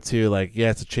I go to, like,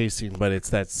 yeah, it's a chase scene, but it's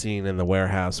that scene in the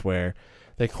warehouse where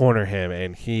they corner him,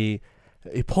 and he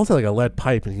pulls out like a lead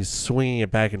pipe, and he's swinging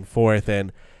it back and forth,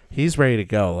 and he's ready to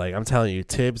go. Like, I'm telling you,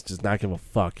 Tibbs does not give a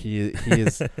fuck.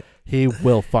 He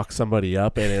will fuck somebody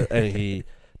up, and he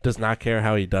does not care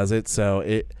how he does it. So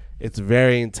it's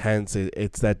very intense.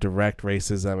 It's that direct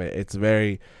racism. It's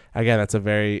very, again, that's a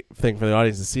very thing for the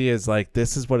audience to see, is like,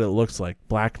 this is what it looks like.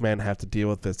 Black men have to deal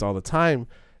with this all the time,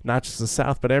 not just the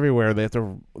South, but everywhere. They have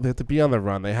to be on the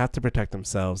run. They have to protect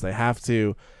themselves. They have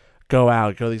to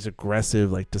go these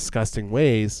aggressive, like, disgusting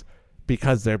ways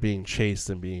because they're being chased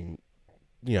and being,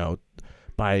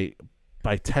 by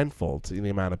tenfold in the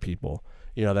amount of people,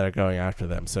 that are going after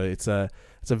them. So it's a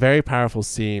very powerful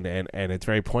scene, and it's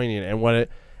very poignant. And what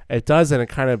it does, and it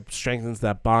kind of strengthens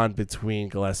that bond between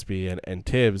Gillespie and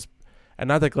Tibbs. And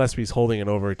not that Gillespie's holding it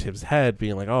over Tibbs' head,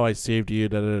 being like, oh, I saved you,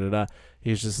 da-da-da-da.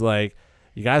 He's just like,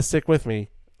 you got to stick with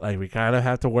me. Like, we kind of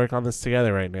have to work on this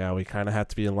together right now. We kind of have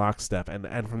to be in lockstep.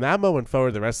 And from that moment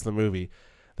forward, the rest of the movie,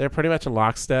 they're pretty much in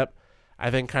lockstep. I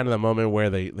think kind of the moment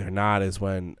where they're not is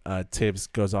when Tibbs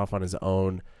goes off on his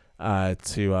own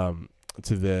to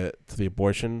the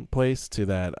abortion place, to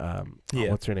that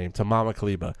what's her name, to Mama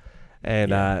Khaliba,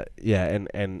 and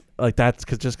and like that's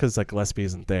because like Gillespie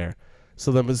isn't there.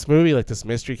 So this movie, like, this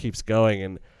mystery keeps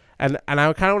going, and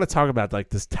I kind of want to talk about, like,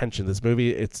 this tension. This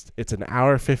movie, it's an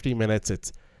hour 50 minutes.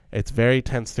 It's very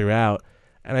tense throughout,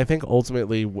 and I think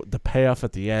ultimately the payoff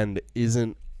at the end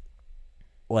isn't,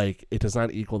 like, it does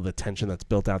not equal the tension that's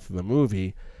built out through the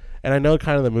movie. And I know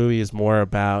kind of the movie is more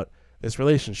about this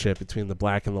relationship between the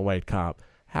black and the white cop,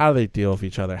 how they deal with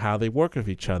each other, how they work with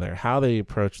each other, how they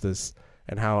approach this,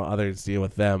 and how others deal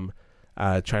with them,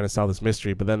 trying to solve this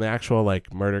mystery. But then the actual,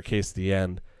 like, murder case at the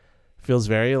end feels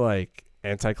very, like,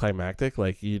 anticlimactic.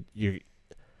 Like, you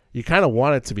kind of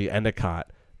want it to be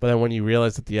Endicott, but then when you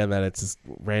realize at the end that it's this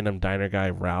random diner guy,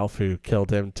 Ralph, who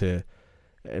killed him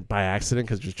by accident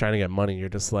because he was trying to get money, you're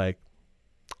just like,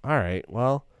 all right,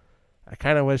 well, I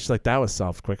kind of wish, like, that was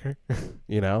solved quicker.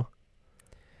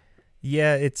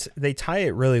 Yeah, they tie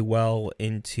it really well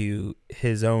into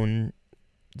his own,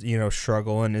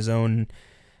 struggle and his own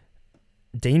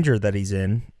danger that he's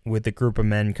in, with the group of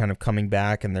men kind of coming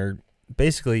back, and they're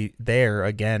basically there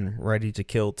again, ready to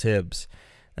kill Tibbs.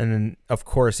 And then, of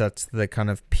course, that's the kind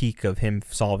of peak of him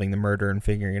solving the murder and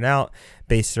figuring it out,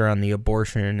 based around the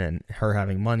abortion and her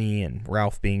having money, and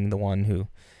Ralph being the one who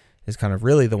is kind of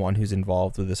really the one who's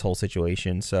involved with this whole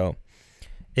situation. So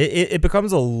it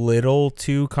becomes a little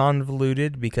too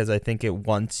convoluted, because I think it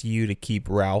wants you to keep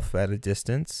Ralph at a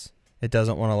distance. It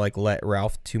doesn't want to, like, let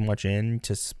Ralph too much in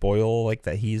to spoil, like,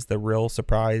 that he's the real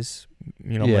surprise,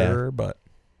 murderer. But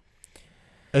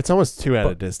it's almost too at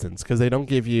a distance, because they don't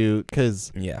give you,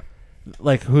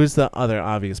 like, who's the other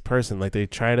obvious person? Like, they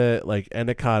try to, like,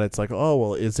 Endicott, it's like, oh,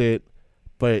 well, is it,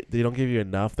 but they don't give you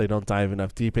enough. They don't dive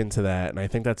enough deep into that. And I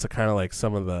think that's kind of like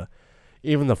some of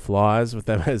even the flaws with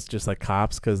them as just, like,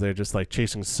 cops, because they're just, like,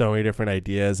 chasing so many different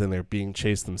ideas, and they're being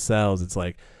chased themselves. It's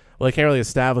like, well, they can't really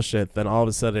establish it. Then all of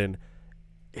a sudden,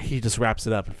 he just wraps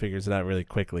it up and figures it out really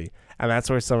quickly. And that's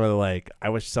where some of the, like, I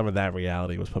wish some of that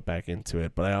reality was put back into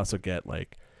it. But I also get,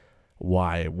 like,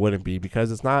 why it wouldn't be,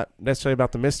 because it's not necessarily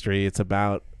about the mystery. It's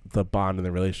about the bond and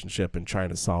the relationship and trying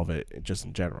to solve it just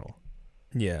in general.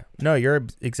 Yeah. No, you're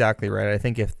exactly right. I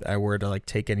think if I were to, like,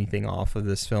 take anything off of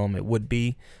this film, it would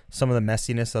be some of the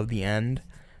messiness of the end.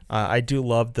 I do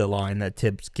love the line that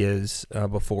Tibbs gives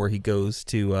before he goes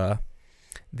to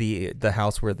the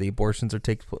house where the abortions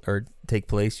take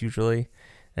place usually,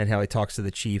 and how he talks to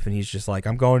the chief, and he's just like,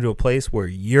 I'm going to a place where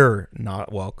you're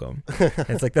not welcome.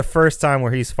 It's like the first time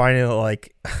where he's finally,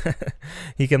 like,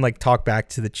 he can, like, talk back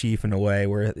to the chief in a way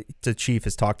where the chief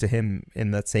has talked to him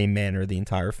in that same manner the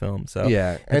entire film. So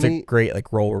yeah, it's a great,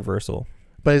 like, role reversal.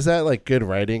 But is that, like, good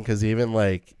writing? Because even,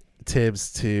 like,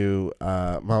 Tibbs to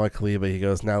Mama Khaliba, he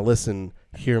goes, now listen,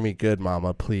 hear me good,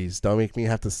 Mama, please. Don't make me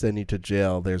have to send you to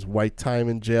jail. There's white time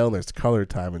in jail, and there's color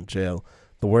time in jail.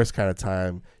 The worst kind of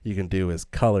time you can do is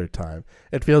color time.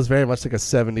 It feels very much like a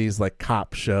 70s, like,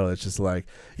 cop show. It's just like,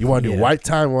 you want to do white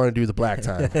time, you want to do the black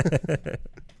time.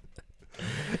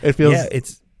 It feels...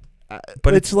 Yeah,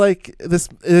 but it's like,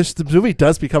 the movie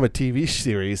does become a TV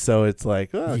series, so it's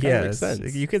like, oh, it makes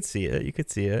sense. You could see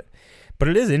it. But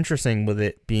it is interesting with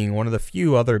it being one of the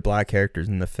few other black characters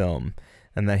in the film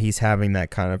and that he's having that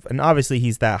kind of, and obviously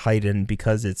he's that heightened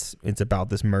because it's about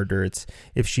this murder. It's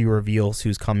if she reveals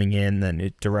who's coming in, then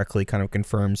it directly kind of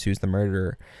confirms who's the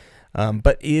murderer.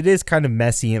 But it is kind of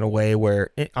messy in a way where,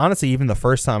 honestly, even the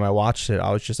first time I watched it,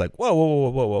 I was just like,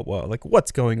 whoa, like,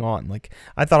 what's going on? Like,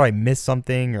 I thought I missed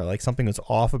something, or like something was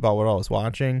off about what I was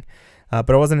watching. But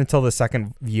it wasn't until the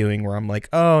second viewing where I'm like,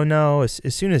 oh no, as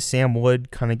soon as Sam Wood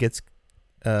kind of gets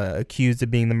accused of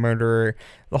being the murderer,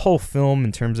 the whole film,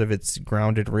 in terms of its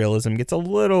grounded realism, gets a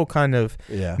little kind of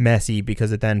messy,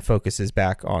 because it then focuses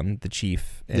back on the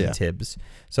chief and Tibbs.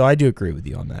 So I do agree with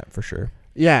you on that for sure.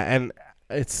 Yeah, and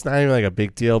it's not even like a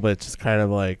big deal, but it's just kind of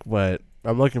like what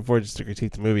I'm looking for just to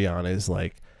critique the movie on is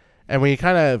like, and when you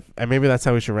kind of, and maybe that's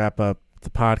how we should wrap up the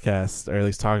podcast, or at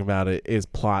least talking about it, is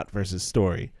plot versus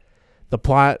story. The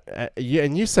plot,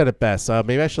 and you said it best, so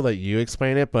maybe I should let you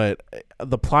explain it, but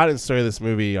the plot and story of this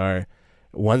movie are,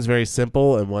 one's very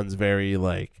simple and one's very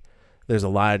like, there's a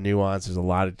lot of nuance, there's a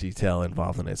lot of detail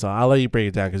involved in it. So I'll let you break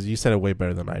it down, because you said it way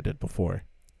better than I did before.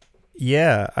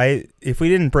 Yeah, if we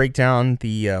didn't break down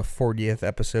the 40th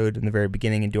episode in the very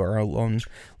beginning and do our own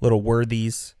little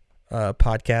worthies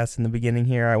podcast in the beginning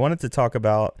here, I wanted to talk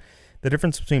about the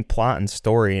difference between plot and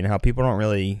story, and how people don't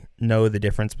really know the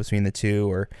difference between the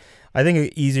two. Or I think an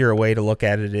easier way to look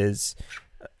at it is,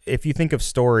 if you think of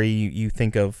story, you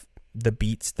think of the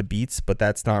beats, but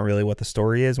that's not really what the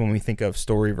story is. When we think of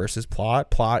story versus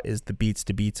plot is the beats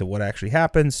to beats of what actually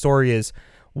happened. Story is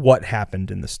what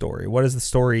happened in the story. What is the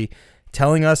story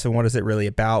telling us, and what is it really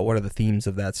about? What are the themes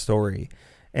of that story?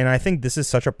 And I think this is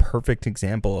such a perfect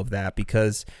example of that,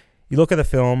 because you look at the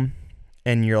film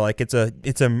and you're like, it's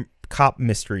a cop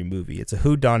mystery movie. It's a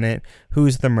whodunit,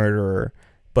 who's the murderer,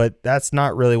 but that's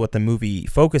not really what the movie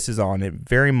focuses on. It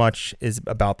very much is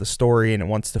about the story, and it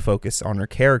wants to focus on our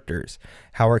characters,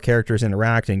 how our characters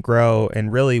interact and grow,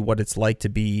 and really what it's like to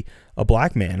be a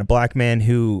black man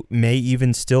who may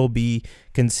even still be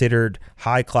considered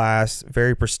high class,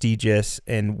 very prestigious,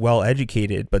 and well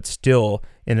educated, but still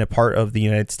in a part of the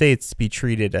United States be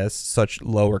treated as such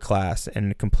lower class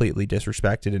and completely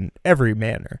disrespected in every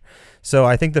manner. So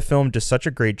I think the film does such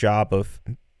a great job of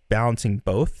balancing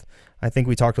both. I think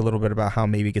we talked a little bit about how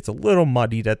maybe it gets a little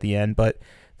muddied at the end, but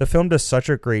the film does such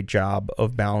a great job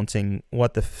of balancing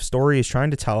what the story is trying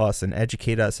to tell us and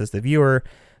educate us as the viewer,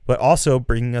 but also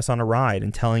bringing us on a ride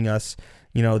and telling us,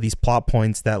 these plot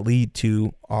points that lead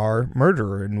to our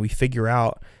murderer. And we figure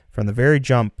out from the very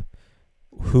jump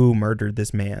who murdered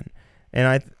this man.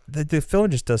 And the film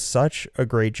just does such a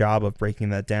great job of breaking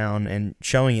that down and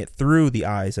showing it through the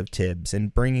eyes of Tibbs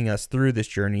and bringing us through this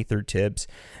journey through Tibbs.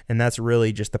 And that's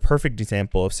really just the perfect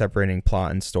example of separating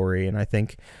plot and story. And I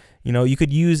think, you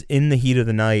could use In the Heat of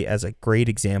the Night as a great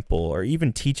example, or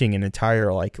even teaching an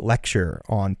entire lecture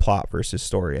on plot versus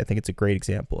story. I think it's a great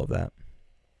example of that.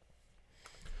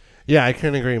 Yeah, I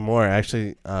couldn't agree more.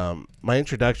 Actually, my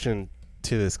introduction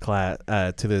to this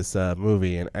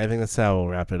movie, and I think that's how we'll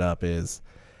wrap it up, is,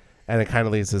 and it kind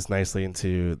of leads us nicely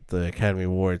into the Academy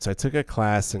Awards. So I took a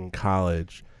class in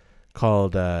college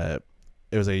called, it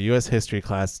was a U.S. history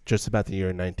class just about the year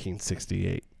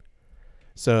 1968.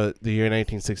 So the year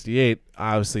 1968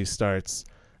 obviously starts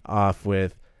off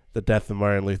with the death of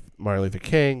Martin Luther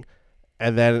King,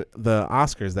 and then the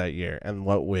Oscars that year, and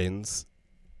what wins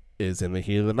is In the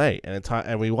Heat of the Night.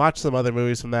 And we watched some other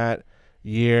movies from that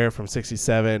year, from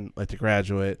 67, like The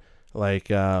Graduate, like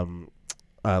Bonnie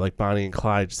and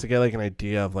Clyde, just to get an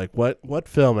idea of what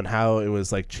film and how it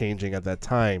was changing at that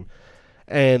time.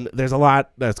 And there's a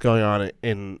lot that's going on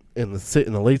in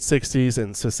the late 60s,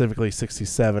 and specifically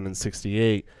 67 and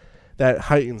 68, that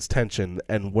heightens tension.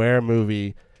 And where a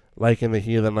movie like In the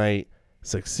Heat of the Night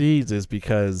succeeds is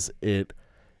because it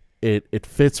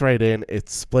fits right in. It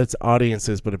splits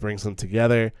audiences, but it brings them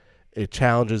together. It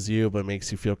challenges you, but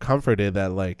makes you feel comforted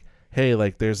that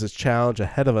hey, there's this challenge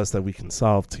ahead of us that we can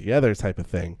solve together, type of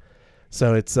thing.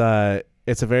 So it's a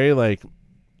very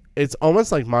it's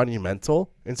almost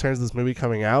monumental in terms of this movie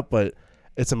coming out, but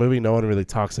it's a movie no one really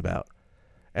talks about.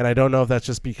 And I don't know if that's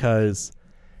just because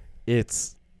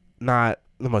it's not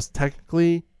the most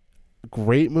technically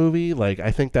great movie.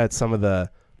 I think that some of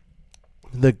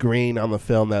the grain on the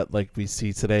film that we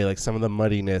see today, some of the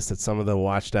muddiness, that some of the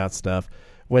washed out stuff,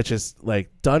 which is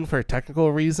done for a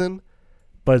technical reason,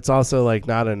 but it's also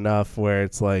not enough where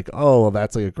it's oh, well,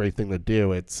 that's a great thing to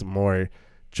do. It's more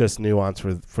just nuance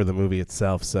for the movie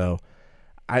itself. So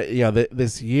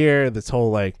this year, this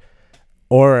whole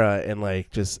aura and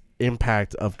just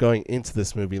impact of going into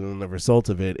this movie and then the result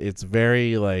of it, it's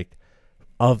very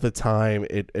of the time.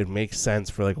 It makes sense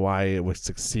for why it would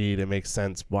succeed. It makes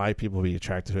sense why people would be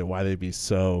attracted to it, why they'd be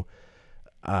so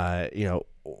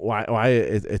why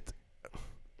it's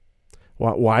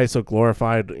so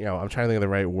glorified. You know, I'm trying to think of the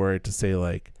right word to say,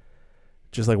 like,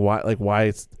 just like why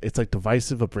it's like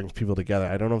divisive but brings people together.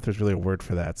 I don't know if there's really a word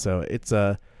for that. So it's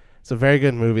a very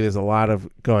good movie. There's a lot of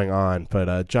going on.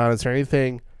 But John, is there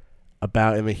anything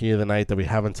about In the Heat of the Night that we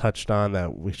haven't touched on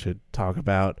that we should talk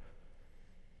about?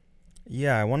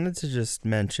 Yeah, I wanted to just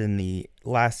mention the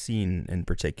last scene in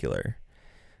particular.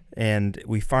 And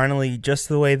we finally, just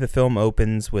the way the film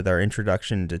opens with our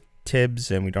introduction to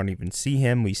Tibbs, and we don't even see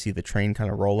him. We see the train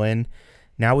kind of roll in.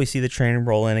 Now we see the train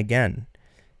roll in again.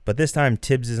 But this time,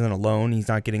 Tibbs isn't alone. He's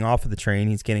not getting off of the train.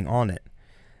 He's getting on it.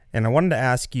 And I wanted to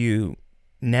ask you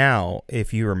now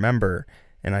if you remember.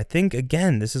 And I think,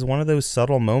 again, this is one of those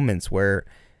subtle moments where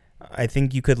I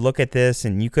think you could look at this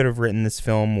and you could have written this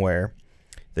film where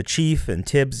the chief and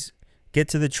Tibbs get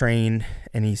to the train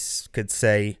and he could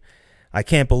say, I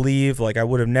can't believe, like, I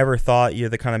would have never thought you're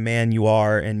the kind of man you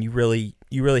are, and you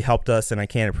really helped us, and I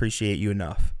can't appreciate you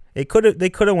enough. They could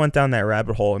have went down that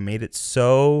rabbit hole and made it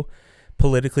so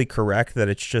politically correct that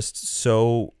it's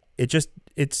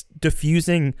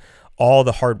diffusing all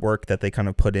the hard work that they kind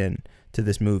of put in to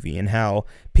this movie, and how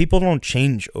people don't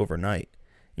change overnight.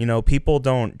 You know, people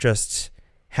don't just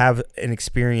have an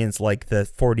experience like the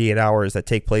 48 hours that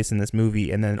take place in this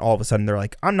movie and then all of a sudden they're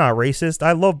like, I'm not racist,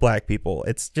 I love black people.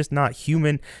 It's just not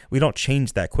human. We don't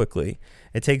change that quickly.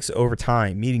 It takes over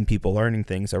time, meeting people, learning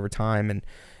things over time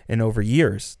and over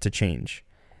years to change.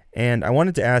 And I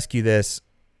wanted to ask you this.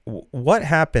 What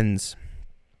happens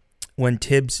when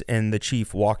Tibbs and the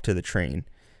chief walk to the train?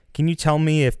 Can you tell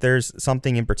me if there's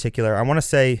something in particular? I want to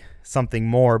say something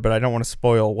more, but I don't want to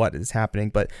spoil what is happening.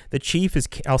 But the chief is,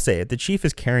 I'll say it, the chief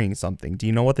is carrying something. Do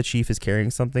you know what the chief is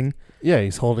carrying something? Yeah,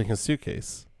 he's holding his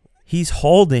suitcase. He's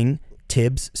holding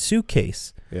Tibbs'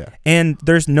 suitcase. Yeah. And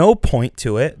there's no point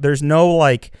to it. There's no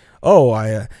like, oh,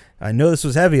 I know this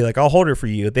was heavy, like I'll hold it for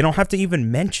you. They don't have to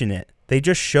even mention it. They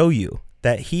just show you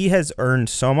that he has earned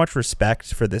so much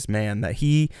respect for this man, that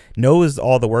he knows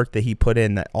all the work that he put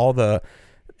in, that all the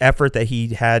effort that he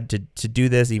had to do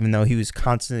this, even though he was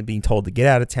constantly being told to get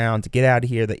out of town, to get out of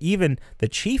here, that even the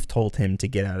chief told him to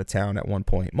get out of town at one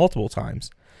point, multiple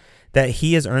times, that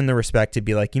he has earned the respect to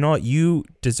be like, you know what, you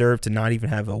deserve to not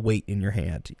even have a weight in your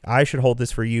hand. I should hold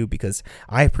this for you because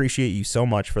I appreciate you so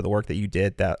much for the work that you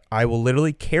did that I will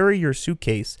literally carry your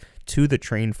suitcase to the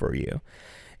train for you.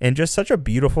 And just such a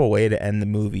beautiful way to end the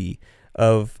movie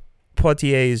of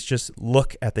Poitier's just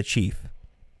look at the chief,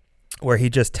 where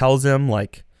he just tells him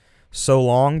like, so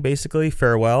long, basically,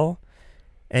 farewell.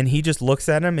 And he just looks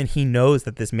at him and he knows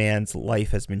that this man's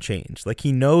life has been changed. Like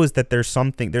he knows that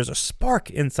there's a spark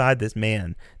inside this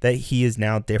man that he is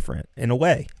now different in a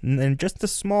way, in just a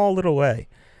small little way.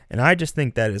 And I just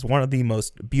think that is one of the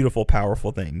most beautiful,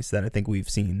 powerful things that I think we've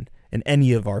seen in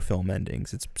any of our film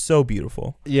endings. It's so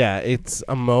beautiful. Yeah, it's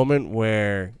a moment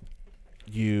where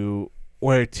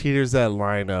it teeters that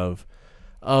line of,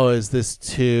 oh, is this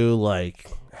too like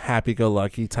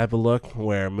happy-go-lucky type of look,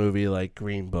 where a movie like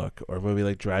Green Book or a movie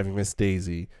like Driving Miss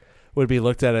Daisy would be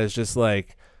looked at as just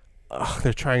like, oh,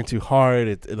 they're trying too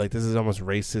hard. Like this is almost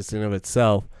racist in of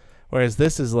itself. Whereas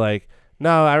this is like,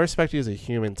 no, I respect you as a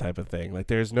human type of thing. Like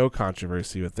there's no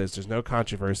controversy with this. There's no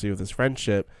controversy with this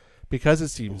friendship because it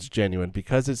seems genuine,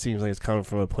 because it seems like it's coming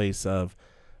from a place of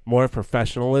more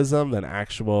professionalism than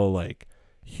actual like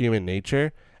human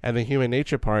nature. And the human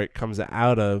nature part comes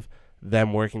out of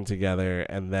them working together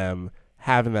and them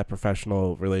having that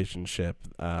professional relationship.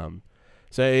 So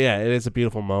yeah, it is a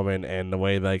beautiful moment. And the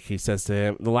way like he says to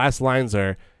him, the last lines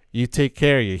are, "You take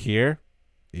care, you hear?"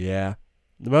 Yeah.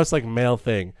 The most like male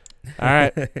thing. All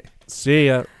right. See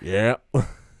ya. Yeah.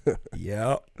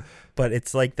 Yeah. But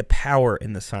it's like the power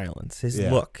in the silence. His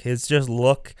look, his just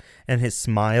look and his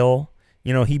smile.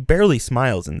 You know, he barely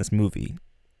smiles in this movie.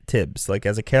 Tibbs, like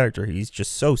as a character, he's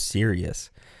just so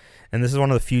serious. And this is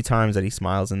one of the few times that he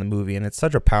smiles in the movie, and it's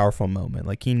such a powerful moment.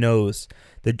 Like he knows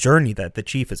the journey that the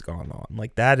chief has gone on.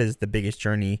 Like that is the biggest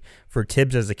journey for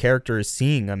Tibbs as a character, is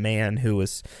seeing a man who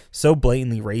was so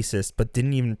blatantly racist but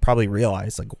didn't even probably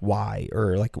realize like why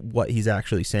or like what he's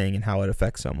actually saying and how it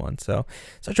affects someone. So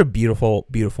such a beautiful,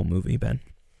 beautiful movie, Ben.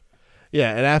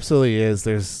 Yeah, it absolutely is.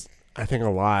 There's, I think, a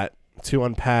lot to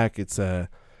unpack. It's a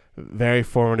very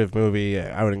formative movie.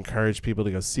 I would encourage people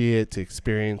to go see it, to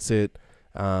experience it.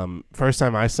 First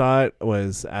time I saw it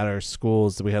was at our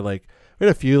schools. We had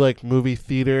a few like movie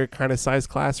theater kind of size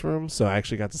classrooms, so I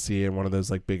actually got to see it in one of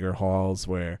those like bigger halls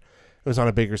where it was on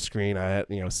a bigger screen. I had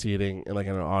seating in like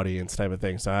an audience type of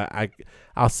thing. So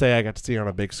I'll say I got to see it on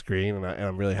a big screen, and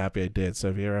I'm really happy I did. So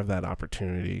if you ever have that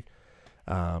opportunity,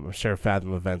 I'm sure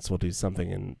Fathom Events will do something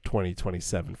in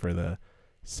 2027 for the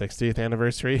 60th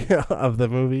anniversary of the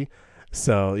movie.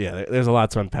 So, yeah, there's a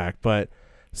lot to unpack. But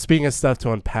speaking of stuff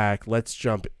to unpack, let's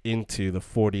jump into the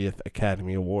 40th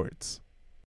Academy Awards.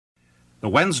 The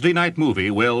Wednesday night movie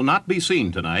will not be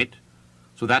seen tonight,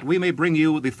 so that we may bring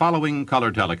you the following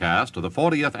color telecast of the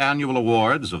 40th Annual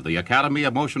Awards of the Academy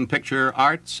of Motion Picture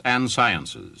Arts and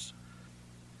Sciences.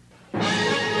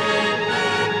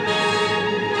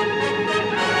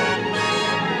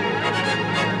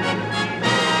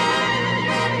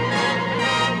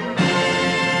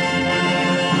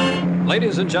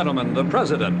 Ladies and gentlemen, the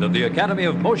president of the Academy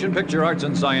of Motion Picture Arts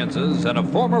and Sciences and a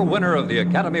former winner of the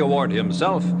Academy Award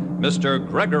himself, Mr.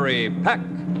 Gregory Peck.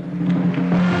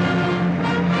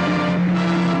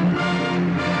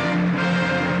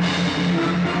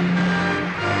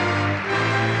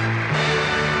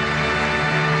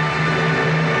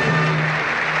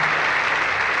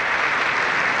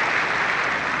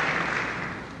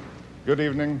 Good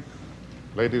evening,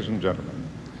 ladies and gentlemen.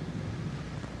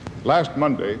 Last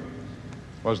Monday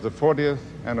was the 40th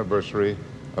anniversary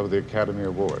of the Academy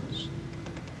Awards.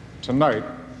 Tonight,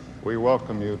 we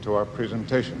welcome you to our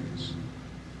presentations.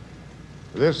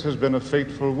 This has been a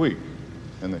fateful week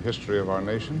in the history of our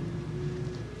nation.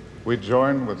 We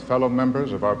join with fellow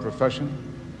members of our profession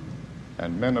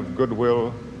and men of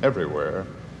goodwill everywhere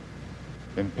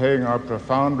in paying our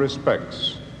profound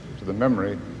respects to the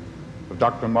memory of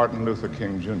Dr. Martin Luther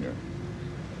King, Jr.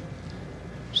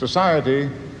 Society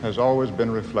has always been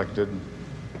reflected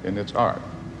in its art.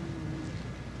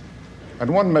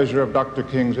 And one measure of Dr.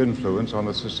 King's influence on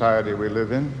the society we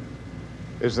live in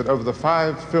is that of the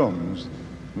 5 films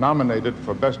nominated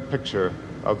for Best Picture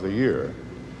of the year,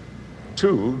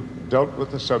 2 dealt with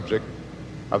the subject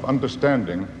of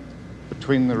understanding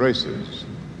between the races.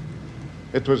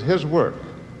 It was his work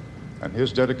and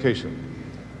his dedication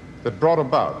that brought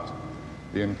about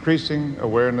the increasing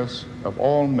awareness of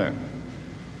all men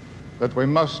that we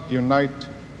must unite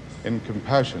in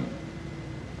compassion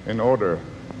in order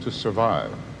to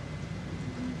survive.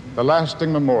 The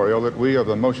lasting memorial that we of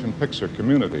the motion picture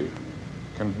community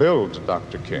can build to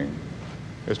Dr. King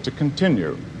is to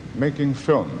continue making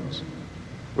films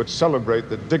which celebrate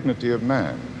the dignity of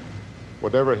man,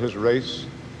 whatever his race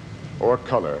or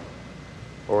color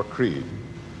or creed.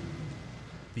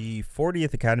 The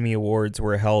 40th Academy Awards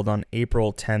were held on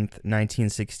April 10th,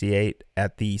 1968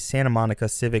 at the Santa Monica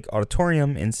Civic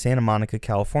Auditorium in Santa Monica,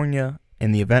 California,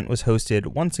 and the event was hosted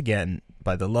once again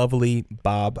by the lovely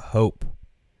Bob Hope.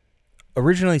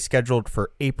 Originally scheduled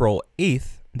for April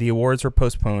 8th, the awards were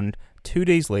postponed 2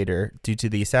 days later due to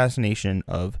the assassination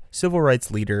of civil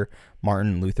rights leader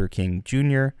Martin Luther King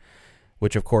Jr.,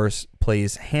 which of course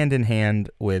plays hand in hand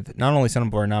with not only some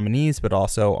of our nominees, but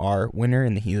also our winner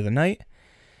in the heat of the night.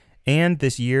 And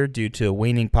this year, due to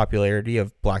waning popularity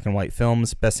of black and white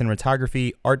films, best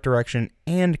cinematography, art direction,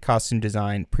 and costume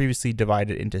design, previously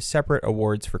divided into separate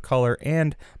awards for color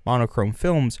and monochrome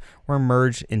films, were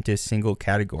merged into single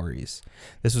categories.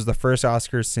 This was the first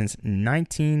Oscars since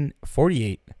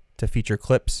 1948 to feature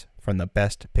clips from the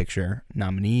Best Picture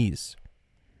nominees.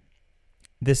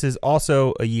 This is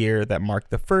also a year that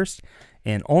marked the first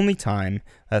and only time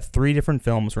that 3 different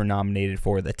films were nominated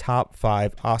for the top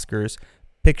 5 Oscars: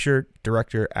 picture,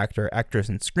 director, actor, actress,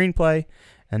 and screenplay.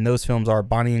 And those films are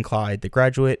Bonnie and Clyde, The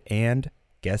Graduate, and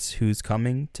Guess Who's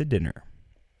Coming to Dinner.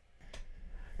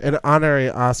 An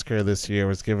honorary Oscar this year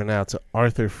was given out to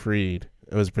Arthur Freed.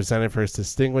 It was presented for his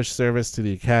distinguished service to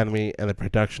the Academy and the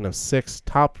production of 6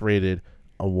 top-rated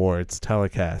awards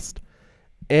telecast.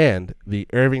 And the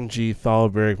Irving G.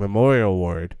 Thalberg Memorial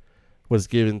Award was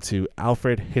given to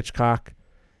Alfred Hitchcock.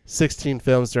 16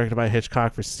 films directed by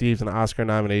Hitchcock received an Oscar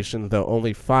nomination, though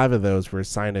only 5 of those were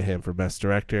assigned to him for Best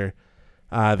Director.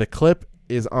 The clip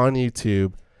is on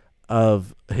YouTube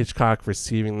of Hitchcock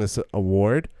receiving this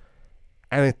award,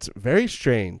 and it's very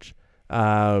strange.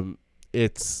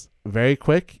 It's very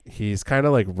quick. He's kind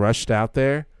of like rushed out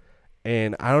there,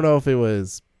 and I don't know if it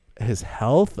was his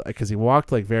health, because he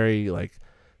walked like very like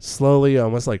slowly,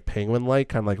 almost like penguin-like,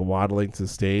 kind of like waddling to the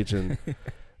stage, and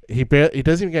he doesn't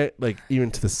even get like even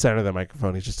to the center of the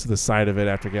microphone. He's just to the side of it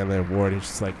after getting the award. He's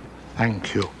just like,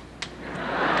 Thank you.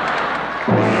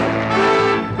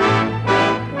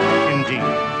 Indeed.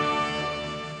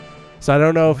 so I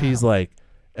don't know if he's like,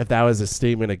 if that was a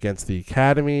statement against the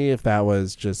Academy, if that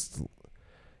was just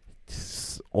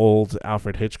old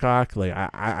Alfred Hitchcock. Like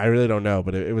I really don't know,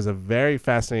 but it was a very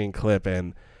fascinating clip,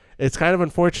 and it's kind of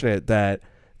unfortunate that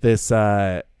this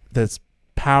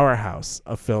powerhouse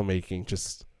of filmmaking,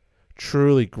 just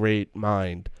truly great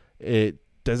mind, it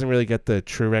doesn't really get the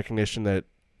true recognition that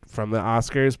from the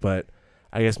Oscars, but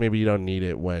I guess maybe you don't need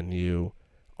it when you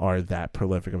are that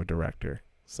prolific of a director.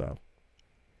 So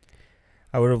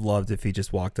I would have loved if he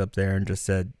just walked up there and just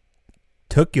said,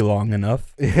 "Took you long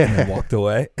enough," and then walked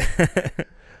away.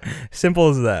 Simple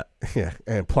as that. yeah,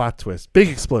 and plot twist, big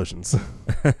explosions.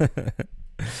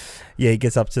 Yeah, he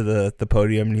gets up to the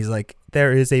podium and he's like,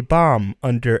 "There is a bomb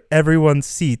under everyone's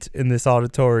seat in this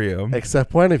auditorium.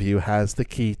 Except one of you has the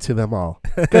key to them all.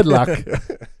 Good luck."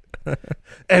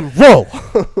 And roll.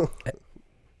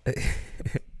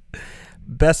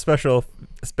 Best special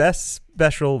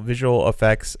visual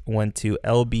effects went to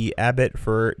L.B. Abbott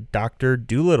for Dr.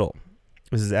 Dolittle.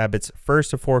 This is Abbott's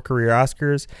first of 4 career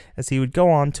Oscars, as he would go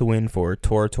on to win for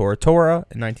Tora Tora Tora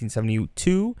in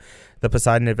 1972, The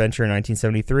Poseidon Adventure in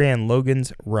 1973, and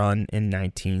Logan's Run in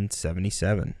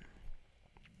 1977.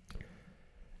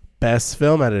 Best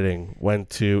film editing went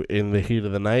to In the Heat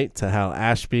of the Night to Hal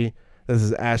Ashby. This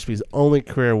is Ashby's only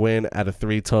career win out of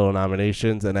 3 total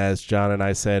nominations, and as John and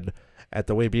I said at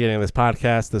the way beginning of this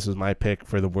podcast, this was my pick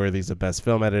for the worthies of best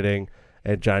film editing.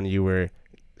 And John, you were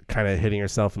kind of hitting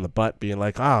yourself in the butt, being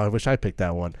like, "Oh, I wish I picked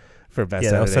that one for best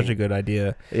editing." Yeah, that was such a good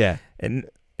idea. Yeah, and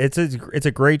it's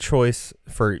a great choice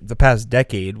for the past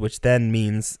decade, which then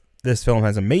means this film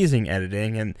has amazing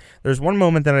editing. And there's one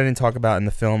moment that I didn't talk about in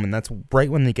the film, and that's right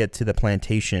when they get to the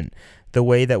plantation. The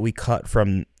way that we cut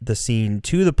from the scene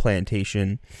to the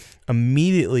plantation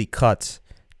immediately cuts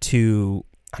to,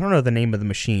 I don't know the name of the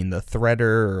machine, the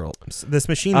threader, or this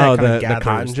machine that kind of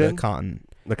gathers the cotton.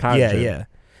 The cotton. Yeah, gin. yeah.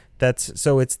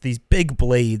 So it's these big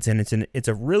blades, and it's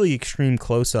a really extreme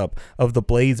close up of the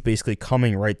blades basically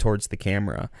coming right towards the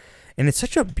camera. And it's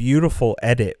such a beautiful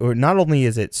edit. Or not only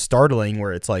is it startling,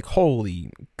 where it's like,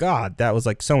 holy God, that was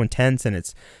like so intense, and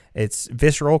it's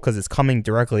visceral because it's coming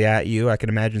directly at you. I can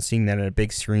imagine seeing that on a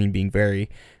big screen, being very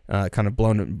kind of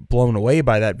blown away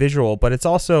by that visual. But it's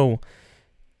also,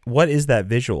 what is that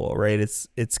visual, right?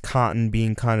 It's cotton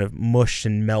being kind of mushed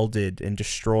and melded and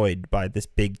destroyed by this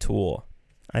big tool.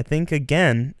 I think,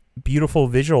 again, beautiful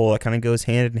visual that kind of goes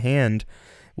hand in hand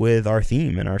with our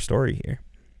theme and our story here.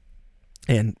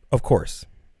 And, of course,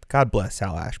 God bless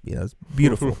Hal Ashby. That was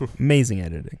beautiful, amazing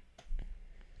editing.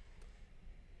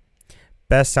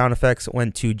 Best sound effects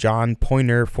went to John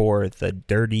Pointer for The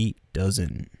Dirty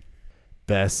Dozen.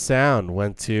 Best sound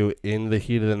went to In the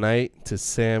Heat of the Night to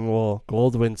Samuel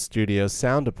Goldwyn Studios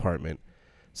Sound Department.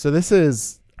 So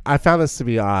I found this to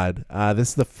be odd. This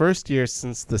is the first year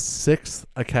since the 6th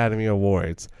Academy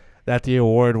Awards that the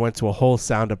award went to a whole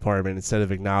sound department instead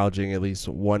of acknowledging at least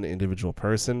one individual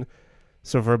person.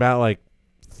 So for about like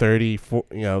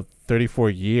 34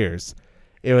 years,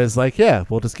 it was like, yeah,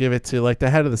 we'll just give it to like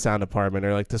the head of the sound department,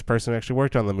 or like this person who actually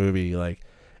worked on the movie, like,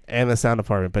 and the sound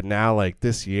department. But now, like,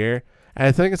 this year, and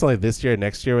I think it's only this year,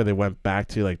 next year, where they went back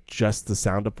to like just the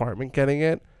sound department getting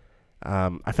it.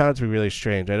 I found it to be really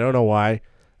strange. I don't know why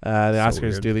the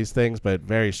Oscars do these things, but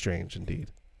very strange indeed.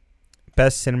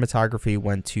 Best cinematography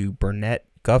went to Burnett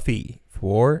Guffey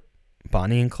for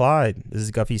Bonnie and Clyde. This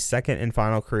is Guffey's second and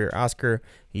final career Oscar.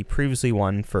 He previously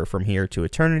won for From Here to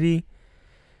Eternity.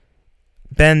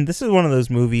 Ben, this is one of those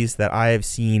movies that I have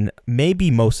seen maybe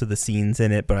most of the scenes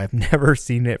in it, but I've never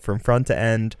seen it from front to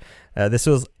end. This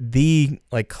was the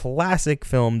like classic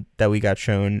film that we got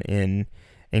shown in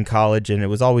college, and it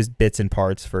was always bits and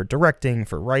parts for directing,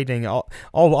 for writing, all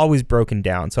always broken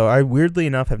down. So I, weirdly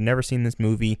enough, have never seen this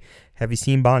movie. Have you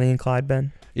seen Bonnie and Clyde,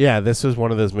 Ben? Yeah, this was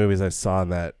one of those movies I saw in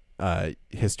that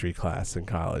history class in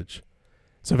college.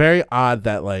 So very odd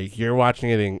that like you're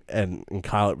watching it in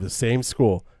college, the same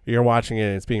school. You're watching it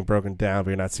and it's being broken down, but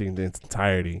you're not seeing its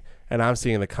entirety. And I'm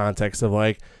seeing the context of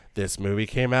like, this movie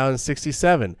came out in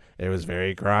 1967. It was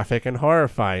very graphic and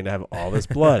horrifying to have all this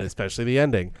blood, especially the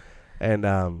ending. And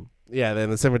yeah,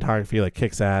 then the cinematography like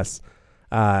kicks ass.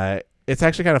 It's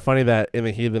actually kind of funny that In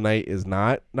the Heat of the Night is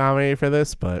not nominated for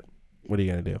this, but what are you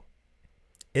gonna do?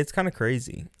 It's kind of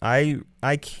crazy. I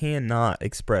cannot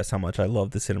express how much I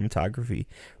love the cinematography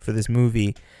for this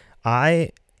movie.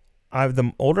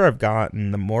 The older I've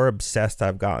gotten, the more obsessed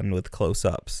I've gotten with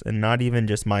close-ups, and not even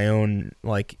just my own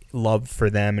like love for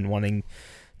them and wanting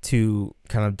to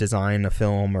kind of design a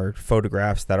film or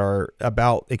photographs that are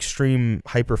about extreme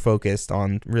hyper-focused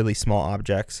on really small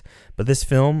objects. But this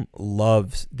film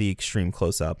loves the extreme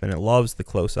close-up, and it loves the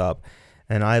close-up.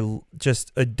 And I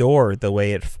just adore the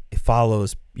way it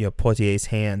follows, Poitier's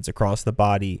hands across the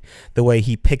body, the way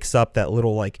he picks up that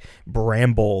little like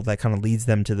bramble that kind of leads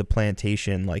them to the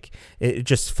plantation. Like it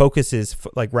just focuses,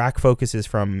 like rack focuses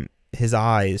from his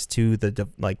eyes to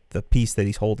the piece that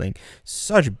he's holding.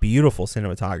 Such beautiful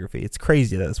cinematography. It's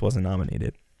crazy that this wasn't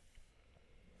nominated.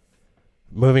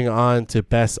 Moving on to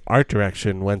Best Art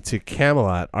Direction went to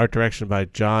Camelot, art direction by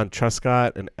John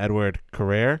Truscott and Edward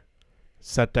Carrere.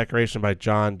 Set decoration by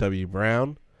John W.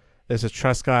 Brown. This is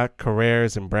Truscott,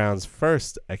 Carreras, and Brown's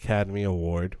first Academy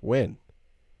Award win.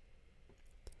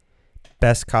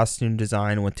 Best costume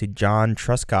design went to John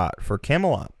Truscott for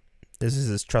Camelot. This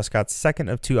is Truscott's second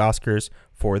of 2 Oscars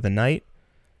for the night.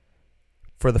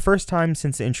 For the first time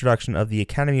since the introduction of the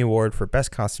Academy Award for Best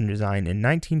Costume Design in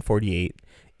 1948,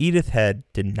 Edith Head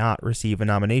did not receive a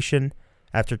nomination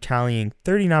after tallying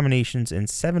 30 nominations and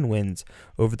 7 wins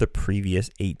over the previous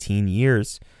 18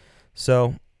 years.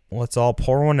 So let's all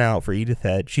pour one out for Edith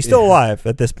Head. She's still alive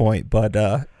at this point, but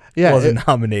wasn't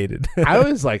nominated. I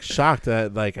was like shocked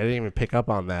that I didn't even pick up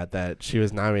on that she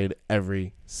was nominated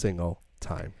every single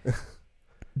time.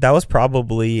 That was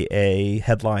probably a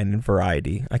headline in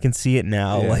Variety. I can see it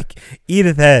now. Yeah.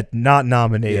 Edith Head not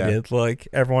nominated. Yeah.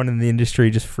 Everyone in the industry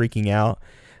just freaking out.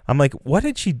 I'm like, what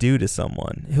did she do to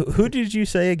someone? Who did you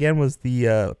say again was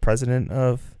the president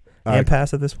of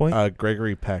AMPAS at this point?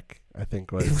 Gregory Peck, I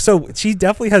think was. So she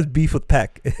definitely has beef with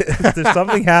Peck. There's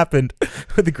something happened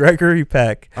with Gregory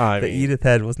Peck that Edith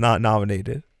Head was not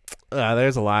nominated.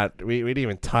 There's a lot we didn't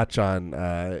even touch on.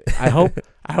 I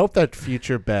hope that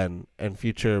future Ben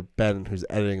who's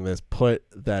editing this put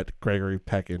that Gregory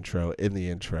Peck intro in the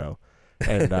intro,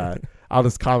 and I'll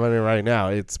just comment it right now.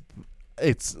 It's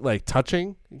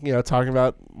touching, talking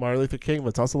about Martin Luther King, but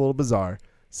it's also a little bizarre,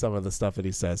 some of the stuff that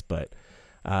he says. But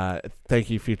thank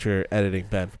you, future editing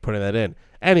Ben, for putting that in.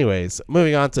 Anyways,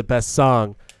 moving on to best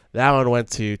song. That one went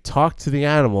to "Talk to the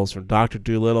Animals" from Dr.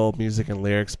 Dolittle, music and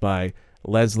lyrics by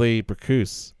Leslie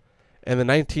Bricusse. In the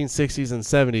 1960s and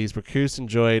 70s, Bricusse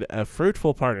enjoyed a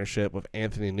fruitful partnership with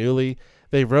Anthony Newley.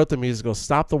 They wrote the musical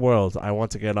 "Stop the World, I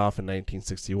Want to Get Off" in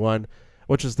 1961,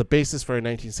 which was the basis for a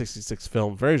 1966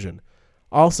 film version.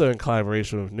 Also in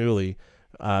collaboration with Newley,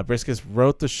 Bricusse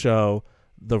wrote the show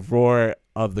 "The Roar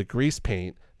of the Grease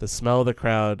Paint," "The Smell of the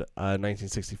Crowd"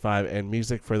 1965, and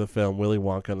music for the film "Willy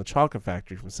Wonka and the Chocolate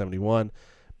Factory" from 71,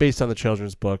 based on the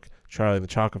children's book "Charlie and the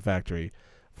Chocolate Factory."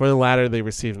 For the latter, they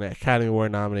received an Academy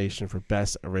Award nomination for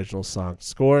Best Original Song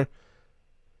Score.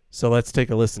 So let's take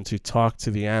a listen to "Talk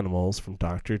to the Animals" from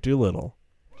Dr. Dolittle.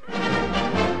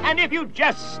 And if you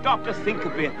just stop to think a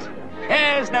bit,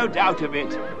 there's no doubt of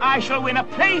it, I shall win a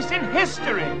place in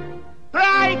history. For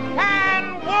I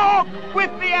can walk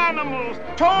with the animals,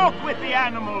 talk with the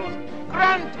animals,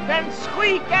 grunt and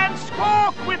squeak and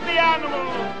squawk with the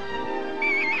animals.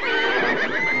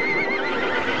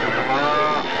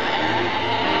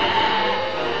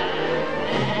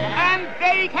 And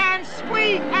they can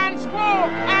squeak and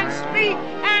squawk and speak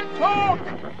and talk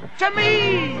to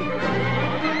me.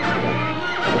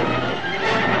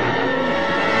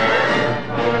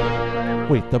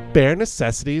 Wait, The Bare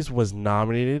Necessities was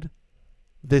nominated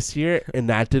this year and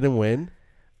that didn't win?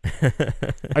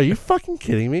 Are you fucking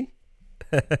kidding me?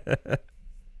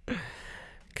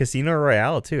 Casino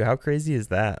Royale too. How crazy is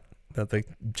that? That the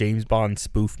James Bond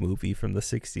spoof movie from the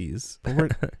 60s.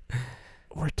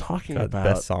 We're talking Got about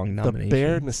best song nomination. The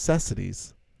Bare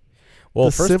Necessities. Well,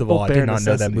 The first of all, I Simple did not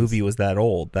know that Necessities. movie was that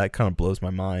old. That kind of blows my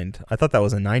mind. I thought that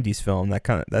was a 90s film.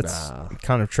 That's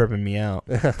kind of tripping me out.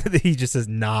 He just says,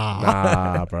 nah.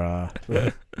 Nah,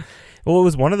 bruh. Well, it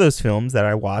was one of those films that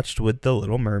I watched with The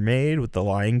Little Mermaid, with The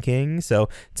Lion King. So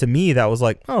to me, that was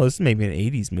like, oh, this is maybe an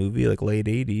 80s movie, like late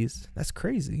 80s. That's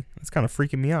crazy. That's kind of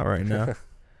freaking me out right now.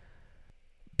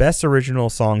 Best Original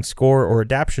Song Score or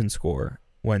Adaptation Score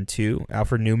went to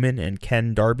Alfred Newman and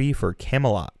Ken Darby for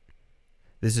Camelot.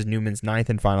 This is Newman's 9th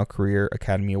and final career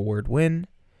Academy Award win.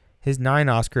 His 9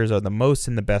 Oscars are the most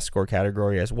in the Best Score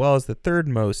category, as well as the 3rd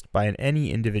most by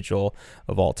any individual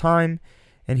of all time,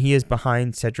 and he is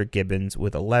behind Cedric Gibbons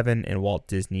with 11 and Walt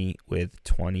Disney with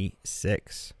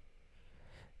 26.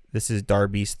 This is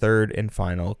Darby's 3rd and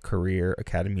final career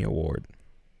Academy Award.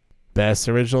 Best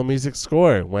Original Music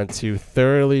Score went to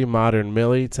Thoroughly Modern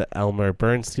Millie to Elmer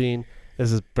Bernstein.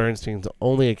 This is Bernstein's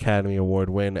only Academy Award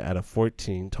win out of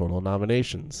 14 total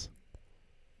nominations.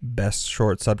 Best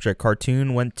Short Subject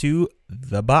Cartoon went to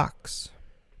The Box.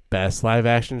 Best Live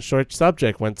Action Short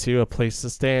Subject went to A Place to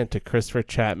Stand to Christopher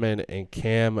Chapman and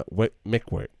Cam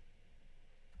Mickwort.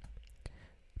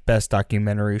 Best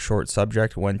Documentary Short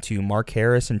Subject went to Mark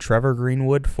Harris and Trevor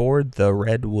Greenwood for The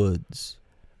Redwoods.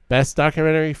 Best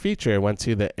Documentary Feature went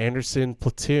to The Anderson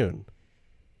Platoon.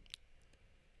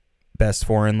 Best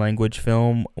Foreign Language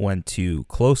Film went to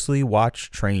Closely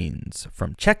Watched Trains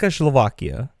from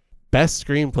Czechoslovakia. Best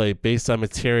Screenplay based on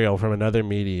material from another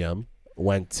medium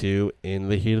went to In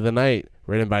the Heat of the Night,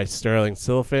 written by Sterling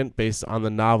Siliphant, based on the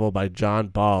novel by John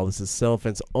Ball. This is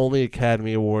Siliphant's only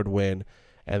Academy Award win,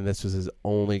 and this was his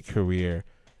only career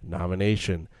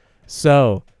nomination.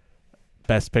 So,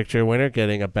 Best Picture winner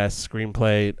getting a Best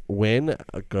Screenplay win.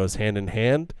 Goes hand in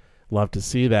hand. Love to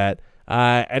see that.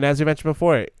 And as you mentioned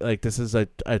before, like, this is a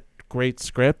great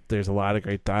script. There's a lot of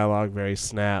great dialogue, very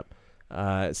snappy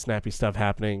stuff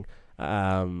happening.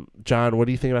 John, what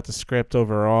do you think about the script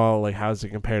overall? Like, how does it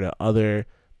compare to other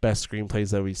best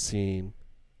screenplays that we've seen?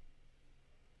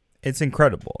 It's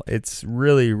incredible. It's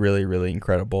really, really, really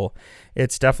incredible.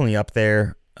 It's definitely up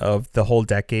there of the whole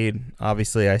decade.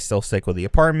 Obviously, I still stick with The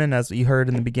Apartment, as you heard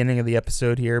in the beginning of the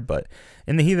episode here, but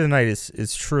In the Heat of the Night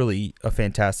is truly a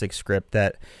fantastic script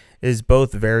that is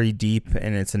both very deep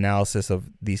in its analysis of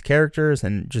these characters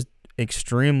and just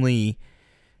extremely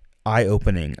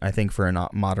eye-opening, I think, for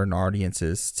modern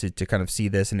audiences to kind of see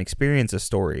this and experience a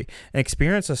story. And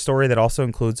experience a story that also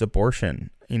includes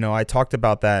abortion. You know, I talked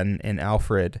about that in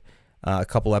Alfred a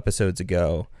couple episodes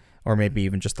ago, or maybe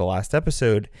even just the last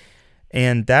episode.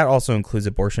 And that also includes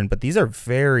abortion, but these are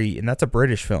and that's a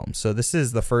British film. So this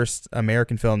is the first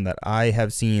American film that I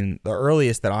have seen, the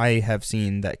earliest that I have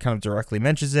seen that kind of directly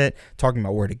mentions it, talking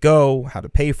about where to go, how to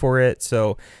pay for it.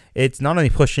 So it's not only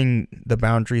pushing the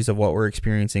boundaries of what we're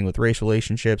experiencing with race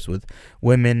relationships, with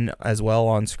women as well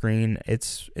on screen,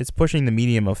 it's pushing the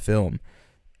medium of film.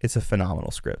 It's a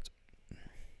phenomenal script.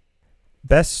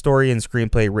 Best Story and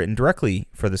Screenplay written directly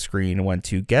for the screen went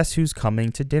to Guess Who's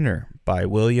Coming to Dinner by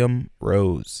William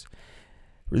Rose.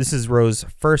 This is Rose's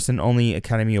first and only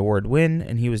Academy Award win,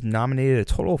 and he was nominated a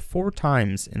total of 4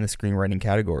 times in the screenwriting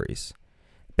categories.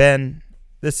 Ben,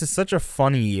 this is such a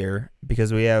funny year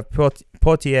because we have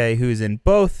Poitier, who's in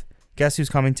both Guess Who's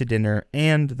Coming to Dinner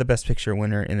and the Best Picture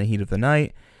winner in The Heat of the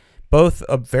Night. Both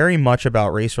very much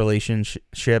about race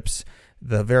relationships.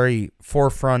 The very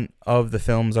forefront of the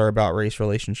films are about race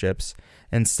relationships.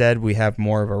 Instead, we have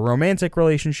more of a romantic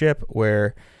relationship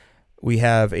where we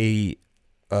have a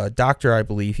doctor, I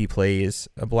believe he plays,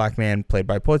 a black man played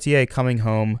by Poitier, coming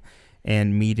home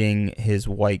and meeting his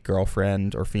white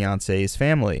girlfriend or fiance's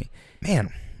family.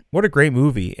 Man, what a great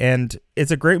movie. And it's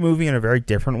a great movie in a very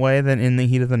different way than In the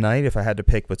Heat of the Night. If I had to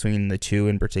pick between the two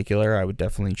in particular, I would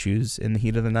definitely choose In the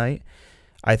Heat of the Night.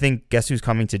 I think Guess Who's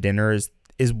Coming to Dinner is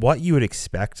what you would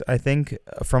expect, I think,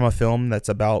 from a film that's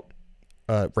about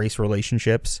race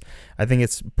relationships. I think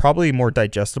it's probably more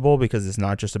digestible because it's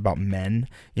not just about men.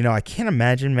 You know, I can't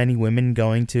imagine many women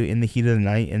going to In the Heat of the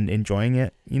Night and enjoying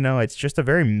it. You know, it's just a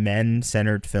very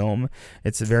men-centered film.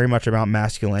 It's very much about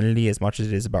masculinity as much as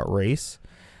it is about race.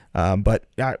 But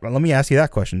let me ask you that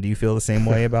question. Do you feel the same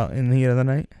way about In the Heat of the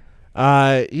Night?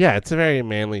 Yeah, it's a very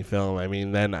manly film. I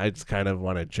mean, then I just kind of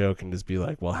want to joke and just be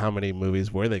like, well, how many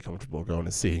movies were they comfortable going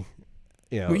to see?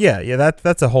 You know, well, yeah,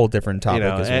 that's a whole different topic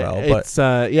as well. It's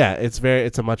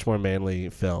it's a much more manly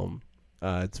film.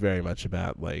 It's very much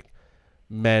about like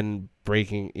men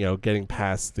breaking, getting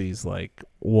past these like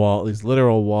these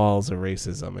literal walls of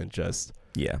racism and just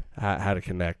how to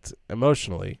connect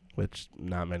emotionally, which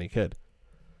not many could.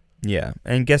 Yeah,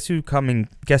 and Guess Who's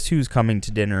Coming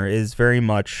to Dinner is very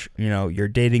much, you're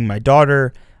dating my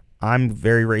daughter. I'm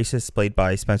very racist, played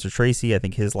by Spencer Tracy. I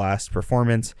think his last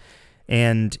performance,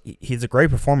 and he's a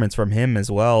great performance from him as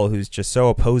well, who's just so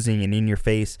opposing and in your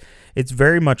face. It's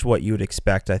very much what you would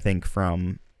expect, I think,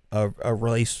 from a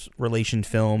relation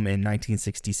film in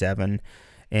 1967,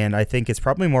 and I think it's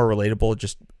probably more relatable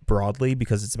just broadly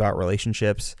because it's about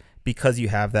relationships. Because you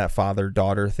have that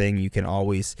father-daughter thing, you can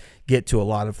always get to a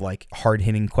lot of like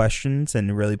hard-hitting questions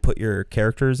and really put your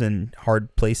characters in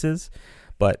hard places.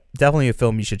 But definitely a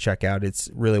film you should check out. It's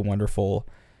really wonderful.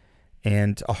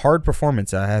 And a hard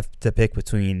performance. I have to pick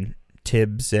between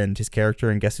Tibbs and his character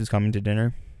and Guess Who's Coming to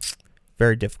Dinner.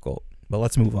 Very difficult. But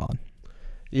let's move on.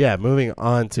 Yeah, moving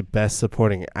on to Best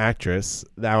Supporting Actress.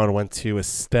 That one went to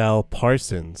Estelle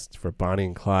Parsons for Bonnie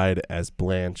and Clyde as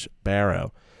Blanche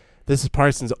Barrow. This is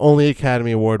Parsons' only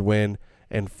Academy Award win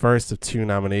and first of 2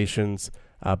 nominations.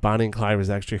 Bonnie and Clyde was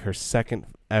actually her second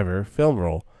ever film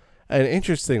role. And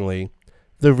interestingly,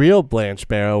 the real Blanche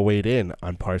Barrow weighed in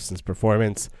on Parsons'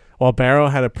 performance. While Barrow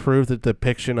had approved the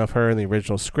depiction of her in the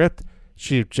original script,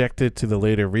 she objected to the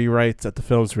later rewrites at the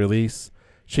film's release.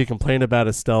 She complained about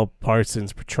Estelle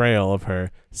Parsons' portrayal of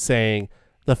her, saying,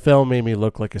 "The film made me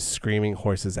look like a screaming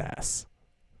horse's ass."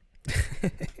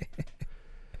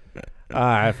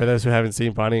 For those who haven't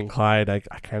seen Bonnie and Clyde, I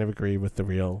kind of agree with the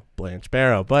real Blanche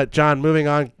Barrow. But, John, moving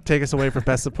on, take us away for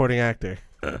Best Supporting Actor.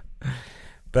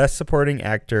 Best Supporting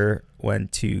Actor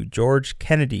went to George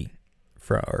Kennedy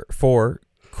for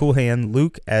Cool Hand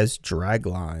Luke as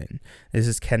Dragline. This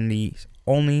is Kennedy's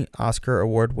only Oscar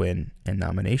Award win and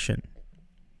nomination.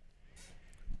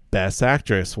 Best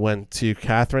Actress went to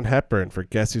Katharine Hepburn for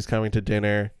Guess Who's Coming to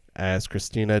Dinner as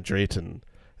Christina Drayton.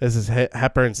 This is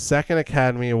Hepburn's second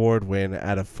Academy Award win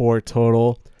out of 4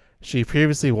 total. She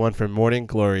previously won for Morning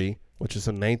Glory, which is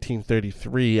in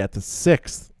 1933 at the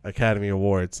 6th Academy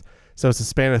Awards. So it's a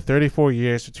span of 34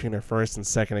 years between her first and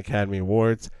second Academy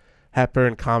Awards.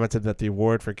 Hepburn commented that the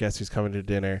award for Guess Who's Coming to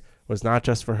Dinner was not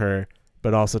just for her,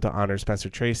 but also to honor Spencer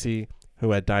Tracy,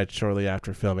 who had died shortly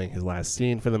after filming his last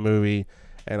scene for the movie,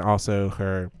 and also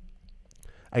her,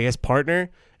 I guess,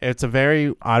 partner. It's a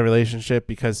very odd relationship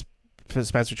because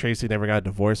Spencer Tracy never got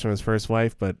divorced from his first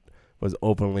wife, but was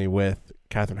openly with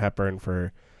Katharine Hepburn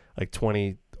for like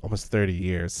 20, almost 30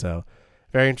 years. So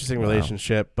very interesting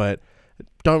relationship, but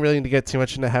don't really need to get too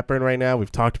much into Hepburn right now. We've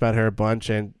talked about her a bunch,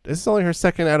 and this is only her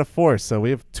second out of 4, so we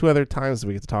have 2 other times that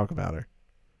we get to talk about her.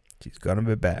 She's gonna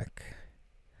be back.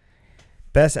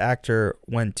 Best Actor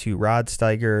went to Rod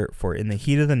Steiger for In the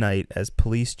Heat of the Night as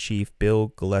Police Chief Bill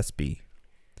Gillespie.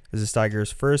 This is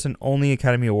Steiger's first and only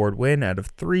Academy Award win out of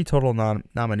 3 total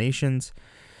nominations.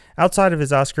 Outside of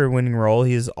his Oscar-winning role,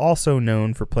 he is also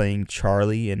known for playing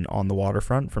Charlie in On the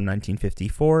Waterfront from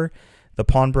 1954, The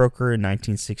Pawnbroker in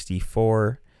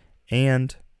 1964,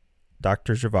 and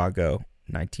Dr. Zhivago,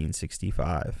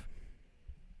 1965.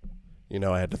 You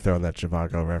know, I had to throw in that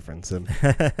Zhivago reference in.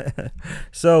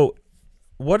 So,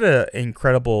 what an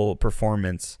incredible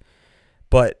performance.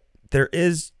 But there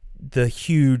is the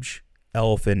huge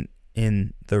elephant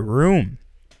in the room.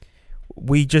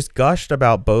 We just gushed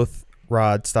about both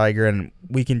Rod Steiger, and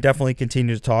we can definitely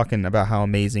continue to talking about how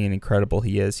amazing and incredible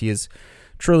he is. He is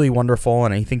truly wonderful,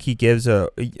 and I think he gives a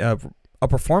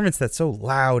performance that's so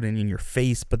loud and in your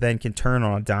face, but then can turn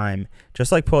on a dime,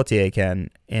 just like Poitier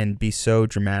can, and be so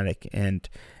dramatic and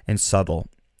subtle.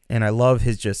 And I love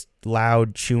his just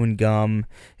loud chewing gum.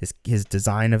 His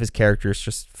design of his character is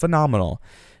just phenomenal.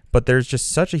 But there's just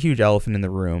such a huge elephant in the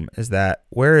room, is that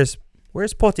where's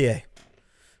Poitier?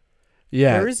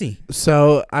 Yeah. Where is he?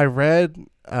 So I read,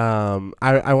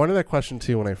 I wanted that question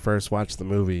too when I first watched the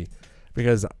movie,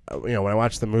 because when I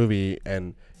watched the movie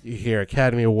and you hear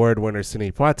Academy Award winner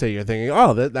Sidney Poitier, you're thinking,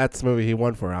 oh, that's the movie he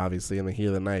won for, obviously, In the Heat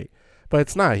of the Night. But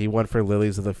it's not. He won for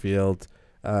Lilies of the Field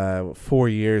 4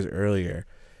 years earlier.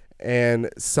 And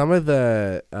some of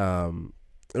the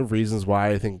reasons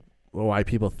why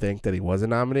people think that he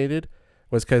wasn't nominated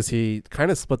was because he kind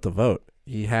of split the vote.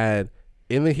 He had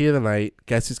In the Heat of the Night,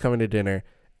 Guess Who's Coming to Dinner,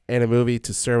 and a movie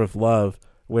To Serve with Love,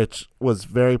 which was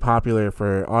very popular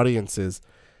for audiences.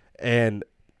 And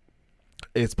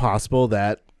it's possible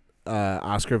that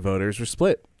Oscar voters were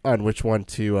split on which one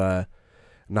to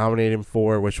nominate him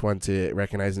for, which one to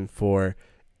recognize him for.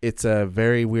 It's a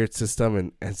very weird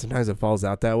system, and sometimes it falls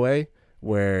out that way,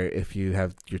 where if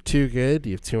you're too good,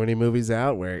 you have too many movies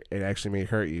out, where it actually may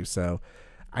hurt you. So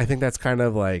I think that's kind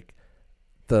of like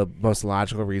the most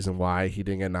logical reason why he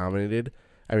didn't get nominated.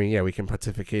 I mean, yeah, we can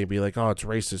pontificate and be like, oh, it's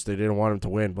racist, they didn't want him to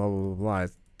win, blah, blah, blah,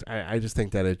 blah. I just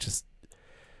think that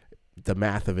the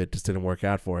math of it just didn't work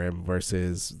out for him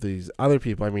versus these other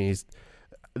people. I mean,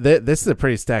 this is a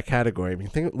pretty stacked category. I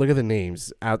mean, look at the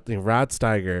names. Rod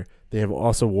Steiger, they have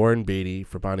also Warren Beatty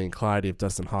for Bonnie and Clyde, they have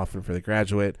Dustin Hoffman for The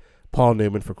Graduate, Paul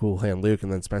Newman for Cool Hand Luke,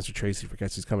 and then Spencer Tracy for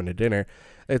Guess Who's Coming to Dinner.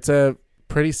 It's a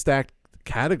pretty stacked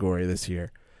category this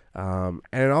year. And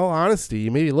in all honesty,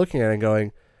 you may be looking at it and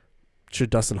going, should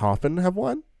Dustin Hoffman have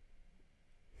won?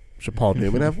 Should Paul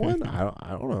Newman have won? I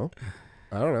don't know.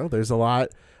 I don't know. There's a lot,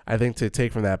 I think, to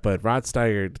take from that, but Rod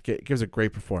Steiger gives a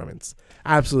great performance.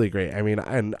 Absolutely great. I mean,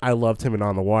 and I loved him in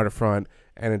On the Waterfront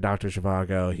and in Dr.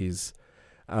 Zhivago. He's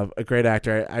a great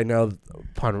actor. I know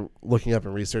upon looking up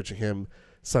and researching him,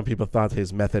 some people thought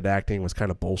his method acting was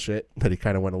kind of bullshit, that he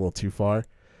kind of went a little too far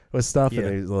with stuff, and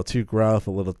he was a little too gruff,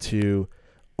 a little too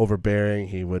overbearing.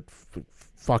 He would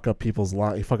fuck up people's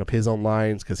lines. He fuck up his own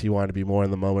lines because he wanted to be more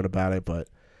in the moment about it, but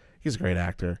he's a great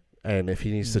actor. And if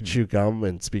he needs to chew gum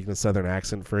and speak in a Southern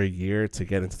accent for a year to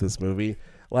get into this movie,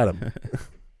 let him.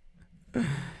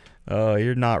 Oh,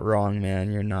 you're not wrong,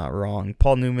 man. You're not wrong.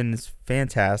 Paul Newman is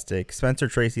fantastic. Spencer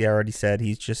Tracy, I already said,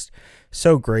 he's just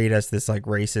so great as this like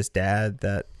racist dad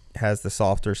that has the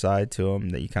softer side to him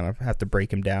that you kind of have to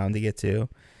break him down to get to.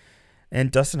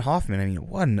 And Dustin Hoffman, I mean,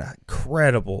 what an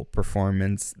incredible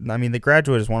performance. I mean, The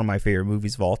Graduate is one of my favorite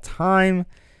movies of all time,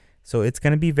 so it's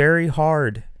going to be very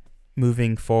hard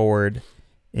moving forward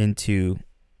into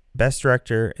Best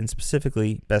Director and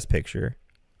specifically Best Picture.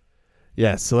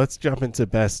 Yeah, so let's jump into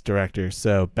Best Director.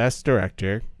 So Best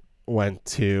Director went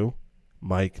to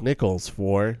Mike Nichols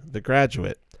for The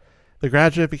Graduate. The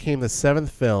Graduate became the 7th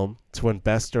film to win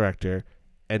Best Director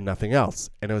and nothing else.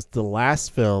 And it was the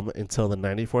last film until the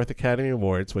 94th Academy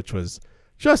Awards, which was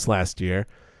just last year,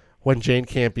 when Jane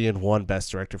Campion won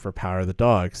Best Director for Power of the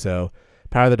Dog. So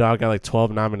Power of the Dog got like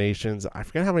 12 nominations. I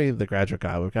forget how many The Graduate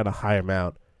got. We've got a high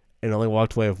amount, and only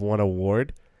walked away with 1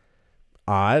 award.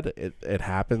 Odd. It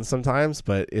happens sometimes,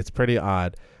 but it's pretty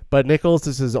odd. But Nichols,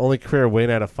 this is his only career win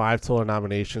out of 5 total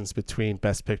nominations between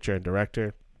Best Picture and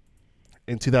Director.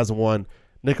 In 2001,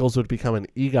 Nichols would become an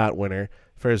EGOT winner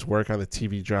for his work on the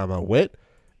TV drama Wit.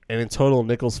 And in total,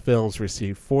 Nichols' films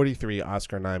received 43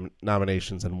 Oscar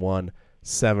nominations and won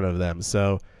 7 of them.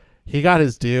 So he got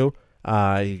his due.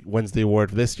 He wins the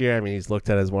award this year. I mean, he's looked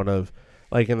at as one of,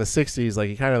 like in the 60s, like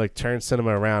he kind of like turned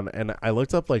cinema around. And I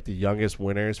looked up like the youngest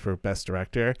winners for Best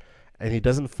Director, and he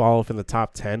doesn't fall within the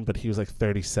top 10, but he was like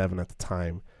 37 at the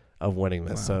time of winning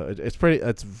this. Wow. So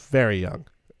it's very young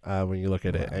when you look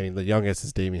at it. I mean, the youngest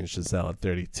is Damien Chazelle at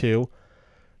 32.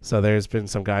 So there's been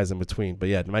some guys in between. But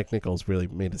yeah, Mike Nichols really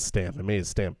made his stamp. And made his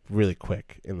stamp really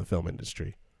quick in the film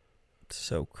industry.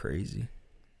 So crazy.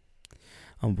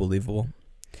 Unbelievable.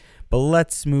 But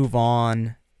let's move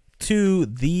on to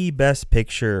the Best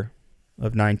Picture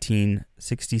of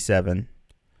 1967.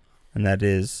 And that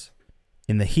is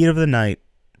In the Heat of the Night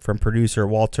from producer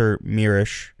Walter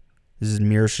Mirisch. This is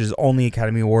Mirisch's only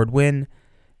Academy Award win,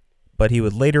 but he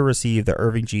would later receive the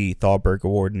Irving G. Thalberg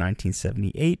Award in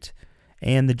 1978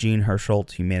 and the Jean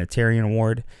Hersholt Humanitarian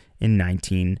Award in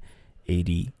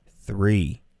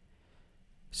 1983.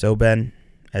 So, Ben,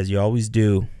 as you always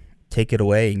do, take it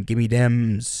away and give me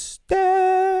them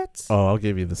stats. Oh, I'll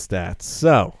give you the stats.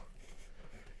 So,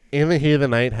 In the Heat of the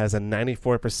Night has a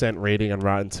 94% rating on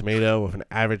Rotten Tomato with an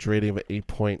average rating of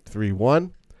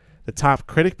 8.31. The top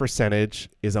critic percentage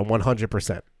is a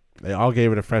 100%. They all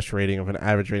gave it a fresh rating of an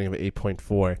average rating of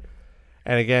 8.4.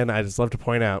 And again, I just love to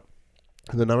point out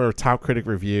the number of top critic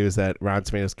reviews that Rotten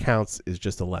Tomatoes counts is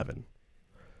just 11.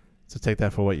 So take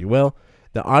that for what you will.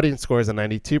 The audience score is a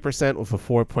 92% with a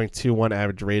 4.21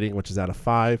 average rating, which is out of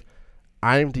 5.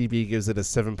 IMDb gives it a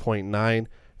 7.9.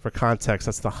 For context,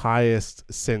 that's the highest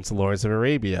since Lawrence of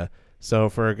Arabia. So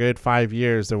for a good 5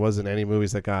 years, there wasn't any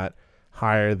movies that got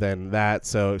higher than that.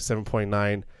 So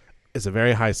 7.9 is a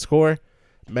very high score.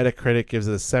 Metacritic gives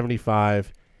it a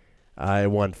 75.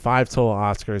 It won 5 total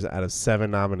Oscars out of 7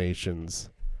 nominations.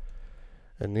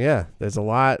 And yeah, there's a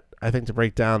lot, I think, to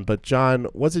break down. But John,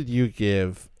 what did you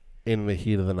give In the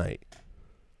Heat of the Night?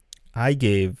 I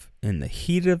gave In the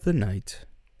Heat of the Night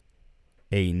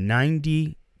a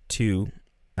 92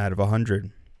 out of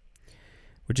 100,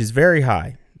 which is very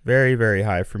high. Very, very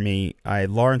high for me.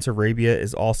 Lawrence of Arabia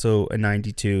is also a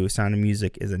 92. Sound of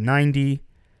Music is a 90.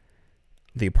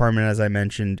 The Apartment, as I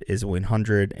mentioned, is a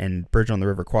 100. And Bridge on the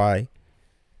River Kwai,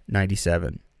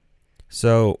 97.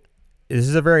 So this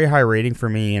is a very high rating for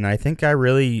me, and I think I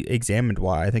really examined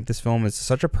why. I think this film is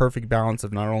such a perfect balance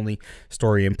of not only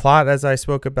story and plot, as I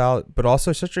spoke about, but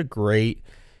also such a great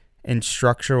and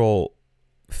structural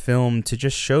film to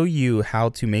just show you how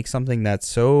to make something that's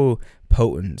so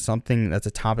potent, something that's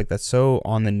a topic that's so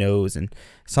on the nose, and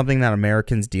something that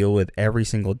Americans deal with every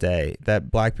single day, that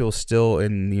black people still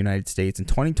in the United States in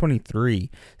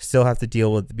 2023 still have to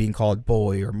deal with being called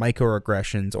boy or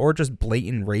microaggressions or just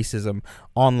blatant racism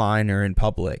online or in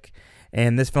public.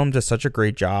 And this film does such a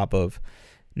great job of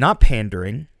not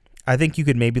pandering. I think you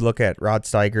could maybe look at Rod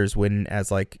Steiger's win as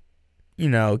like, you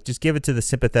know, just give it to the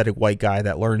sympathetic white guy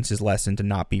that learns his lesson to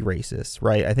not be racist,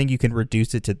 right? I think you can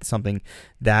reduce it to something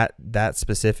that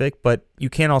specific, but you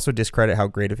can't also discredit how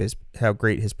great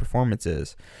his performance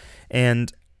is.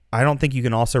 And I don't think you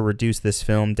can also reduce this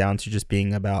film down to just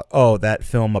being about, oh, that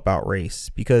film about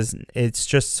race, because it's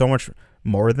just so much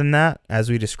more than that. As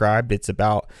we described, it's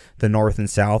about the North and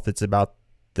South. It's about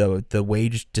the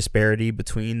wage disparity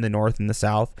between the North and the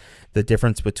South, the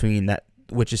difference between that,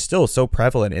 which is still so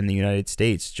prevalent in the United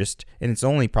States, and it's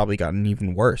only probably gotten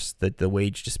even worse, the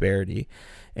wage disparity.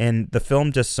 And the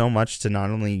film does so much to not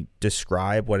only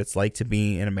describe what it's like to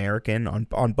be an American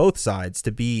on both sides,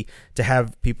 to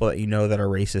have people that you know that are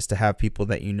racist, to have people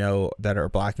that you know that are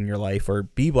black in your life, or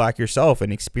be black yourself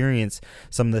and experience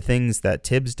some of the things that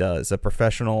Tibbs does, a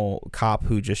professional cop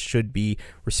who just should be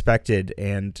respected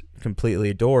and completely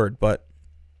adored. But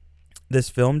this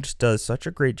film just does such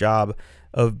a great job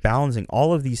of balancing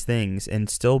all of these things and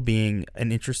still being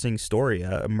an interesting story,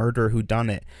 a murder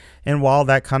whodunit. And while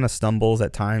that kind of stumbles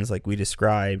at times, like we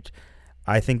described,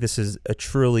 I think this is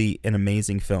truly an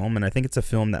amazing film. And I think it's a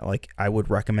film that like I would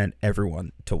recommend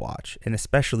everyone to watch, and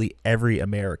especially every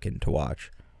American to watch.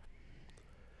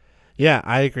 Yeah,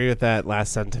 I agree with that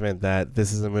last sentiment, that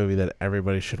this is a movie that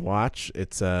everybody should watch.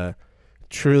 It's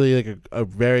truly like a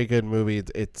very good movie.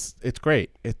 It's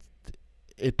great.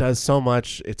 It does so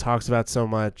much. It talks about so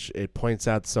much. It points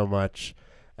out so much,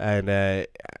 and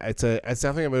it's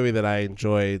definitely a movie that I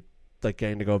enjoy like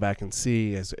getting to go back and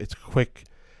see. It's quick.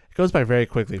 It goes by very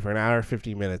quickly. For an hour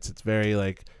 50 minutes, it's very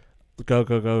like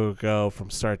go from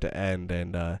start to end,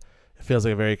 and it feels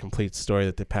like a very complete story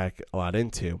that they pack a lot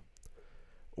into.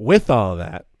 With all of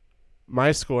that,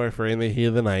 my score for In the Heat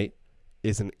of the Night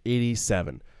is an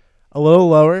 87. A little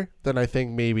lower than I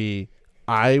think maybe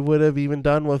I would have even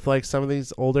done with like some of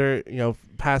these older,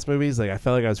 past movies. Like I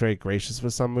felt like I was very gracious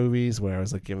with some movies where I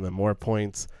was like giving them more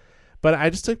points, but I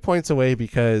just took points away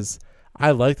because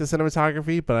I like the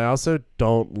cinematography, but I also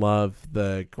don't love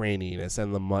the graininess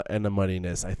and the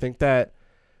muddiness. I think that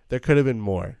there could have been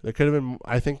more. There could have been.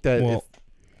 I think that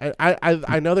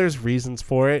I know there's reasons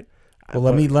for it. Well,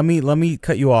 let me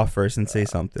cut you off first and say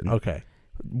something. Okay.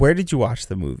 Where did you watch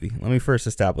the movie? Let me first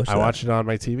establish that. I watched it on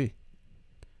my TV.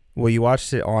 Well, you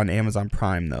watched it on Amazon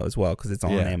Prime, though, as well, because it's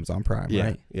on Amazon Prime,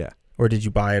 right? Yeah. Or did you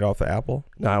buy it off of Apple?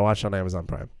 No, I watched it on Amazon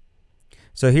Prime.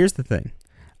 So here's the thing.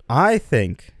 I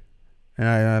think, and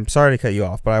I'm sorry to cut you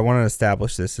off, but I want to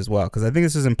establish this as well, because I think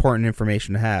this is important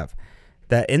information to have,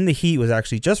 that In the Heat was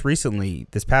actually just recently,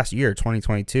 this past year,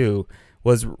 2022,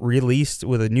 was released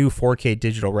with a new 4K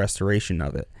digital restoration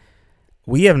of it.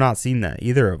 We have not seen that,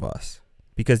 either of us,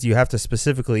 because you have to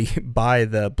specifically buy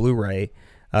the Blu-ray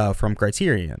from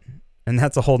Criterion. And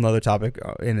that's a whole nother topic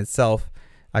in itself.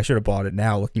 I should have bought it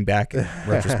now, looking back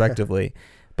retrospectively.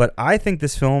 But I think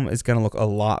this film is going to look a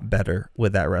lot better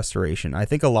with that restoration. I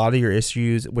think a lot of your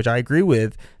issues, which I agree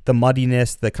with, the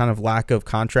muddiness, the kind of lack of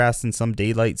contrast in some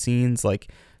daylight scenes,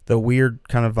 like the weird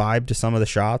kind of vibe to some of the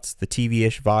shots, the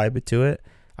TV-ish vibe to it,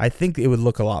 I think it would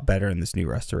look a lot better in this new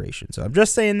restoration. So I'm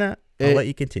just saying that. I'll let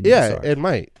you continue. Yeah, it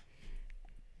might.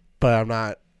 But I'm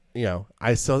not,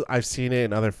 I've seen it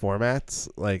in other formats.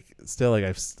 Like, still, like,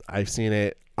 I've seen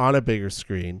it on a bigger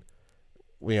screen,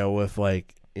 with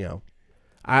like,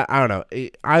 I don't know.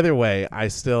 Either way, I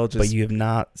still just. But you have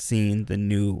not seen the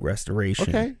new restoration.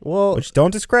 Okay, well, which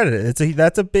don't discredit it.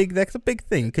 That's a big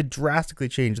thing. It could drastically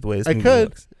change the way this movie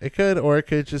looks. It could, or it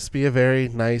could just be a very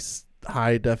nice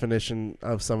high definition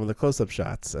of some of the close-up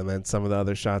shots, and then some of the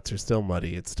other shots are still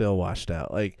muddy. It's still washed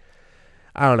out. Like,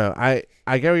 I don't know.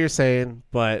 I get what you're saying,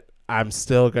 but I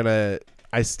still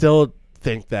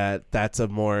think that that's a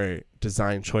more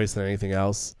design choice than anything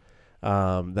else.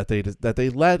 That they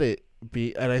let it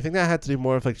be, and I think that had to do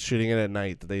more with like shooting it at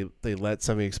night. That they let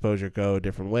some of the exposure go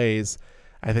different ways.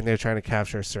 I think they're trying to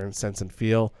capture a certain sense and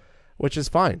feel, which is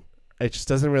fine. It just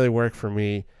doesn't really work for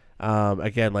me.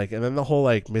 Again, like, and then the whole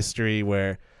like mystery,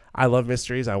 where I love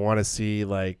mysteries. I want to see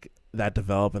like that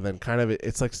develop, and then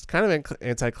it's like kind of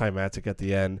anticlimactic at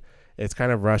the end. It's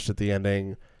kind of rushed at the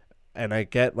ending, and I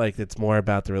get like it's more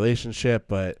about the relationship,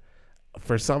 but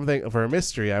for a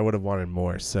mystery, I would have wanted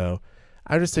more. So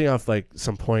I'm just taking off like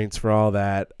some points for all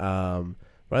that. But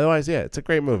otherwise, yeah, it's a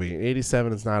great movie.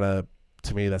 87 is to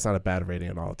me, that's not a bad rating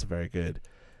at all. It's a very good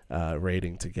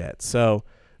rating to get. So,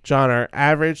 John, our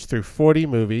average through 40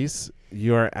 movies,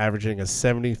 you're averaging a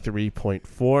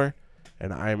 73.4,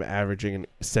 and I'm averaging an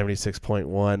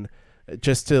 76.1.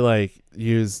 Just to like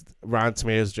use Rotten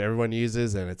Tomatoes, which everyone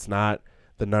uses, and it's not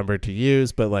the number to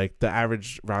use, but like the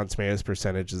average Rotten Tomatoes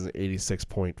percentage is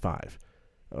 86.5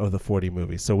 of the 40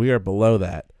 movies. So we are below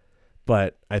that,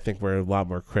 but I think we're a lot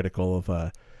more critical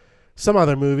of some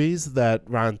other movies that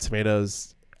Rotten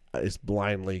Tomatoes is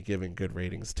blindly giving good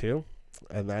ratings to,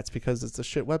 and that's because it's a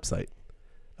shit website.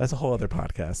 That's a whole other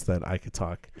podcast that I could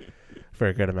talk for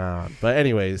a good amount on. But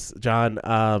anyways, John,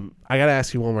 I got to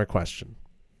ask you one more question.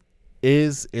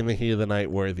 Is In the Heat of the Night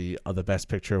worthy of the Best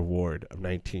Picture award of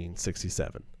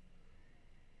 1967?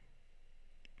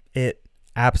 It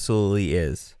absolutely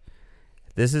is.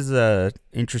 This is a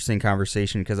interesting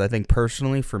conversation because I think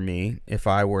personally for me, if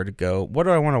I were to go, what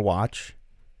do I want to watch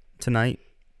tonight?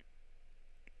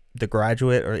 The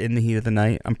Graduate or In the Heat of the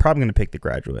Night? I'm probably going to pick The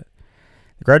Graduate.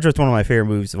 The Graduate's one of my favorite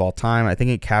movies of all time. I think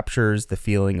it captures the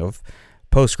feeling of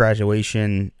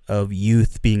post-graduation, of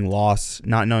youth being lost,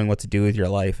 not knowing what to do with your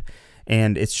life.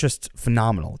 And it's just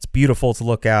phenomenal. It's beautiful to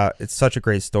look at. It's such a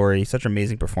great story, such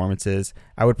amazing performances.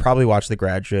 I would probably watch The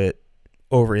Graduate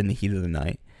over In the Heat of the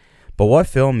Night. But what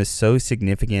film is so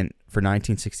significant for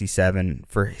 1967,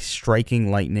 for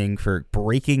striking lightning, for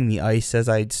breaking the ice, as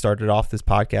I started off this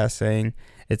podcast saying?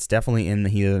 It's definitely In the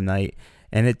Heat of the Night.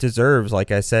 And it deserves, like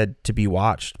I said, to be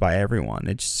watched by everyone.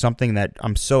 It's something that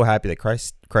I'm so happy that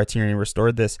Criterion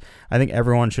restored this. I think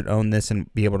everyone should own this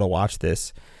and be able to watch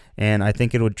this. And I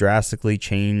think it would drastically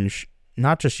change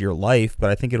not just your life, but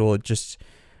I think it will just...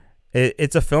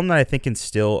 It's a film that I think can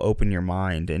still open your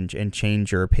mind and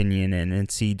change your opinion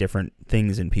and see different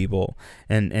things in people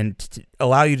and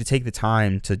allow you to take the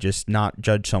time to just not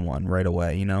judge someone right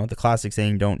away. You know, the classic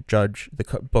saying, don't judge the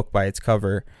book by its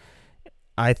cover.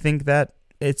 I think that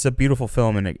it's a beautiful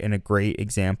film and a great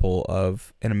example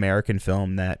of an American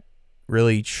film that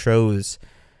really shows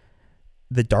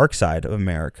the dark side of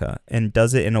America and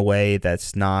does it in a way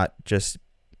that's not just,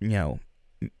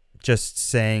 just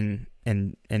saying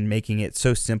and making it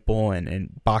so simple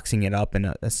and boxing it up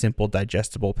in a simple,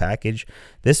 digestible package.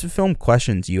 This film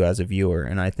questions you as a viewer,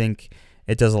 and I think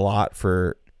it does a lot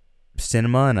for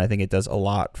cinema, and I think it does a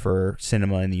lot for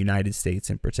cinema in the United States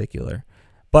in particular.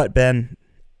 But Ben,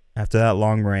 after that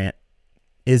long rant,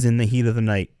 is In the Heat of the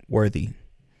Night worthy?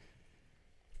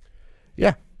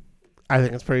 Yeah, I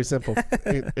think it's pretty simple.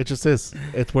 It just is.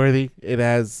 It's worthy. It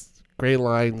has great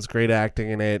lines, great acting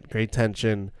in it, great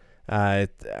tension.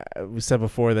 We said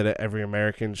before that every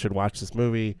American should watch this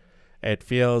movie. It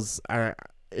feels like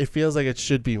it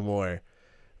should be more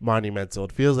monumental.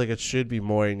 It feels like it should be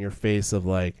more in your face of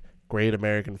like great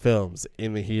American films,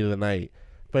 In the Heat of the Night,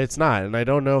 but it's not. And I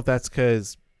don't know if that's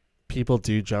because people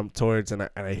do jump towards, and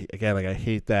I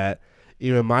hate that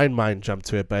even my mind jumped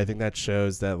to it, but I think that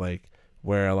shows that like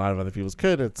where a lot of other people's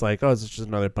could, it's like, oh, it's just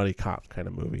another buddy cop kind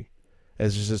of movie.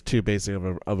 It's just too basic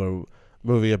of a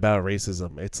movie about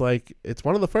racism. It's like, it's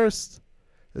one of the first.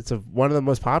 It's one of the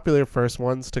most popular first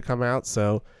ones to come out,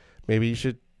 so maybe you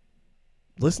should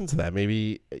listen to that.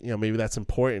 Maybe that's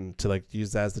important to like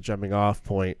use that as the jumping off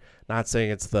point. Not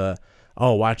saying it's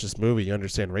watch this movie, you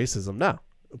understand racism. No,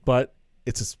 but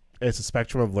it's a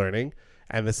spectrum of learning,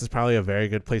 and this is probably a very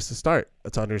good place to start.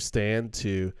 To understand,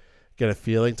 to get a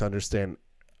feeling, to understand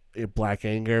black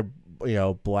anger,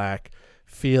 black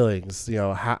feelings,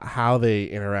 how they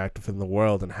interact within the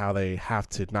world and how they have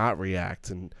to not react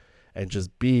and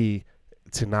just be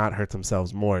to not hurt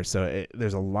themselves more. So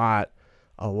there's a lot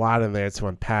in there to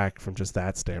unpack from just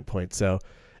that standpoint. So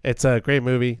it's a great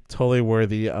movie, totally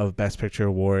worthy of Best Picture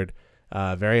award.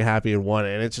 Very happy it won,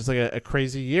 and it's just like a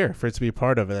crazy year for it to be a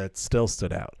part of, and it still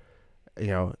stood out.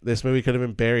 This movie could have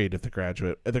been buried if The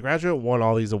Graduate won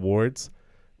all these awards.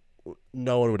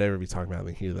 No one would ever be talking about In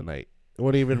the Heat of the Night. It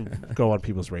wouldn't even go on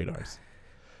people's radars.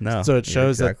 No, so it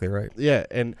shows exactly right. Yeah,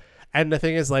 and the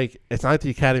thing is, like, it's not like the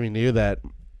Academy knew that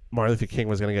Martin Luther King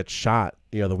was going to get shot,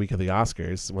 the week of the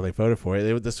Oscars when they voted for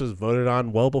it. This was voted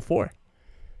on well before.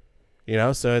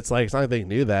 So it's like, it's not like they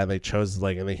knew that and they chose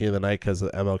like In the Heat of the Night because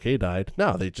MLK died.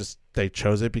 No, they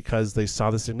chose it because they saw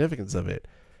the significance of it.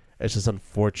 It's just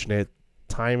unfortunate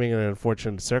timing and an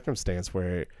unfortunate circumstance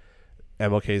where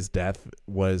MLK's death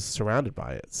was surrounded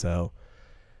by it. So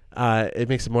it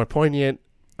makes it more poignant.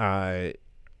 I've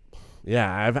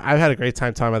had a great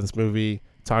time talking about this movie,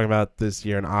 talking about this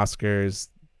year in Oscars,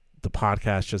 the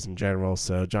podcast just in general.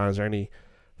 So John, is there any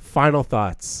final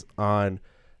thoughts on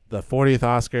the 40th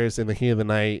Oscars, In the Heat of the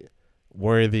Night,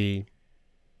 worthy?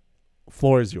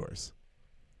 Floor is yours.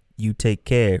 You take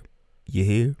care. You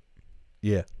hear?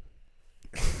 Yeah.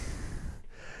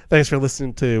 Thanks for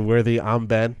listening to Worthy. I'm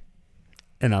Ben.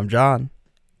 And I'm John.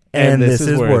 And this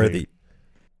is Worthy.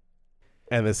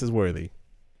 And this is Worthy.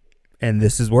 And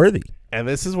this is Worthy. And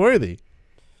this is Worthy.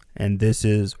 And this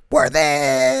is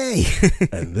Worthy.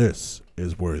 And this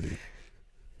is Worthy.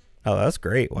 Oh, that's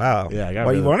great. Wow. Yeah,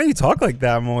 why don't you talk like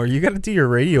that more? You got to do your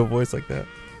radio voice like that.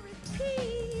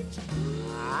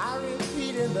 I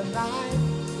repeat in the night.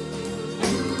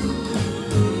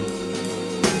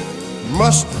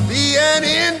 Must be an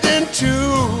ending to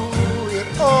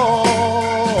it all.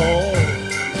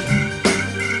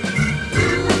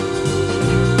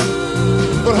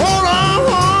 But hold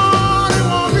on, it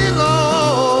won't be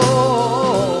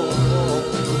long.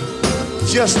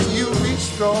 Just you be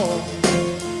strong,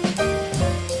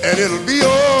 and it'll be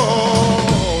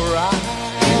all right.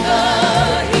 In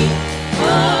the heat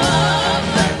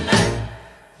of the night.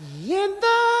 In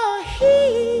the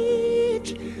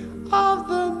heat of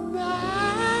the night.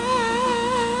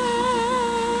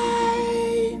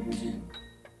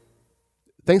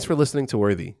 Thanks for listening to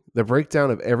Worthy, the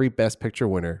breakdown of every Best Picture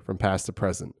winner from past to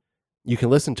present. You can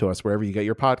listen to us wherever you get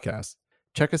your podcasts.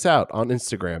 Check us out on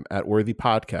Instagram at Worthy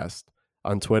Podcast,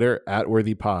 on Twitter at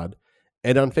Worthy Pod,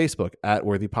 and on Facebook at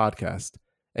Worthy Podcast.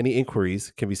 Any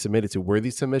inquiries can be submitted to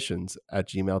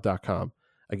worthysubmissions@gmail.com.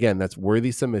 Again, that's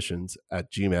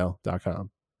worthysubmissions@gmail.com.